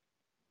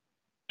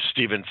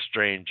Stephen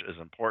Strange is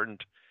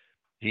important.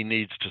 He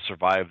needs to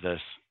survive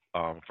this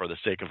for the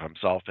sake of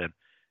himself and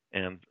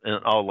in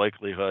all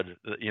likelihood,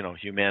 you know,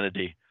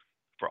 humanity,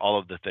 for all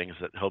of the things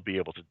that he'll be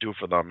able to do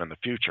for them in the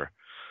future.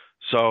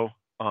 So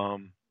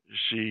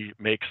she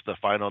makes the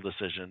final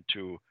decision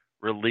to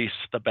release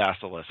the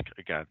basilisk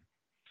again,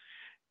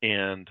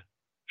 and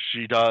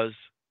she does.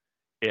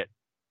 It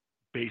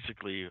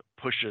basically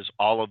pushes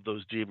all of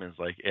those demons,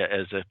 like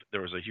as if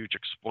there was a huge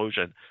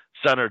explosion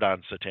centered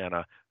on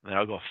Satana, and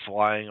they'll go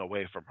flying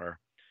away from her.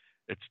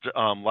 It's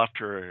left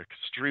her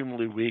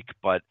extremely weak,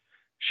 but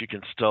she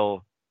can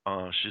still.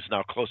 She's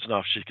now close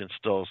enough. She can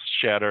still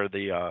shatter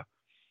the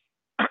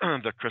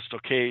the crystal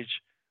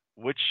cage,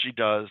 which she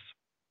does,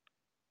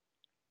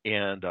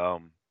 and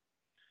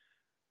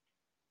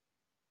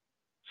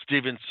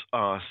Stephen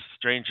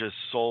Strange's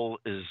soul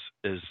is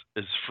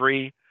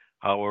free.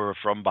 However,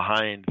 from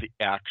behind the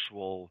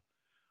actual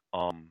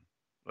uh,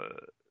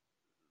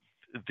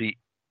 the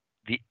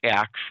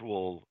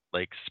actual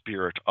like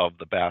spirit of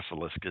the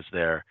basilisk is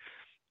there,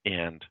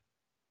 and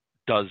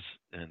does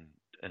and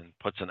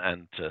puts an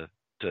end to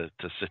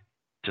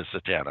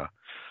Satana.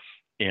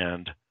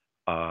 And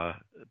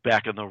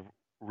back in the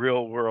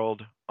real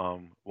world,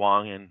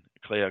 Wong and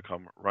Clea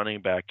come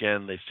running back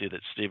in. They see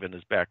that Stephen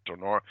is back to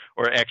normal,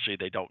 or actually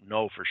they don't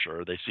know for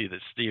sure. They see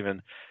that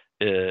Stephen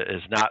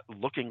is not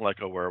looking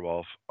like a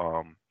werewolf.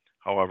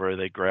 However,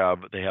 they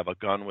have a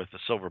gun with the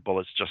silver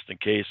bullets just in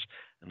case,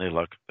 and they're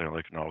like,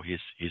 no,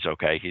 he's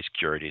okay. He's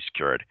cured.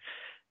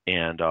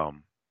 And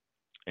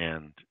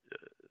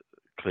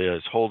Clea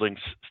is holding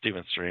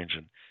Stephen Strange,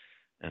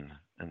 and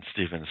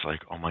Stephen's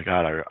like, oh my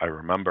God, I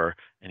remember.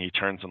 And he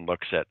turns and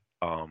looks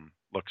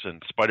in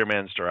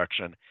Spider-Man's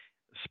direction.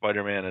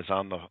 Spider-Man is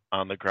on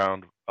the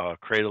ground,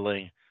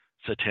 cradling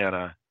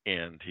Satana,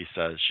 and he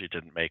says, she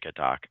didn't make it,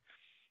 Doc.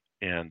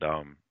 And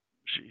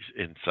she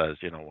says,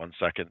 you know, 1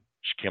 second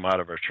she came out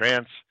of her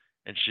trance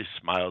and she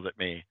smiled at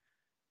me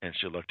and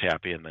she looked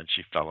happy, and then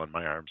she fell in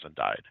my arms and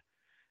died.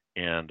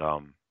 And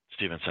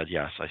Stephen said,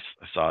 yes, I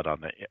saw it on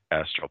the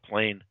astral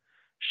plane.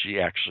 She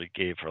actually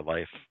gave her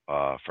life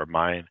for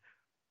mine.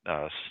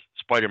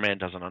 Spider-Man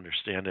doesn't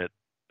understand it,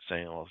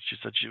 saying, well, she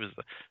said she was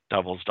the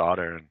devil's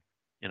daughter. And,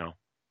 you know,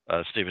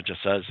 Stephen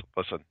just says,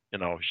 listen, you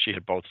know, she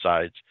had both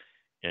sides,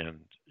 and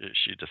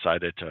she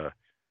decided to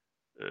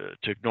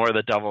ignore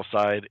the devil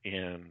side,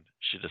 and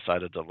she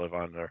decided to live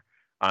on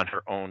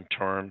her own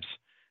terms.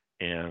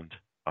 And,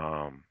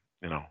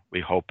 you know, we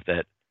hope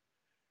that,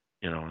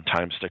 you know, in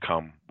times to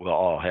come, we'll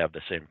all have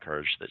the same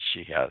courage that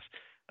she has.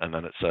 And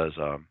then it says,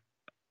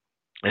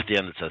 at the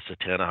end, it says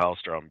Satana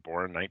Hellstrom,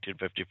 born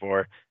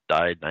 1954,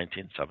 died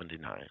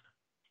 1979.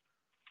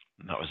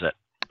 And that was it.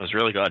 It was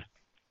really good.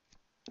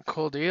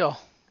 Cool deal.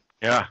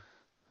 Yeah.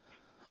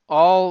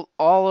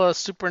 all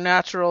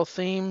supernatural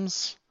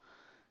themes,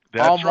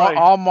 That's right.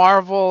 all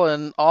Marvel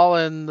and all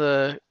in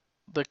the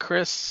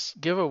Chris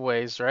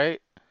giveaways, right?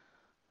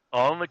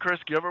 All in the Chris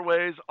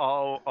giveaways,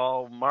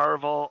 all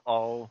Marvel,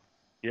 all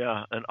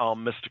yeah, and all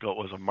mystical. It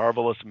was a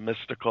marvelous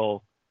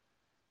mystical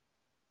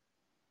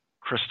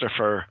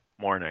Christopher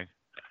morning.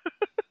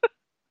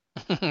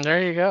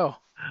 There you go.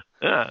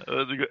 Yeah, it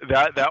was a good,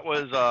 that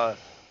was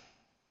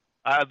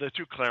the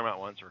two Claremont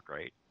ones were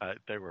great.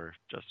 They were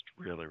just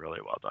really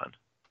really well done.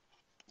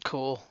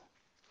 Cool.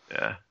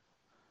 Yeah.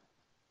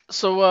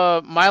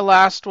 So my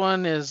last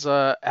one is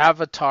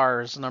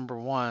Avatar's number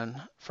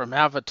one from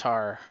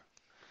Avatar.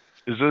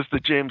 Is this the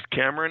James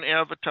Cameron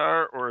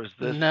Avatar or is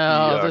this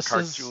No, the this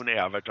is cartoon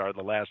Avatar,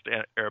 the Last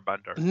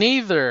Airbender?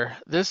 neither.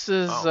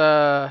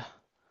 Oh,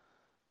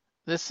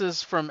 This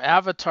is from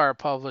Avatar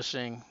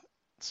Publishing.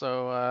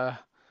 So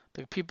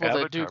the people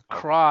that do Avatar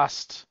Publishing.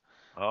 Crossed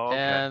Oh, okay.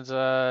 and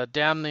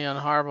Damn the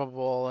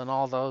Unharmable and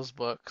all those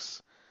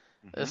books.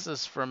 Hmm. This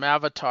is from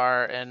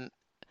Avatar, and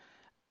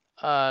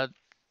uh,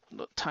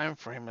 what time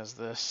frame is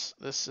this?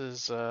 This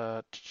is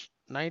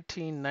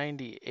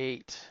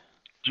 1998.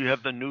 Do you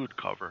have the nude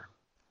cover?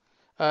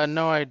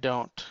 No, I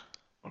don't.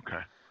 Okay.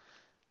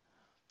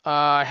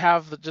 I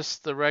have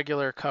just the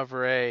regular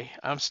cover A.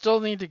 I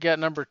still need to get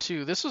number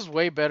two. This was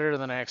way better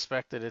than I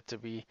expected it to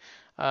be.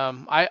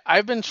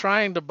 I've been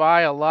trying to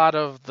buy a lot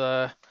of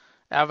the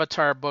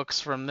Avatar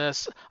books from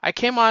this. I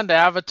came on to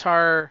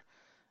Avatar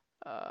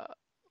uh,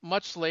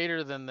 much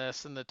later than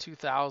this in the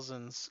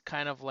 2000s,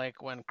 kind of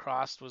like when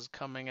Crossed was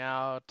coming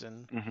out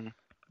and Hmm.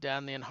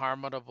 Dan the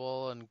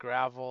Inharmonible and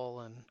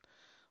Gravel and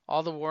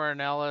all the Warren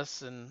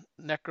Ellis and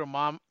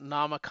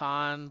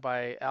Necronomicon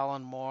by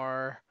Alan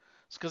Moore.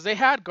 Because they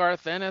had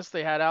Garth Ennis,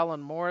 they had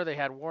Alan Moore, they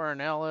had Warren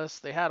Ellis,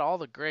 they had all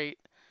the great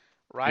Yeah.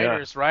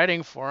 writers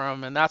writing for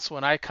them, and that's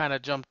when I kind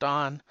of jumped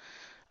on.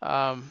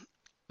 Um,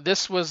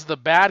 this was the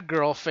Bad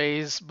Girl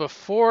phase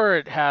before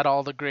it had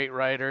all the great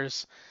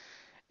writers,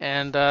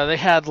 and they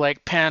had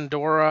like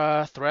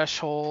Pandora,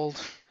 Threshold.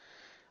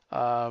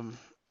 Um,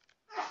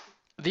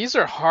 these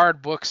are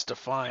hard books to Oh,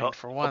 find,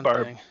 for oh, one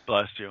Barb, thing.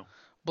 bless you.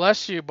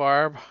 Bless you,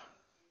 Barb.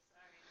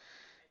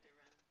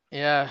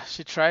 Yeah,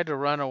 she tried to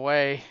run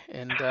away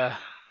and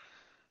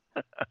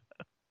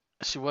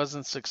she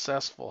wasn't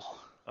successful.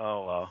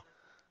 Oh well.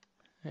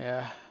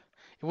 Yeah.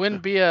 It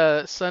wouldn't be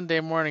a Sunday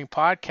morning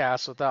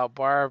podcast without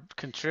Barb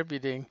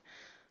contributing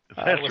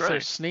That's with her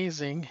right.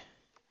 sneezing.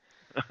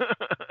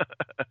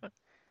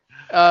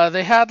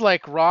 They had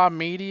like raw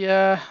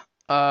media.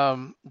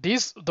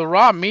 The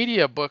raw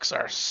media books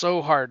are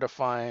so hard to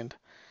find.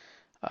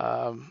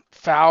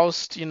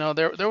 Faust,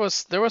 there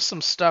was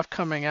some stuff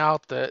coming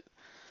out that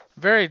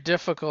very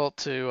difficult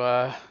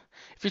to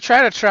if you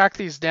try to track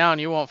these down,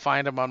 you won't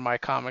find them on my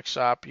comic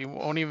shop. You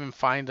won't even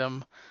find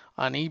them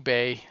on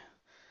eBay.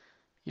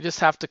 You just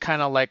have to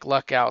kind of like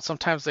luck out.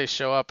 Sometimes they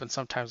show up and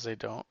sometimes they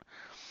don't.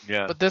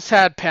 Yeah. But this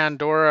had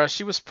Pandora.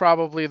 She was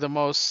probably the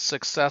most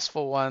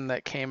successful one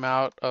that came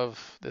out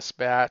of this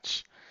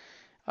batch.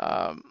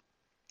 Um,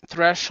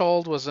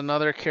 Threshold was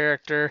another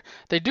character.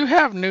 They do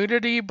have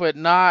nudity, but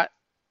not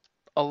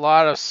a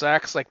lot of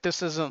sex. Like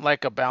this isn't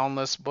like a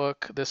boundless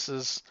book. This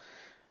is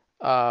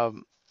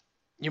um,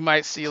 you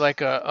might see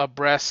like a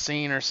breast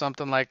scene or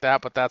something like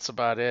that, but that's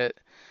about it.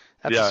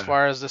 That's as Yeah.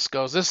 far as this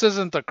goes. This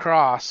isn't the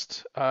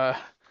Crossed. I've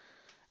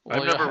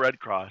Well, never read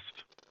Crossed.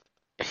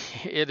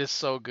 it is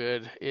so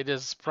good. It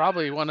is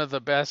probably one of the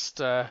best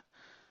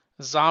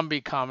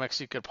zombie comics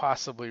you could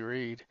possibly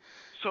read.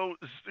 So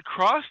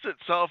Crossed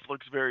itself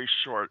looks very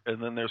short,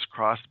 and then there's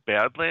Crossed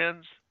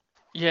Badlands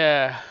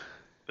Yeah,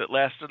 that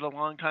lasted a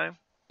long time.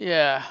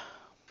 yeah.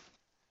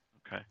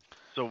 Okay.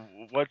 So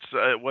what's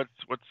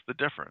the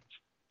difference?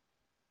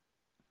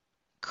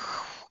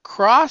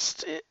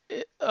 Crossed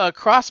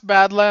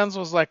Badlands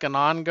was like an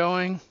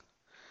ongoing,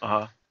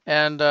 Uh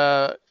and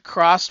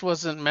Crossed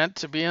wasn't meant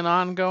to be an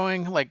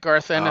ongoing. Like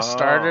Garth huh. Ennis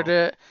started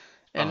Oh. it,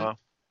 Uh and huh.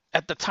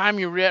 at the time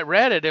you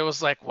read it, it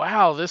was like,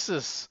 wow, this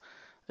is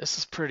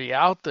pretty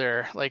out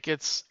there. Like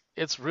it's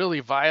really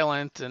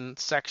violent and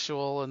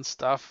sexual and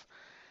stuff.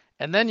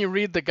 And then you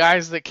read the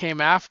guys that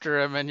came after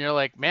him, and you're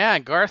like,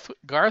 man,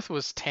 Garth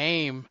was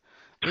tame.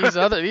 These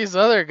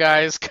other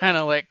guys kind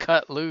of like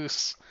cut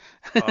loose.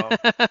 Oh,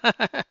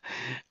 that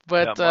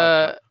But must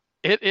have.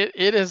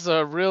 it is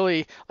a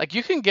really like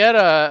you can get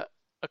a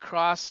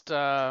crossed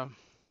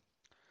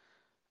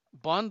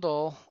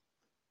bundle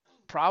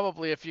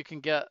probably if you can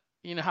get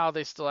how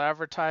they still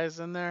advertise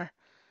in there.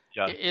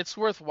 Yes. It's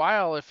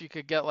worthwhile if you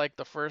could get like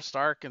the first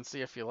arc and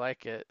see if you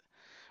like it.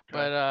 Okay.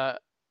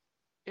 But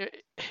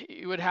it,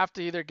 you would have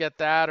to either get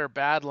that or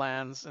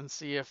Badlands and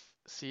see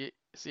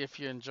if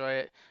you enjoy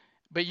it.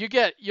 But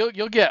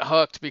you'll get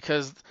hooked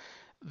because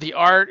the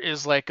art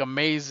is like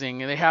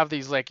amazing and they have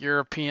these like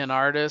European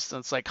artists and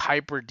it's like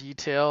hyper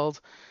detailed.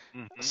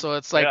 Hmm. So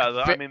it's like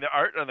Yeah. I mean, the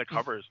art on the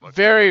covers look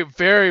great. very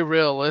very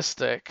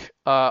realistic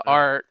Yeah.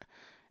 art.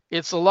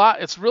 It's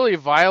really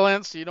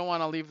violent, so you don't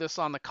want to leave this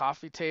on the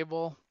coffee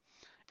table.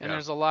 And Yeah.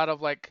 there's a lot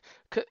of like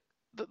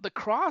the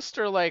Crossed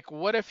are like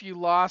what if you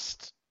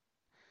lost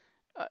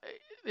uh,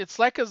 it's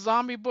like a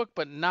zombie book,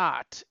 but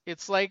not.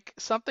 It's like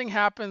something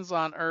happens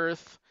on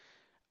Earth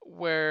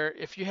where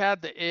if you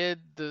had the id,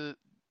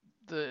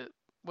 the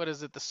what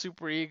is it, the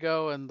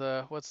superego, and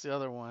the what's the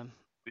other one?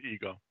 The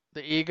ego.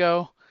 The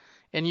ego,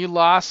 and you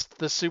lost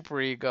the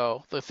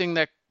superego, the thing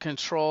that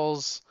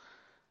controls,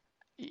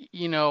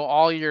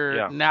 all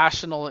Yeah.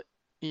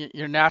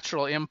 your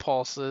natural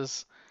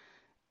impulses.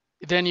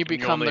 Then you And you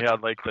become only the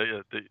had like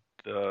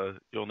the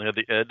you only had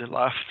the id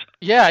left.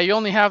 Yeah, you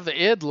only have the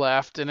id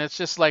left, and it's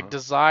just like Uh,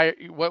 desire,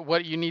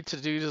 what you need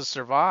to do to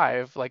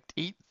survive, like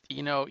eat,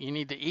 you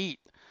need to eat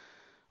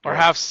or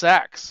right. have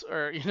sex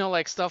or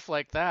like stuff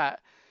like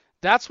that.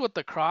 That's what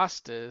the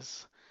crossed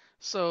is.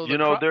 So You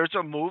know, there's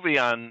a movie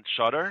on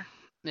Shudder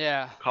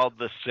yeah, called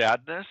The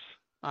Sadness.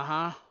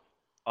 uh-huh.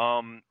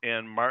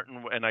 And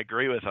Martin, and I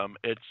agree with him.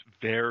 It's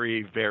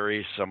very,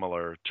 very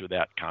similar to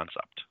that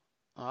concept.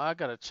 Oh, I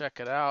gotta check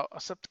it out.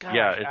 Except, God,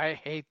 Yeah, I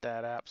hate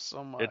that app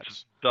so it's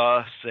much.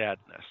 The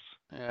Sadness.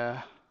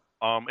 Yeah.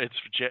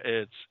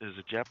 It's is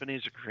it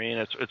Japanese or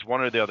Korean? It's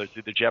one or the other. It's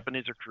either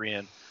Japanese or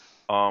Korean.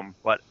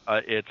 But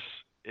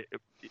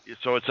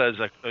so it says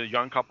a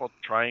young couple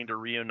trying to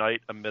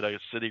reunite amid a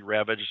city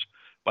ravaged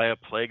by a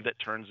plague that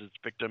turns its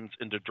victims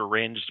into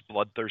deranged,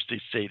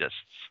 bloodthirsty sadists,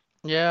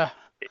 Yeah.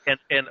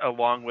 and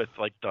along with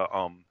like the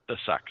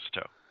sex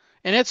too.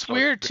 And it's So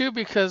it's weird too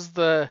because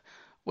the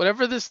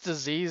whatever this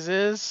disease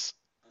is,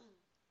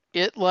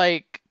 it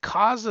like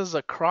causes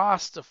a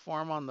cross to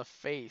form on the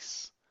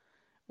face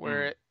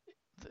where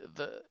mm,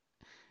 the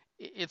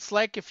it's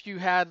like if you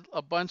had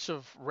a bunch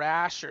of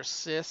rash or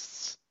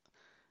cysts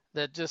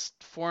that just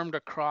formed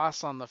a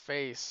cross on the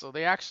face. So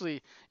they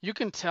actually, you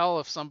can tell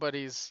if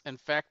somebody's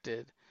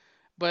infected.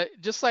 But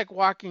just like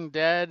Walking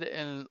Dead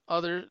and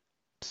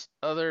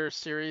other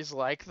series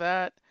like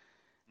that,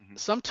 mhm.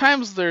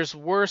 sometimes there's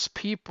worse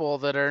people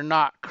that are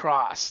not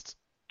crossed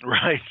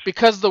Right.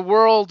 because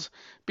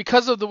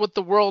because of what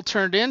the world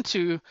turned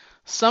into.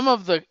 Some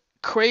of the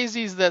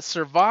crazies that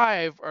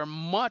survive are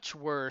much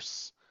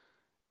worse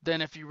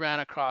than if you ran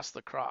across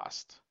the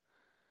crossed.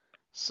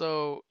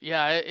 So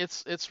yeah,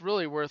 it's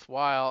really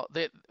worthwhile.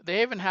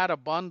 They even had a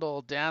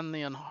bundle, Dan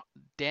the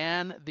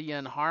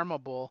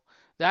Unharmable.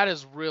 That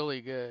is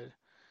really good.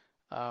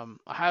 I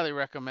highly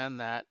recommend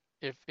that.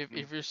 Mm,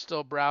 If you're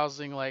still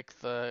browsing like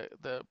the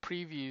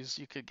previews,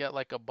 you could get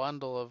like a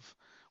bundle of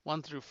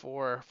 1 through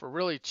 4 for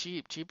really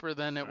cheap, cheaper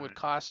than it all would right.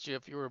 cost you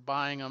if you were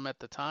buying them at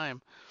the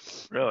time.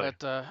 Really?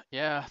 But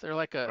yeah, they're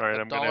like All right. a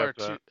I'm gonna dollar or have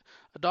two,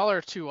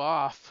 to.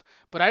 off.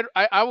 But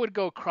I would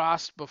go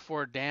crossed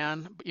before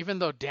Dan, even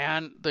though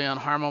Dan the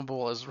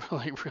Unharmable is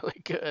really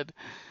really good.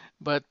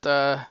 But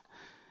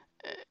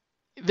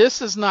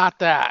this is not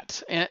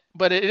that,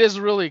 but it is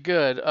really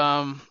good.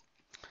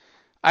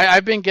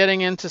 I've been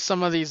getting into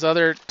some of these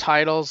other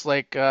titles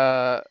like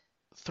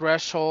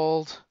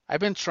Threshold. I've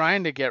been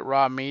trying to get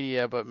Raw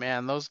Media, but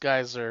man, those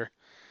guys are,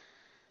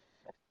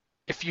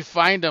 if you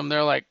find them,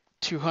 they're like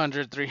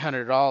 $200,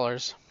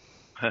 $300.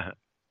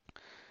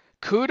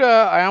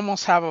 Cuda, I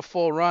almost have a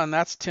full run.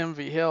 That's Tim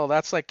V. Hill.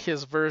 That's like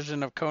his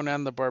version of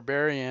Conan the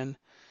Barbarian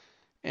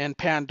and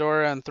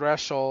Pandora and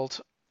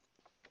Threshold.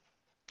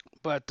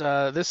 But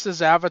this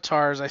is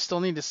Avatars. I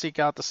still need to seek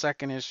out the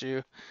second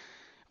issue.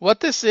 What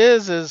this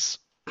is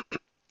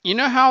you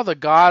know how the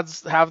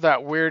gods have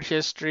that weird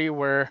history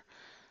where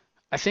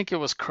I think it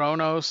was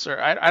Kronos, or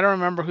I don't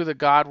remember who the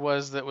god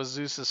was that was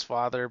Zeus's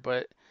father,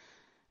 but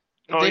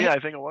Oh they yeah, I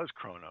think it was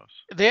Kronos.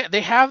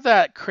 they have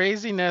that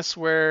craziness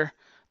where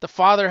the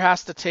father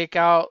has to take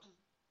out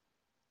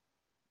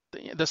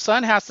the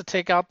son has to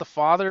take out the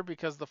father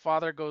because the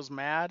father goes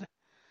mad.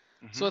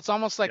 So Hmm. it's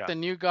almost like Yeah. the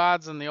new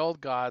gods and the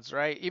old gods,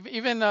 right?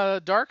 Even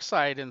Dark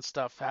Side and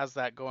stuff has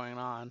that going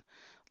on.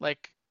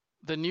 Like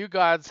the new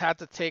gods had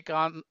to take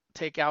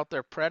out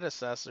their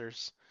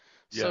predecessors.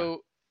 Yeah.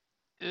 So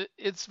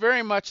it's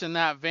very much in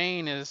that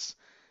vein is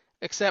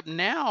except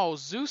now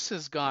Zeus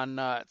has gone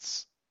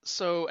nuts.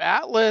 So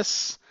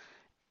Atlas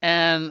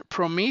and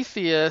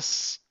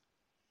Prometheus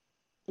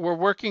were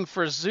working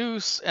for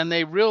Zeus and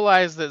they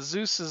realized that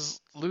Zeus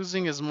is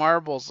losing his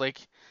marbles. Like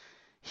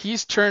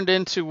he's turned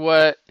into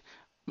what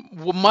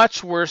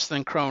much worse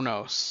than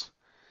Kronos.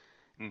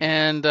 Hmm.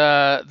 And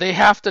they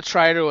have to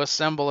try to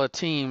assemble a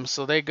team.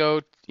 So they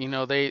go,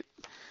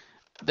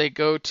 they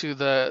go to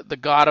the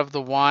god of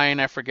the wine.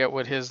 I forget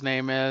what his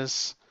name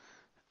is.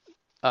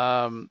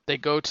 They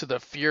go to the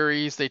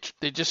Furies. They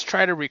just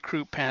try to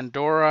recruit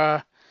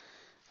Pandora.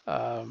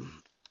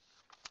 Um,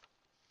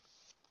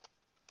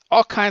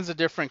 all kinds of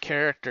different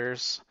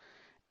characters,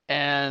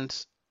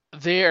 and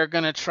they are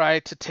going to try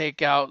to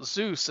take out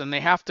Zeus, and they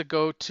have to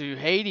go to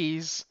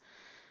Hades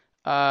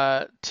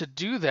to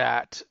do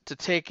that. To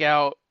take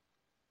out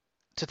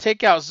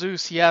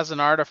Zeus, he has an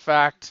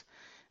artifact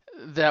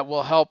that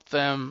will help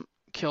them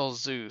kill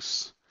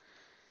Zeus.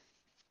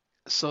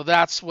 So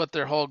that's what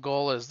their whole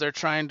goal is. They're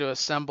trying to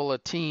assemble a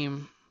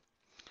team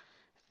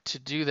to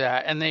do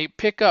that. And they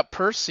pick up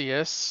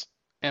Perseus,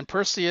 and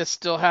Perseus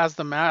still has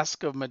the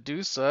mask of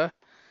Medusa.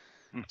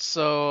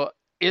 So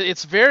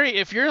it's very,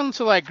 if you're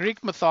into like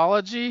Greek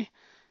mythology,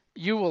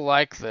 You will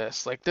like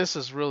this. Like this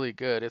is really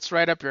good. It's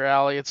right up your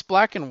alley. It's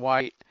black and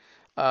white.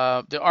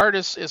 The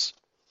artist is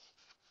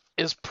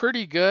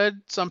pretty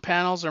good. Some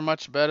panels are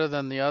much better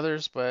than the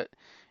others, but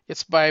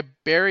it's by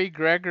Barry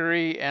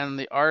Gregory and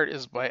the art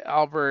is by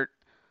Albert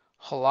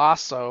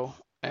Halasso.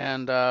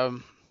 And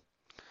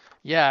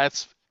yeah,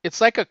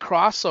 it's like a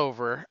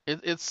crossover.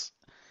 It's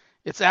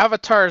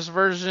Avatar's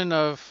version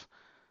of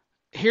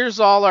here's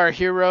all our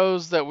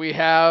heroes that we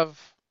have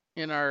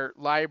in our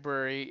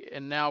library,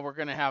 and now we're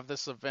gonna have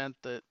this event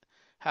that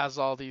has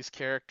all these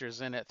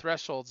characters in it.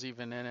 Threshold's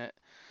even in it. Hmm.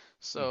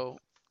 So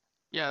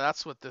yeah,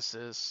 that's what this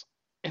is.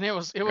 And it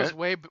was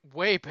Okay.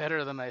 way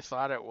better than I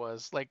thought it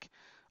was. Like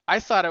I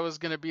thought it was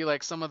gonna be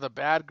like some of the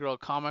Bad Girl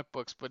comic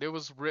books, but it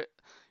was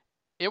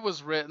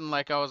written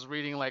like I was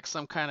reading like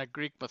some kind of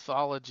Greek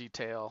mythology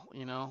tale,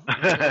 you know?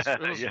 It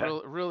was Yeah.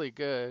 really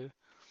good.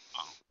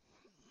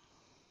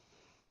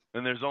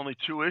 And there's only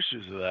 2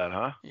 issues of that,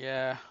 huh?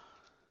 Yeah.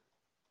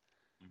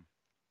 Hmm.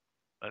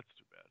 That's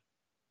too bad.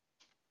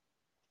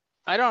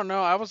 I don't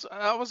know. I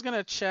was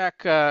gonna check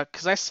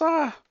 'cause I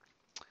saw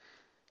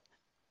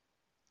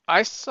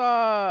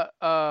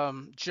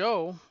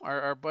Joe,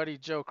 our buddy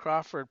Joe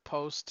Crawford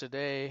post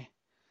today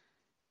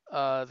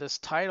this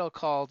title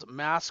called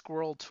Mask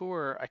World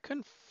Tour. I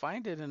couldn't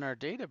find it in our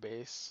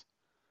database.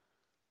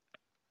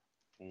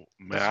 Does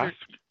your Mask.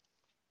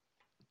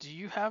 do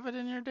you have it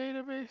in your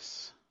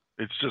database?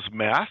 It's just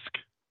Mask.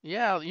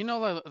 Yeah, you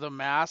know the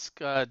Mask,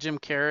 Jim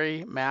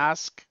Carrey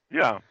Mask.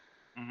 Yeah.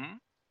 Hmm.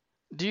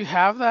 Do you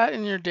have that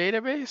in your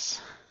database?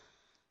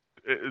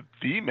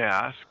 The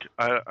Mask.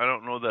 I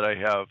don't know that I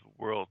have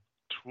World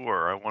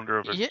Tour. I wonder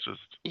if Yeah, it's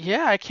just.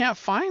 yeah, I can't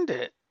find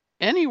it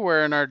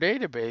anywhere in our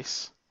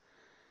database.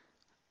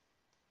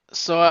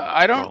 So I'm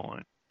I don't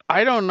scrolling.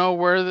 I don't know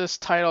where this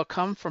title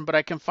come from, but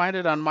I can find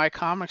it on my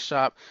comic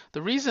shop.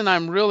 The reason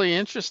I'm really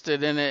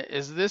interested in it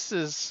is this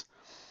is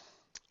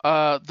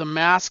the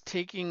Mask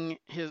taking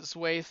his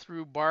way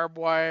through Barbed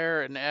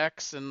Wire and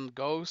X and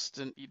Ghost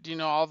and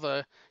all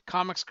the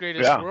comics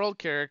greatest Yeah. world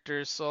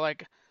characters. So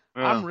like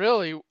Yeah.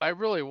 I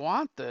really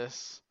want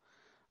this.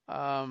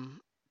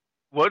 Um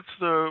What's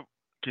the?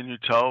 Can you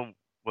tell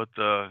what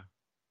the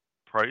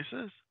price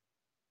is?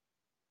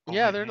 Oh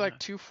yeah, wait, they're hang like on. I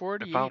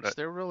 240 found each. it.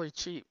 They're really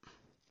cheap.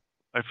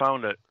 I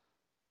found it.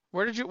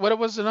 What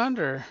was it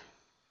under?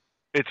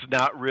 It's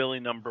not really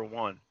number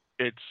one.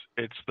 It's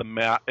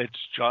the It's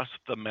just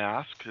the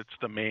Mask. It's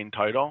the main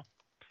title,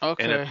 and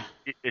Okay.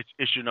 it's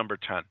issue number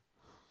 10.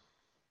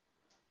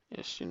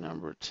 Issue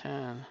number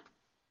 10.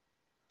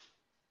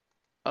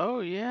 Oh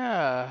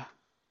yeah.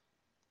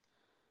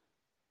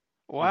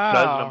 It says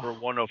Wow. number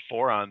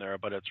 104 on there,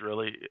 but it's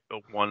really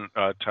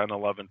 10,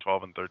 11,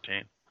 12, and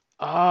 13.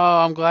 Oh,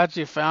 I'm glad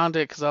you found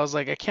it because I was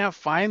like, I can't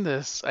find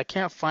this. I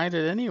can't find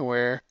it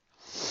anywhere.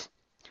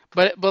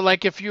 But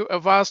like if I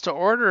was to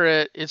order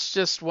it, it's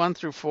just 1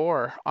 through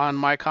 4 on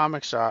my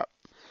comic shop.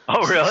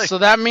 Oh really? So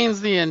that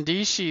means the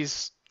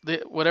Indishis,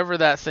 whatever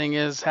that thing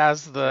is,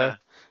 Yeah.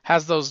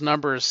 has those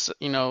numbers,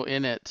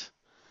 in it.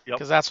 Yep.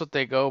 Because that's what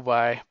they go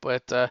by.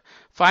 But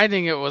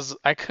finding it was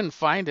I couldn't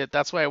find it.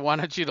 That's why I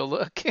wanted you to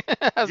look.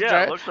 I was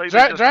Yeah. It looks like they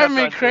just driving kept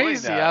me on doing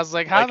crazy. I that. was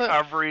like, how Like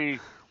the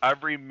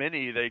every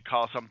mini, they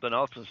call something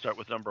else and start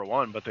with number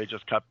one, but they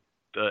just kept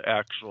the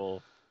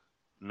actual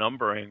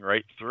numbering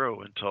right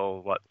through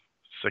until what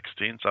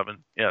 16,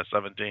 7, yeah,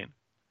 17.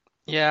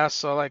 yeah.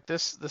 So like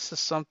this is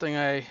something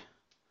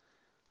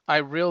I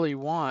really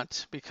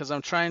want because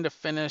I'm trying to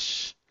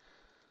finish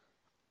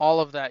all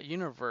of that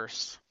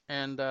universe,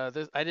 and I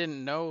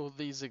didn't know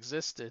these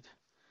existed.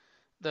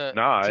 No,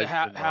 I To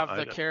didn't know. have I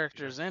the didn't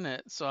characters either. in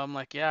it, so I'm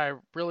like, yeah, I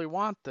really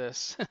want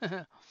this.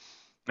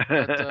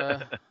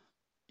 But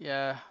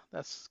yeah,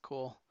 that's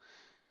cool.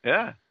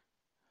 Yeah.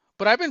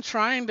 But I've been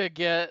trying to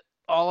get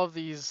all of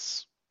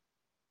these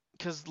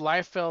because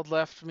Liefeld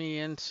led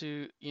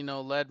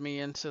me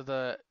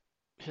into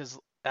his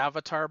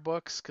Avatar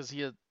books because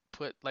he had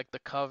put like the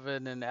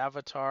Coven and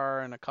Avatar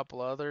and a couple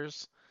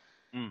others.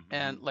 Hmm.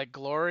 And like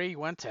Glory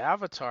went to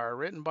Avatar,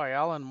 written by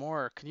Alan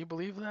Moore. Can you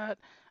believe that?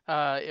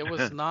 It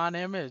was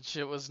non-image,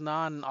 it was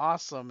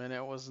non-awesome, and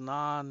it was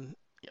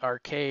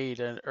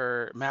non-arcade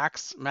or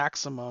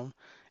maximum.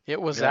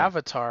 It was Yeah.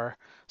 Avatar.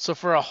 So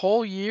for a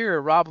whole year,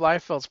 Rob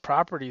Liefeld's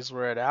properties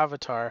were at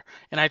Avatar,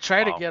 and I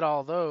tried to Wow. get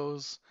all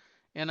those,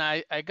 and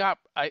I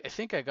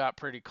think I got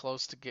pretty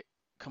close to get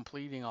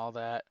completing all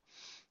that,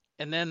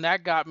 and then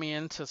that got me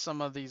into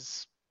some of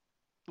these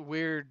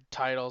weird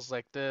titles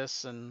like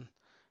this and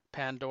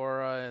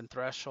Pandora and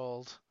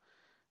Threshold,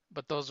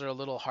 but those are a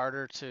little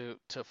harder to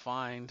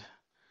find.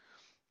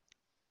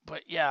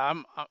 But yeah,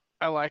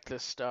 I like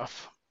this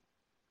stuff.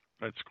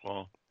 That's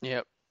cool.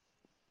 Yep.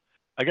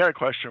 I got a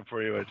question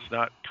for you. It's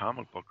not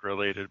comic book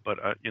related, but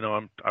I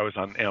was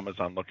on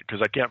Amazon looking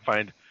because I can't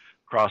find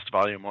Crossed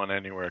Volume One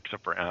anywhere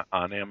except for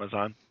on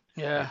Amazon.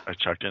 Yeah. I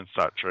checked in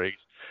Stott Trades.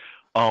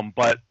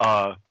 But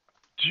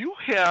do you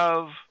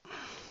have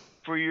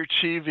for your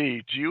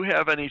TV? Do you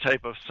have any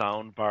type of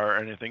sound bar or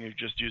anything? You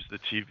just use the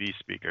TV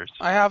speakers?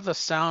 I have the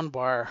sound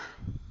bar.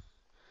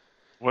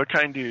 What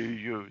kind do you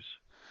use?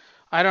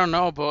 I don't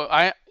know,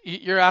 but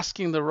you're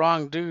asking the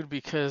wrong dude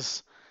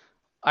because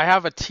I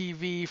have a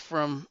TV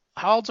from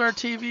how old's our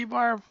TV,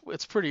 Barb?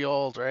 It's pretty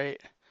old,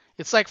 right?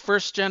 It's like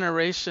first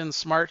generation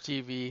smart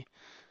TV.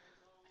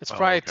 It's Oh,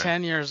 probably okay.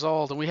 10 years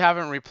old and we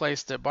haven't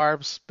replaced it.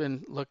 Barb's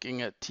been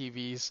looking at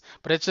TVs,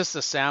 but it's just a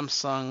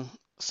Samsung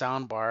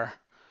soundbar.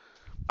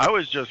 I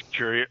was just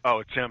curious. Oh,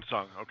 it's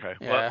Samsung. Okay.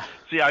 Well, Yeah.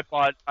 see,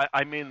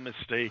 I made a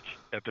mistake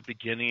at the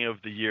beginning of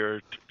the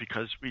year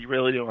because we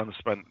really didn't want to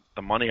spend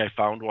the money. I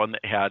found one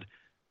that had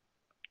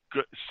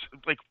good,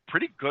 like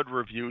pretty good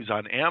reviews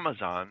on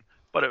Amazon,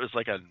 but it was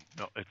like a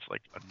no, it's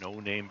like a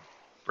no-name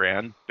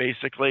brand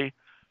basically.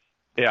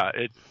 Yeah,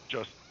 it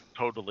just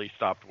totally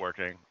stopped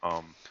working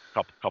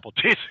couple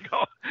days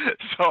ago.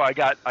 So I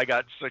got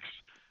about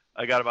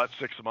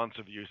 6 months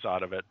of use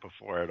out of it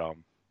before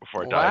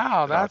it died.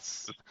 Wow,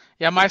 that's Just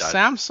yeah, completely my died.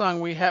 Samsung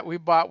we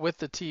bought with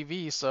the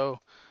TV, so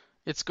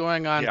it's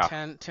going on Yeah.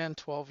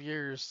 12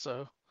 years,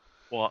 so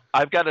Well,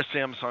 I've got a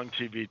Samsung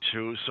TV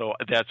too, so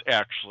that's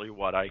actually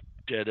what I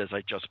did is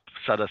I just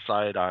set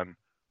aside on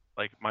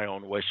like my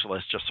own wish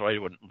list just so I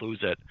wouldn't lose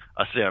it,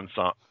 a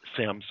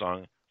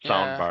Samsung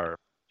yeah. soundbar,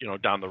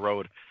 down the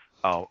road.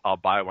 I'll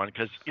buy one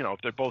because if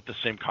they're both the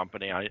same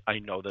company, I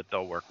know that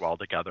they'll work well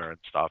together and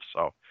stuff.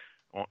 So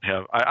won't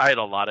have I had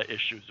a lot of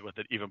issues with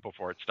it even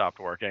before it stopped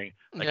working.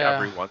 Like Yeah.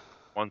 every once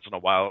in a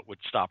while it would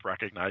stop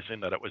recognizing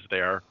that it was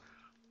there,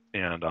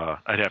 and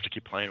I'd have to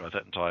keep playing with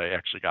it until I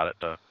actually got it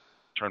to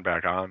turn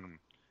back on.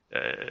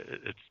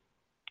 It's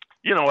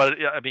what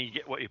I mean. You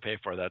get what you pay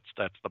for. That's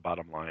the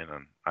bottom line.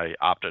 And I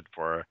opted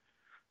for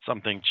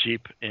something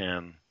cheap,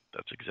 and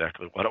that's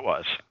exactly what it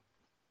was.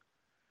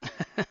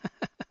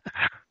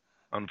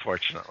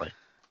 Unfortunately,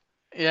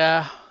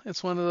 Yeah,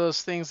 it's one of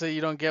those things that you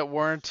don't get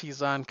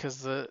warranties on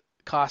because the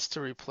cost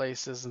to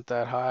replace isn't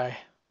that high.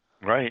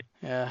 right?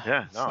 Yeah,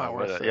 Yeah, no, it's I not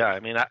would. worth it. Yeah, I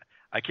mean,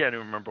 I can't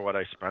even remember what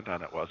I spent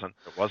on it.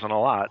 It wasn't a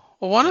lot,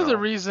 Well, one you of the know.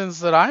 reasons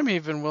that I'm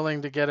even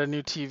willing to get a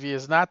new TV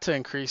is not to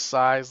increase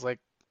size. Like,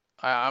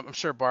 I'm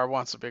sure Barb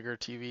wants a bigger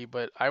TV,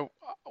 but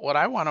what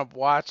I want to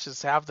watch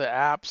is have the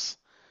apps.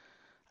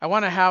 I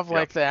want to have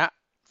Yeah. like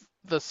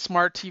the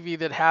smart TV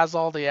that has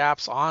all the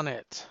apps on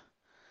it.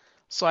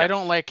 So I Yes.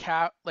 don't like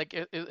have like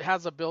it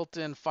has a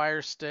built-in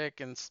Fire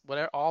Stick and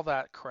whatever all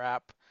that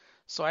crap.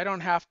 So I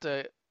don't have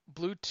to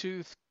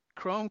Bluetooth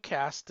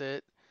Chromecast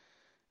it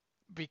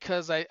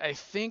because I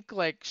think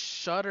like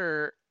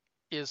Shutter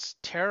is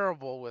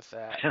terrible with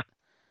that.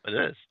 It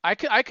is. I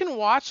can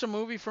watch a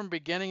movie from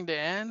beginning to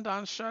end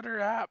on Shutter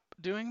app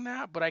doing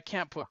that, but I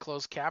can't put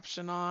closed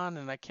caption on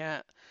and I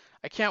can't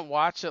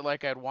watch it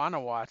like I'd want to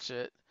watch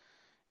it.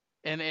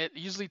 And it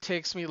usually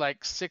takes me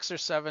like 6 or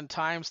 7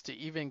 times to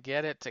even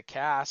get it to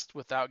cast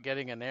without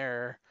getting an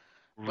error.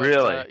 But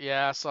Really.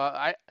 yeah, so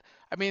I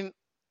mean,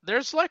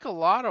 there's like a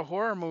lot of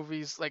horror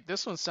movies. Like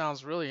this one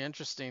sounds really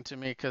interesting to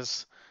me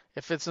because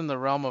if it's in the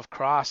realm of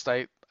Crossed,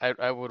 I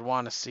would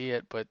want to see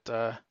it. But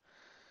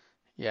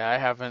yeah,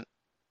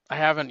 I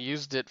haven't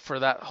used it for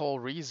that whole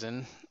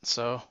reason.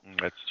 So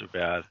That's too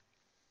bad.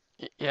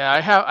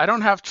 yeah, I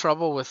don't have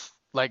trouble with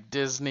like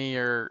Disney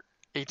or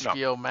No.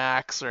 HBO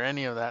Max or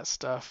any of that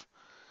stuff.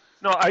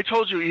 No, I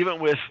told you even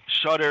with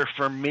Shutter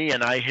for me,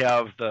 and I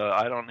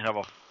don't have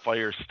a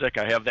Fire Stick.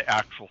 I have the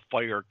actual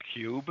Fire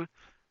Cube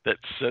that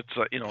sits,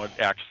 it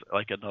acts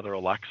like another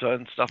Alexa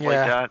and stuff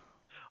like Yeah, that.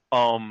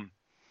 Um,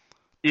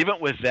 Even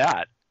with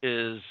that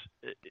is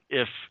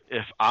if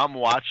if I'm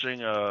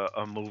watching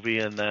a movie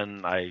and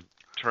then I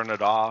turn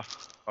it off,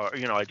 or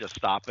I just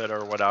stop it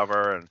or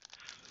whatever, and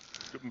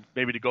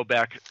maybe to go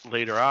back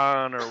later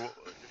on, or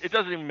it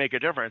doesn't even make a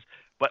difference.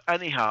 But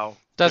anyhow,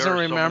 doesn't there are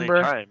so many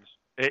remember. times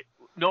it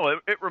no,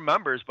 it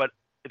remembers, but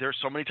there's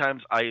so many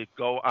times I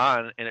go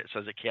on and it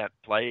says it can't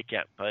play, it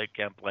can't play, it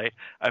can't play.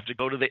 I have to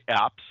go to the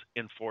apps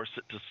and force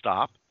it to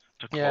stop,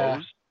 to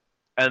Yeah. close,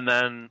 and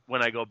then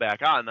when I go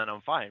back on, then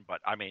I'm fine.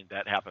 But I mean,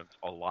 that happens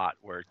a lot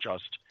where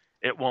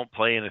it won't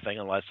play anything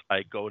unless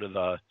I go to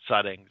the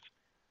settings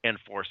and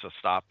force a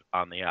stop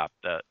on the app.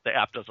 The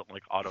app doesn't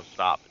like auto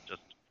stop. It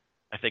just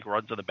I think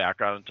runs in the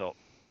background until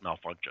it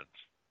malfunctions.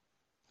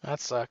 That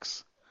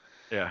sucks.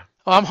 Yeah.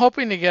 Well, I'm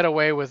hoping to get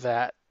away with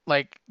that.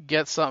 Like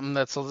get something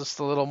that's just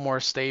a little more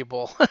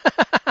stable.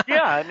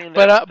 Yeah, I mean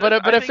But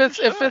I if think you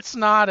it's should.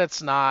 not,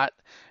 it's not.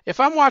 If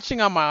I'm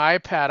watching on my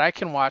iPad, I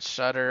can watch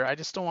Shutter. I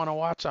just don't want to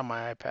watch on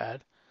my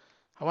iPad.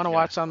 I want to Yeah,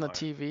 watch on no, the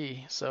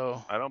TV.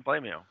 So, I don't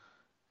blame you.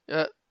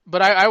 uh,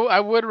 but I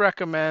would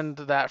recommend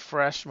that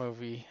Fresh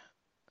movie.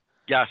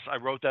 Yes, I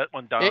wrote that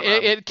one It down.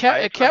 it, I'm it kept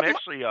I it actually I'm kept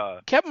actually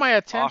kept my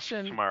off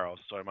attention. tomorrow,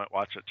 so I might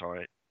watch it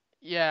tonight.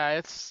 Yeah,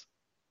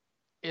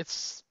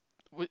 it's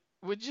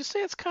would you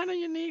say it's kind of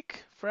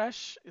unique,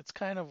 Fresh? It's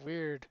kind of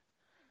weird.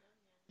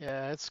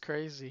 Yeah, it's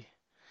crazy.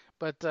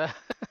 But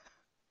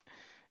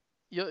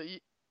you'll, you,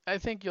 I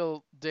think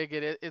you'll dig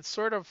it. It's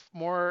sort of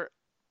more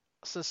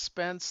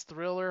suspense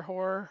thriller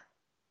horror,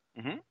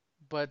 Mhm.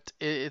 but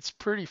it's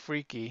pretty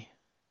freaky.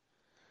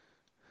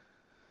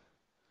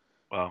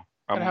 Well,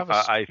 Gotta have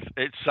a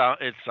it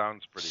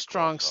sounds pretty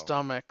cool, strong so.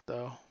 stomach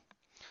though.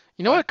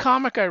 You know What? what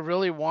comic I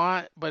really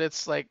want, but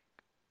it's like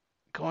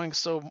going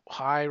so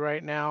high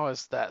right now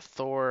is that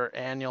Thor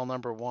annual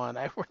 #1.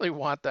 I really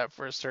want that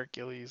first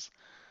Hercules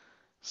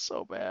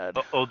so bad.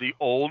 Oh, the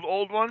old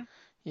one.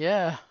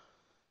 Yeah.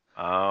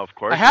 Of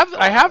I course it's have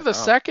I going have right the now.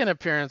 second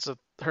appearance of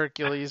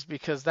Hercules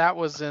because that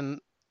was in,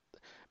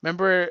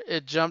 remember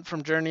it jumped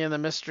from Journey and the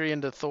Mystery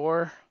into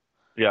Thor?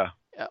 Yeah,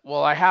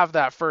 Well, I have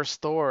that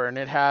first Thor and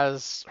it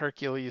has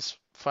Hercules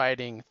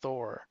fighting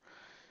Thor.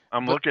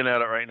 I'm But looking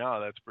at it right now.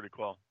 That's pretty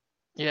cool.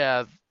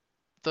 yeah,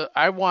 the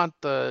I want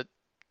the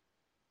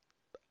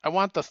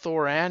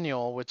Thor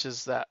annual, which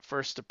is that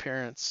first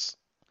appearance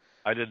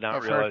I did not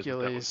of realize that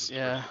that was Hercules. his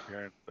first Yeah.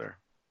 appearance there.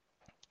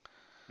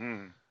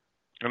 Hmm.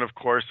 And of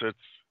course it's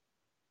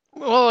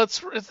Well,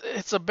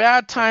 it's a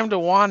bad time to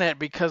want it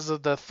because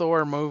of the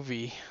Thor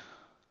movie.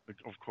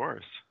 of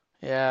course.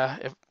 Yeah,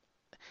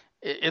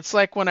 it's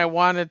like when I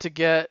wanted to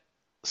get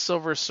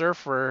Silver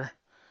Surfer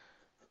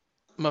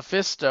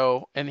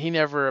Mephisto and he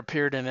never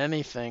appeared in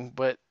anything,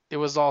 but it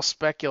was all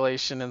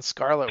speculation in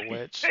Scarlet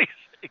Witch.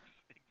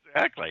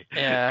 Exactly.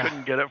 Yeah,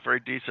 Couldn't get it for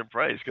a decent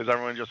price because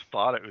everyone just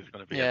thought it was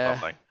going to be in yeah.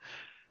 something.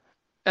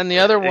 And the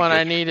other It one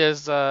I gets need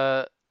is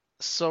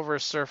Silver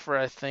Surfer,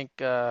 I think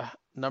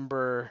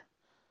number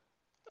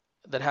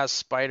that has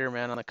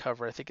Spider-Man on the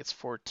cover. I think it's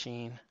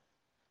 14.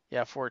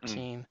 Yeah,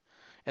 mm, 14.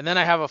 And then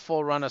I have a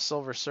full run of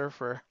Silver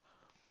Surfer.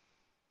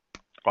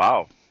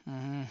 wow.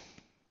 Hmm.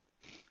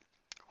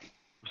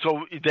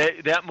 So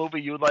that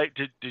movie you like?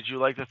 Did you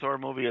like the Thor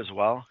movie as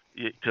well?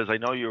 Because I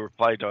know you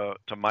replied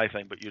to my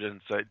thing, but you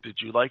didn't say. Did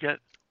you like it?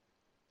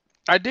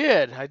 I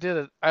did. I did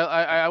it. Uh,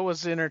 I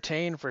was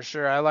entertained for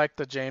sure. I like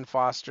the Jane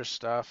Foster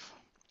stuff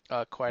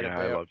quite a Yeah,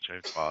 I bit. love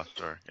Jane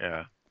Foster.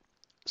 Yeah,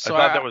 I So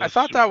thought that I was I a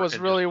thought that super was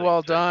really interesting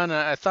well take. done.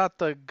 I thought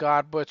the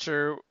God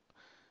Butcher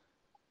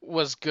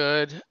was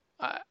good.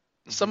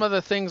 Some Hmm. of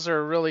the things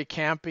are really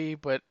campy,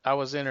 but I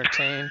was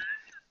entertained.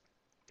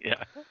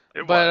 Yeah,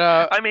 it But was.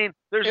 I mean,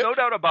 there's it no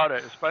doubt about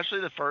it.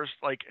 Especially the first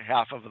like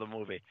half of the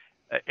movie,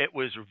 it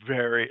was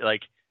very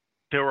like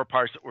there were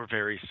parts that were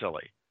very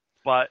silly,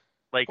 but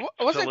like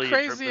wasn't silly in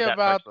terms crazy of that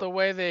type about of the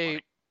way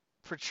funny. they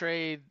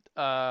portrayed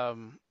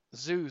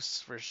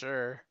Zeus for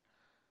sure.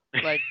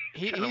 Like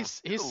he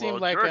He's a seemed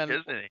little like jerk, an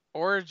isn't he?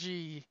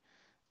 orgy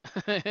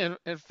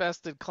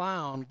infested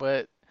clown,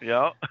 but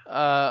Yeah.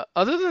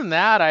 other than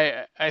that,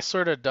 I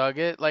sort of dug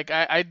it. Like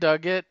I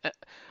dug it,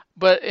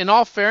 but in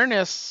all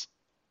fairness,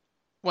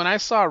 when I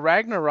saw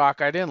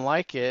Ragnarok, I didn't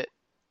like it,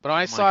 but when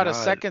I Oh my saw it a God,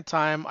 second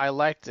time, I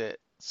liked it.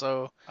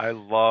 So, I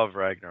love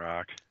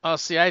Ragnarok. oh,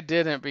 see, I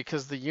didn't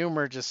because the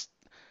humor just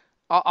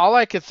all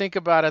I could think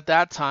about at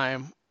that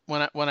time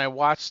when I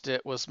watched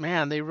it was,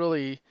 man, they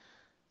really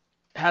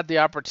had the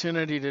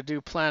opportunity to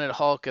do Planet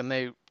Hulk and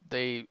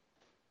they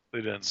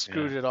They didn't.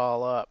 screwed Yeah. it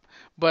all up.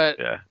 But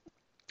Yeah.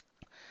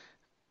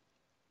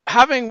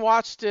 having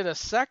watched it a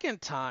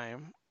second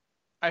time,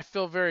 I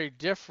feel very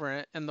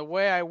different. And the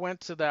way I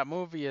went to that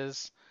movie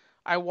is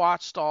I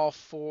watched all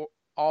four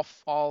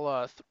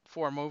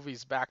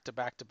movies back to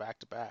back to back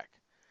to back.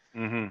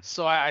 Mhm.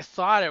 So I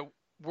thought it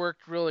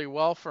worked really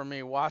well for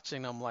me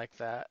watching them like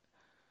that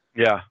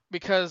Yeah.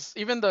 because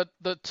even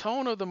the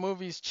tone of the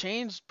movies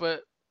changed,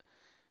 but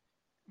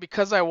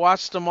because I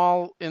watched them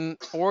all in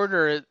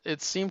order,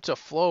 it seemed to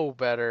flow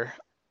better.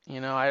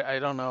 I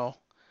don't know.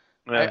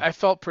 Yeah. I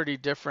felt pretty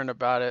different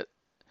about it.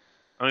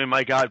 I mean,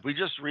 my God, we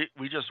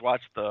just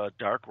watched the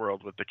Dark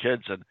World with the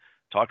kids and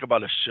talk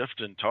about a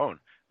shift in tone.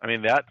 I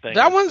mean, that thing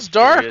That is as one's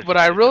dark, serious but as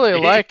I it can really be.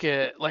 like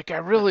it. Like I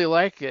really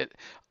like it.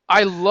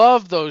 I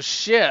love those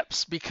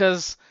ships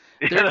because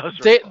Yeah, they're that was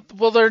very they cool.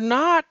 well they're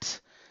not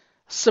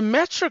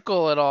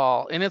symmetrical at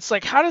all. And it's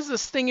like how does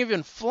this thing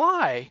even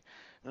fly?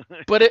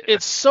 But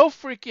it's so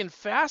freaking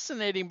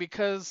fascinating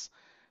because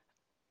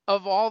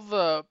of all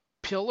the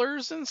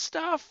pillars and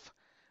stuff.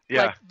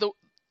 Yeah. Like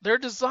they're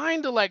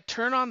designed to like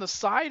turn on the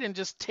side and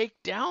just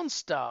take down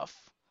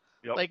stuff.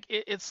 Yep. Like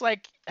it's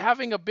like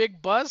having a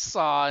big buzz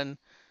saw and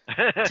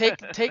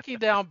taking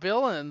down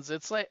buildings.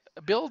 It's like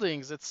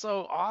buildings. It's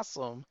so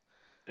awesome.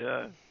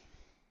 Yeah.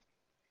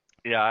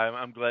 Yeah,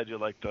 I'm glad you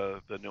like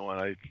the new one.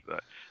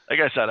 Like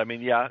I said, I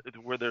mean, yeah,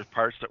 were there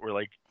parts that were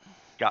like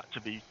got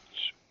to be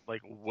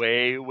like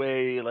way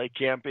like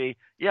campy?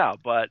 Yeah,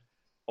 but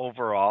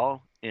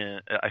overall,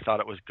 I thought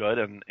it was good,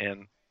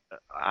 and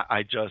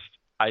I just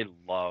I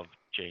love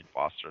Jane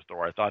Foster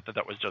Thor. I thought that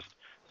that was just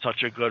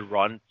such a good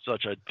run,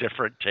 such a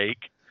different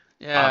take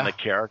on Yeah. the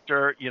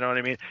character. You know what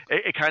I mean?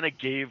 It kind of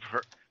gave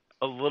her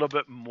a little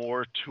bit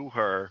more to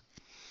her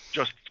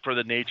just for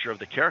the nature of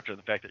the character and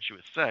the fact that she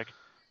was sick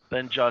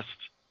than just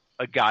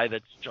a guy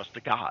that's just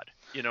a god.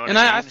 You know what And I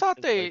I mean? thought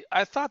It's like,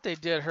 they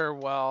did her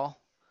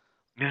well.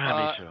 yeah,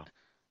 me Uh, too.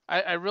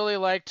 I really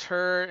liked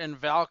her and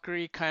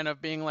Valkyrie kind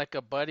of being like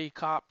a buddy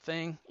cop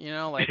thing.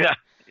 Like Yeah,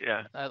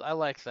 yeah, I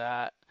like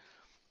that.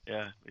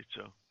 yeah, me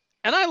too.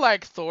 And I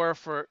like Thor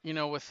for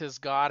with his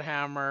God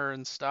Hammer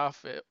and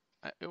stuff.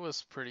 It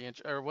was pretty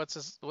interesting. Or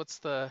what's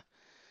the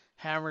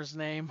hammer's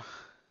name?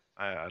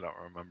 I don't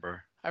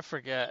remember. I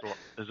forget.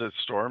 Is it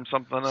Storm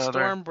something or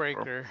other?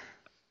 Stormbreaker.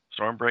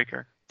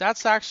 Stormbreaker?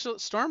 That's actually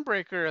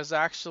Stormbreaker is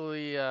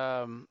actually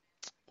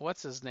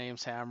what's his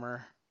name's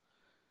hammer?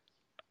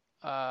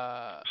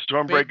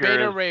 Stormbreaker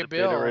Beta is Ray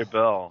Beta Ray Bill.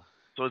 Bill.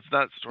 So it's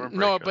not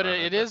No, Stormbreaker but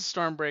then, it is it? is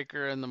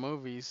Stormbreaker in the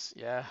movies.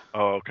 Yeah,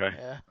 Oh, okay.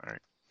 yeah. All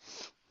right.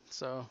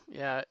 So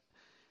yeah,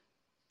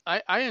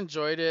 I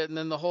enjoyed it, and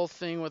then the whole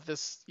thing with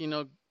this,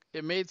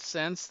 it made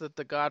sense that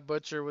the God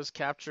Butcher was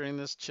capturing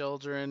this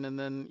children and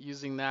then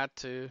using that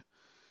to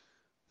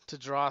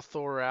draw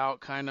Thor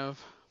out, kind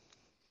of.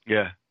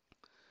 Yeah.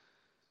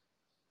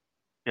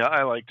 Yeah,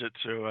 I liked it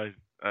too.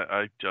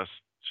 I just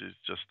she's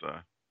just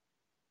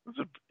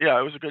it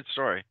was a good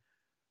story.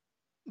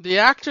 The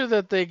actor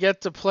that they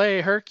get to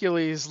play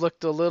Hercules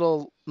looked a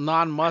little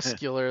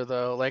non-muscular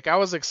though. Like I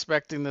was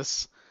expecting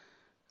this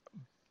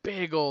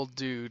big old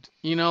dude,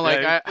 Yeah,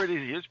 like I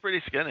he was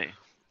pretty skinny.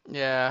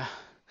 yeah.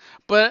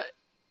 But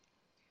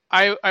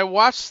I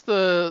watched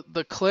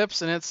the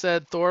clips and it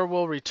said Thor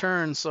will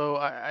return, so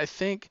I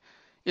think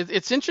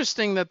it's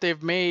interesting that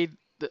they've made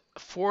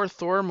four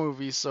Thor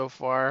movies so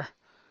far,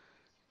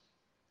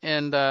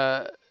 and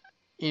not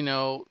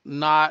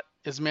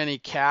as many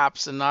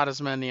Caps and not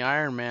as many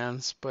Iron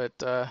Mans, but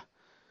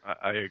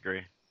I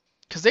agree.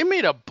 because they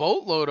made a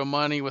boatload of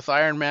money with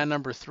Iron Man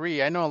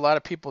 #3. I know a lot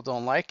of people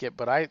don't like it,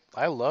 but I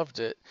loved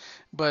it.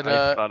 But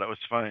I thought it was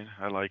fine.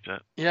 I liked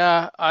it.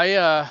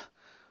 yeah,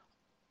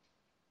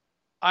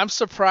 I'm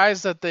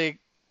surprised that they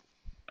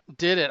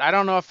did it. I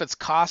don't know if it's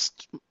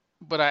cost,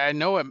 but I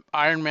know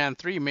Iron Man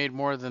 3 made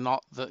more than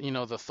all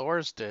the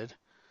Thors did.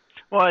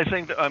 Well, I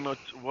think that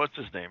what's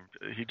his name?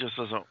 He just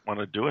doesn't want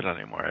to do it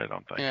anymore. I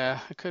don't think. Yeah,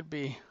 it could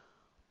be.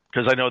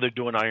 Because I know they're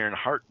doing Iron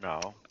Heart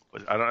now,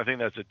 but I think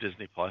that's a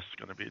Disney Plus. It's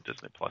going to be a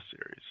Disney Plus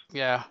series.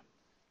 Yeah.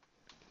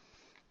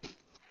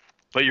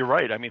 But you're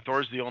right. I mean,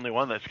 Thor's the only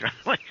one that's kind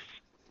of like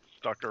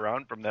stuck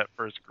around from that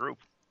first group.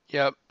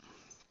 Yep.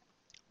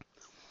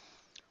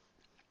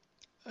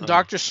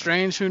 Doctor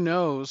Strange, who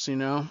knows,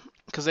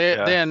 because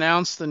they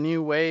announced the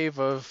new wave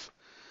of,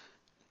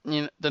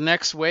 the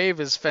next wave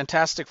is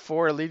Fantastic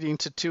Four leading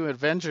to 2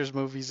 Avengers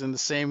movies in the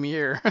same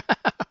year.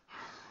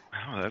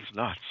 Oh, that's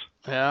nuts.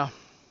 Yeah.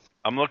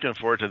 I'm looking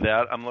forward to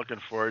that. I'm looking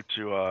forward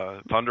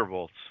to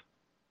Thunderbolts.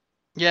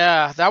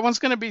 Yeah, that one's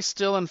going to be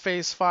still in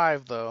Phase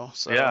 5, though.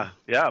 So. Yeah,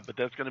 but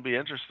that's going to be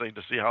interesting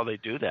to see how they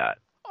do that.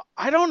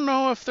 I don't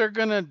know if they're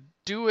going to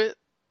do it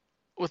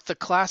with the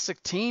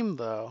classic team,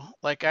 though.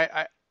 Like,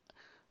 I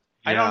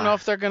don't know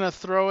if they're going to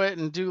throw it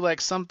and do,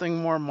 like,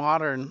 something more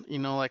modern,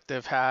 like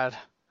they've had.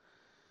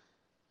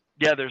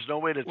 Yeah, there's no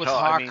way to with tell.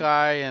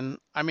 Hawkeye,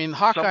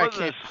 Hawkeye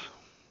came.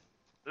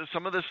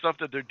 Some of the stuff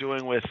that they're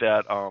doing with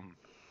that,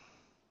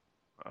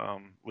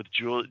 with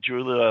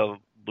Julia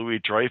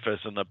Louis-Dreyfus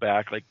in the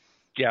back, like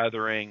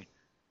gathering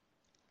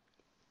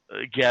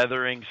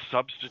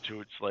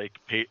substitutes like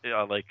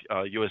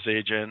U.S.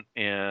 Agent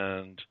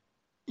and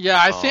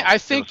yeah, I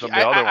think some of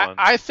the other ones.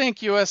 I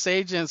think U.S.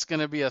 Agent's going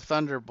to be a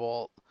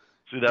Thunderbolt.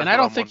 See, that's and I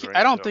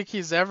don't think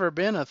he's ever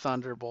been a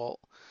Thunderbolt.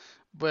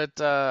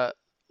 But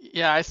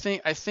yeah, I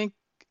think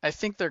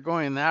they're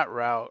going that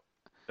route.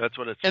 That's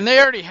what it's. And they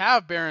already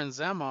have Baron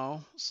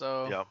Zemo,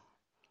 so. Yep.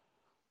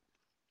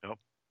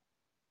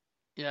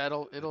 Yeah,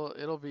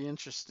 it'll be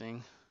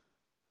interesting.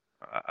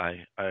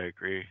 I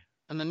agree.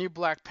 And the new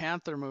Black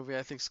Panther movie,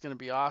 I think, is going to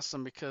be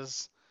awesome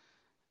because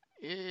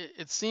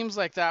it seems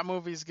like that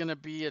movie is going to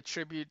be a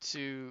tribute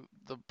to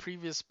the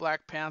previous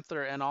Black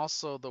Panther and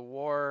also the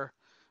war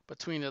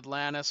between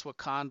Atlantis,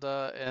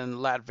 Wakanda, and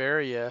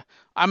Latveria.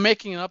 I'm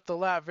making up the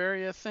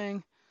Latveria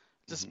thing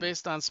just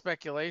based on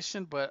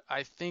speculation, but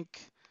I think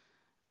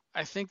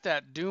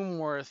that Doom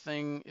War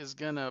thing is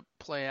going to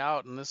play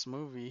out in this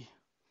movie.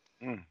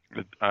 That'd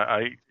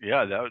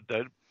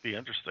be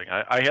interesting.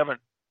 I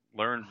haven't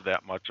learned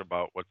that much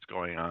about what's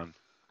going on.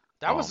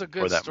 That was a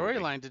good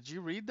storyline. Did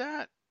you read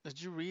that? Did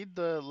you read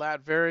the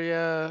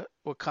Latveria,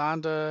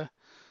 Wakanda?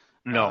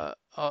 No.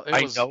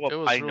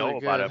 I know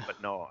about it,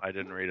 but no, I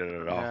didn't read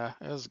it at all. Yeah,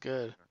 it was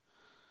good.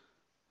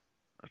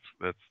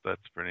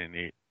 That's pretty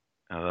neat.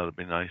 That'll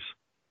be nice.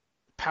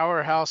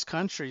 Powerhouse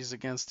countries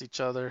against each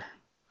other.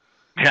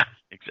 Yeah,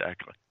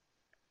 exactly.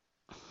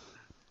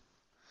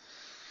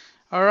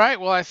 All right,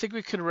 well, I think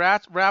we could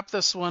wrap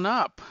this one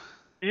up.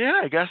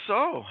 Yeah, I guess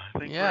so.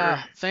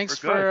 Thanks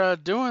for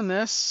doing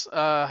this.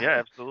 Yeah,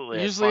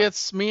 absolutely. Usually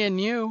it's me and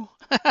you,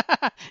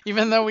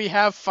 even though we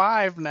have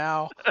 5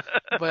 now.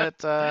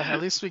 But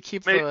at least we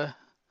keep the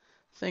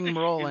thing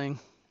rolling.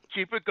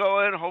 Keep it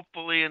going.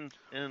 Hopefully in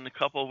a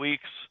couple of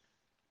weeks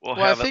we'll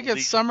have. Well, I think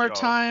it's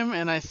summertime,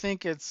 and I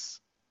think it's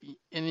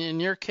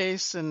in your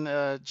case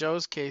and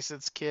Joe's case,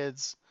 it's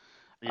kids.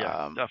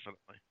 Yeah,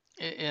 definitely.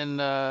 In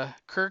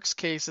Kirk's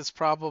case, it's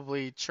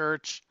probably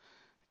church,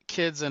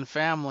 kids, and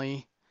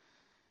family.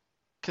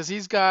 Because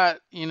he's got,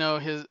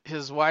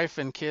 his wife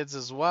and kids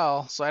as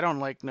well. So I don't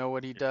know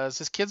what he does.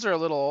 His kids are a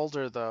little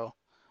older, though,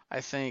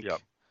 I think.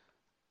 Yep.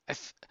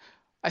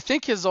 I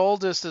think his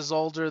oldest is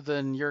older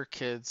than your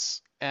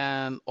kids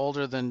and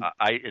older than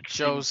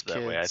Joe's kids.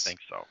 That way, I think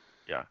so.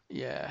 Yeah.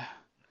 Yeah.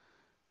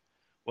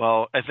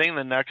 Well, I think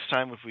the next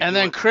time if we. And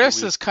then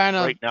Chris is kind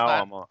of right now.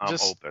 I'm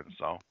open,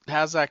 so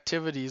has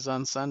activities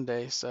on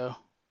Sunday, so.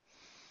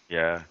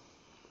 Yeah.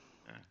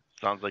 Yeah.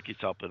 Sounds like he's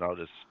helping out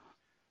his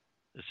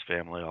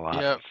family a lot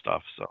and Yep.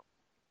 stuff. So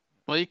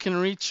Well, you can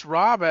reach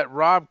Rob at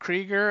Rob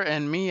Krieger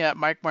and me at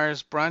Mike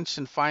Myers Brunch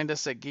and find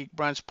us at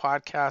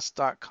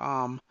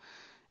geekbrunchpodcast.com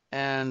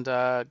and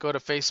go to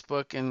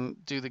Facebook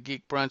and do the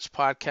Geek Brunch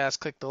podcast.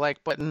 Click the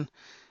like button,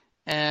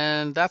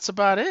 and that's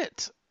about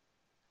it.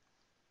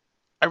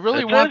 I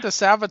really that's want it.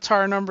 this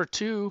Avatar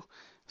 #2,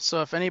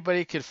 so if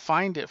anybody could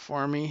find it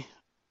for me,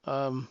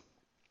 um,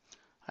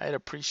 I'd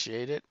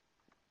appreciate it.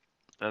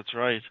 That's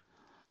right.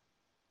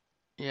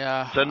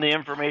 Yeah, Send the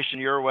information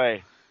your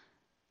way.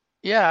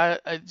 yeah.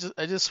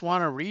 I just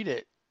want to read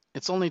it.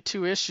 It's only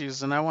 2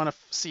 issues, and I want to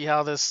see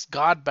how this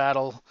God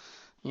battle,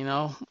 you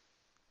know,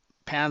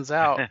 pans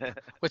out,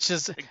 which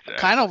is kind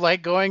Exactly. of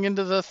like going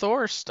into the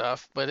Thor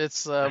stuff, but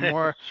it's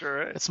more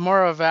Sure is. it's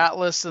more of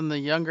Atlas and the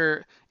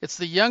younger it's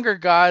the younger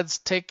gods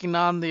taking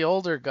on the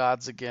older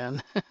gods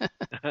again.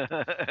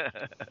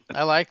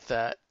 I like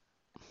that.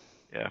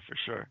 Yeah, for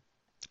sure.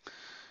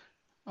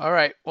 All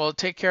right. Well,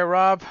 take care,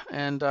 Rob,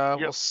 and we'll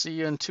Yep. see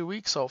you in 2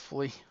 weeks,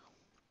 hopefully.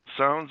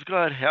 Sounds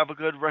good. Have a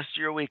good rest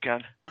of your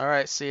weekend. All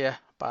right. See ya.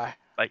 Bye.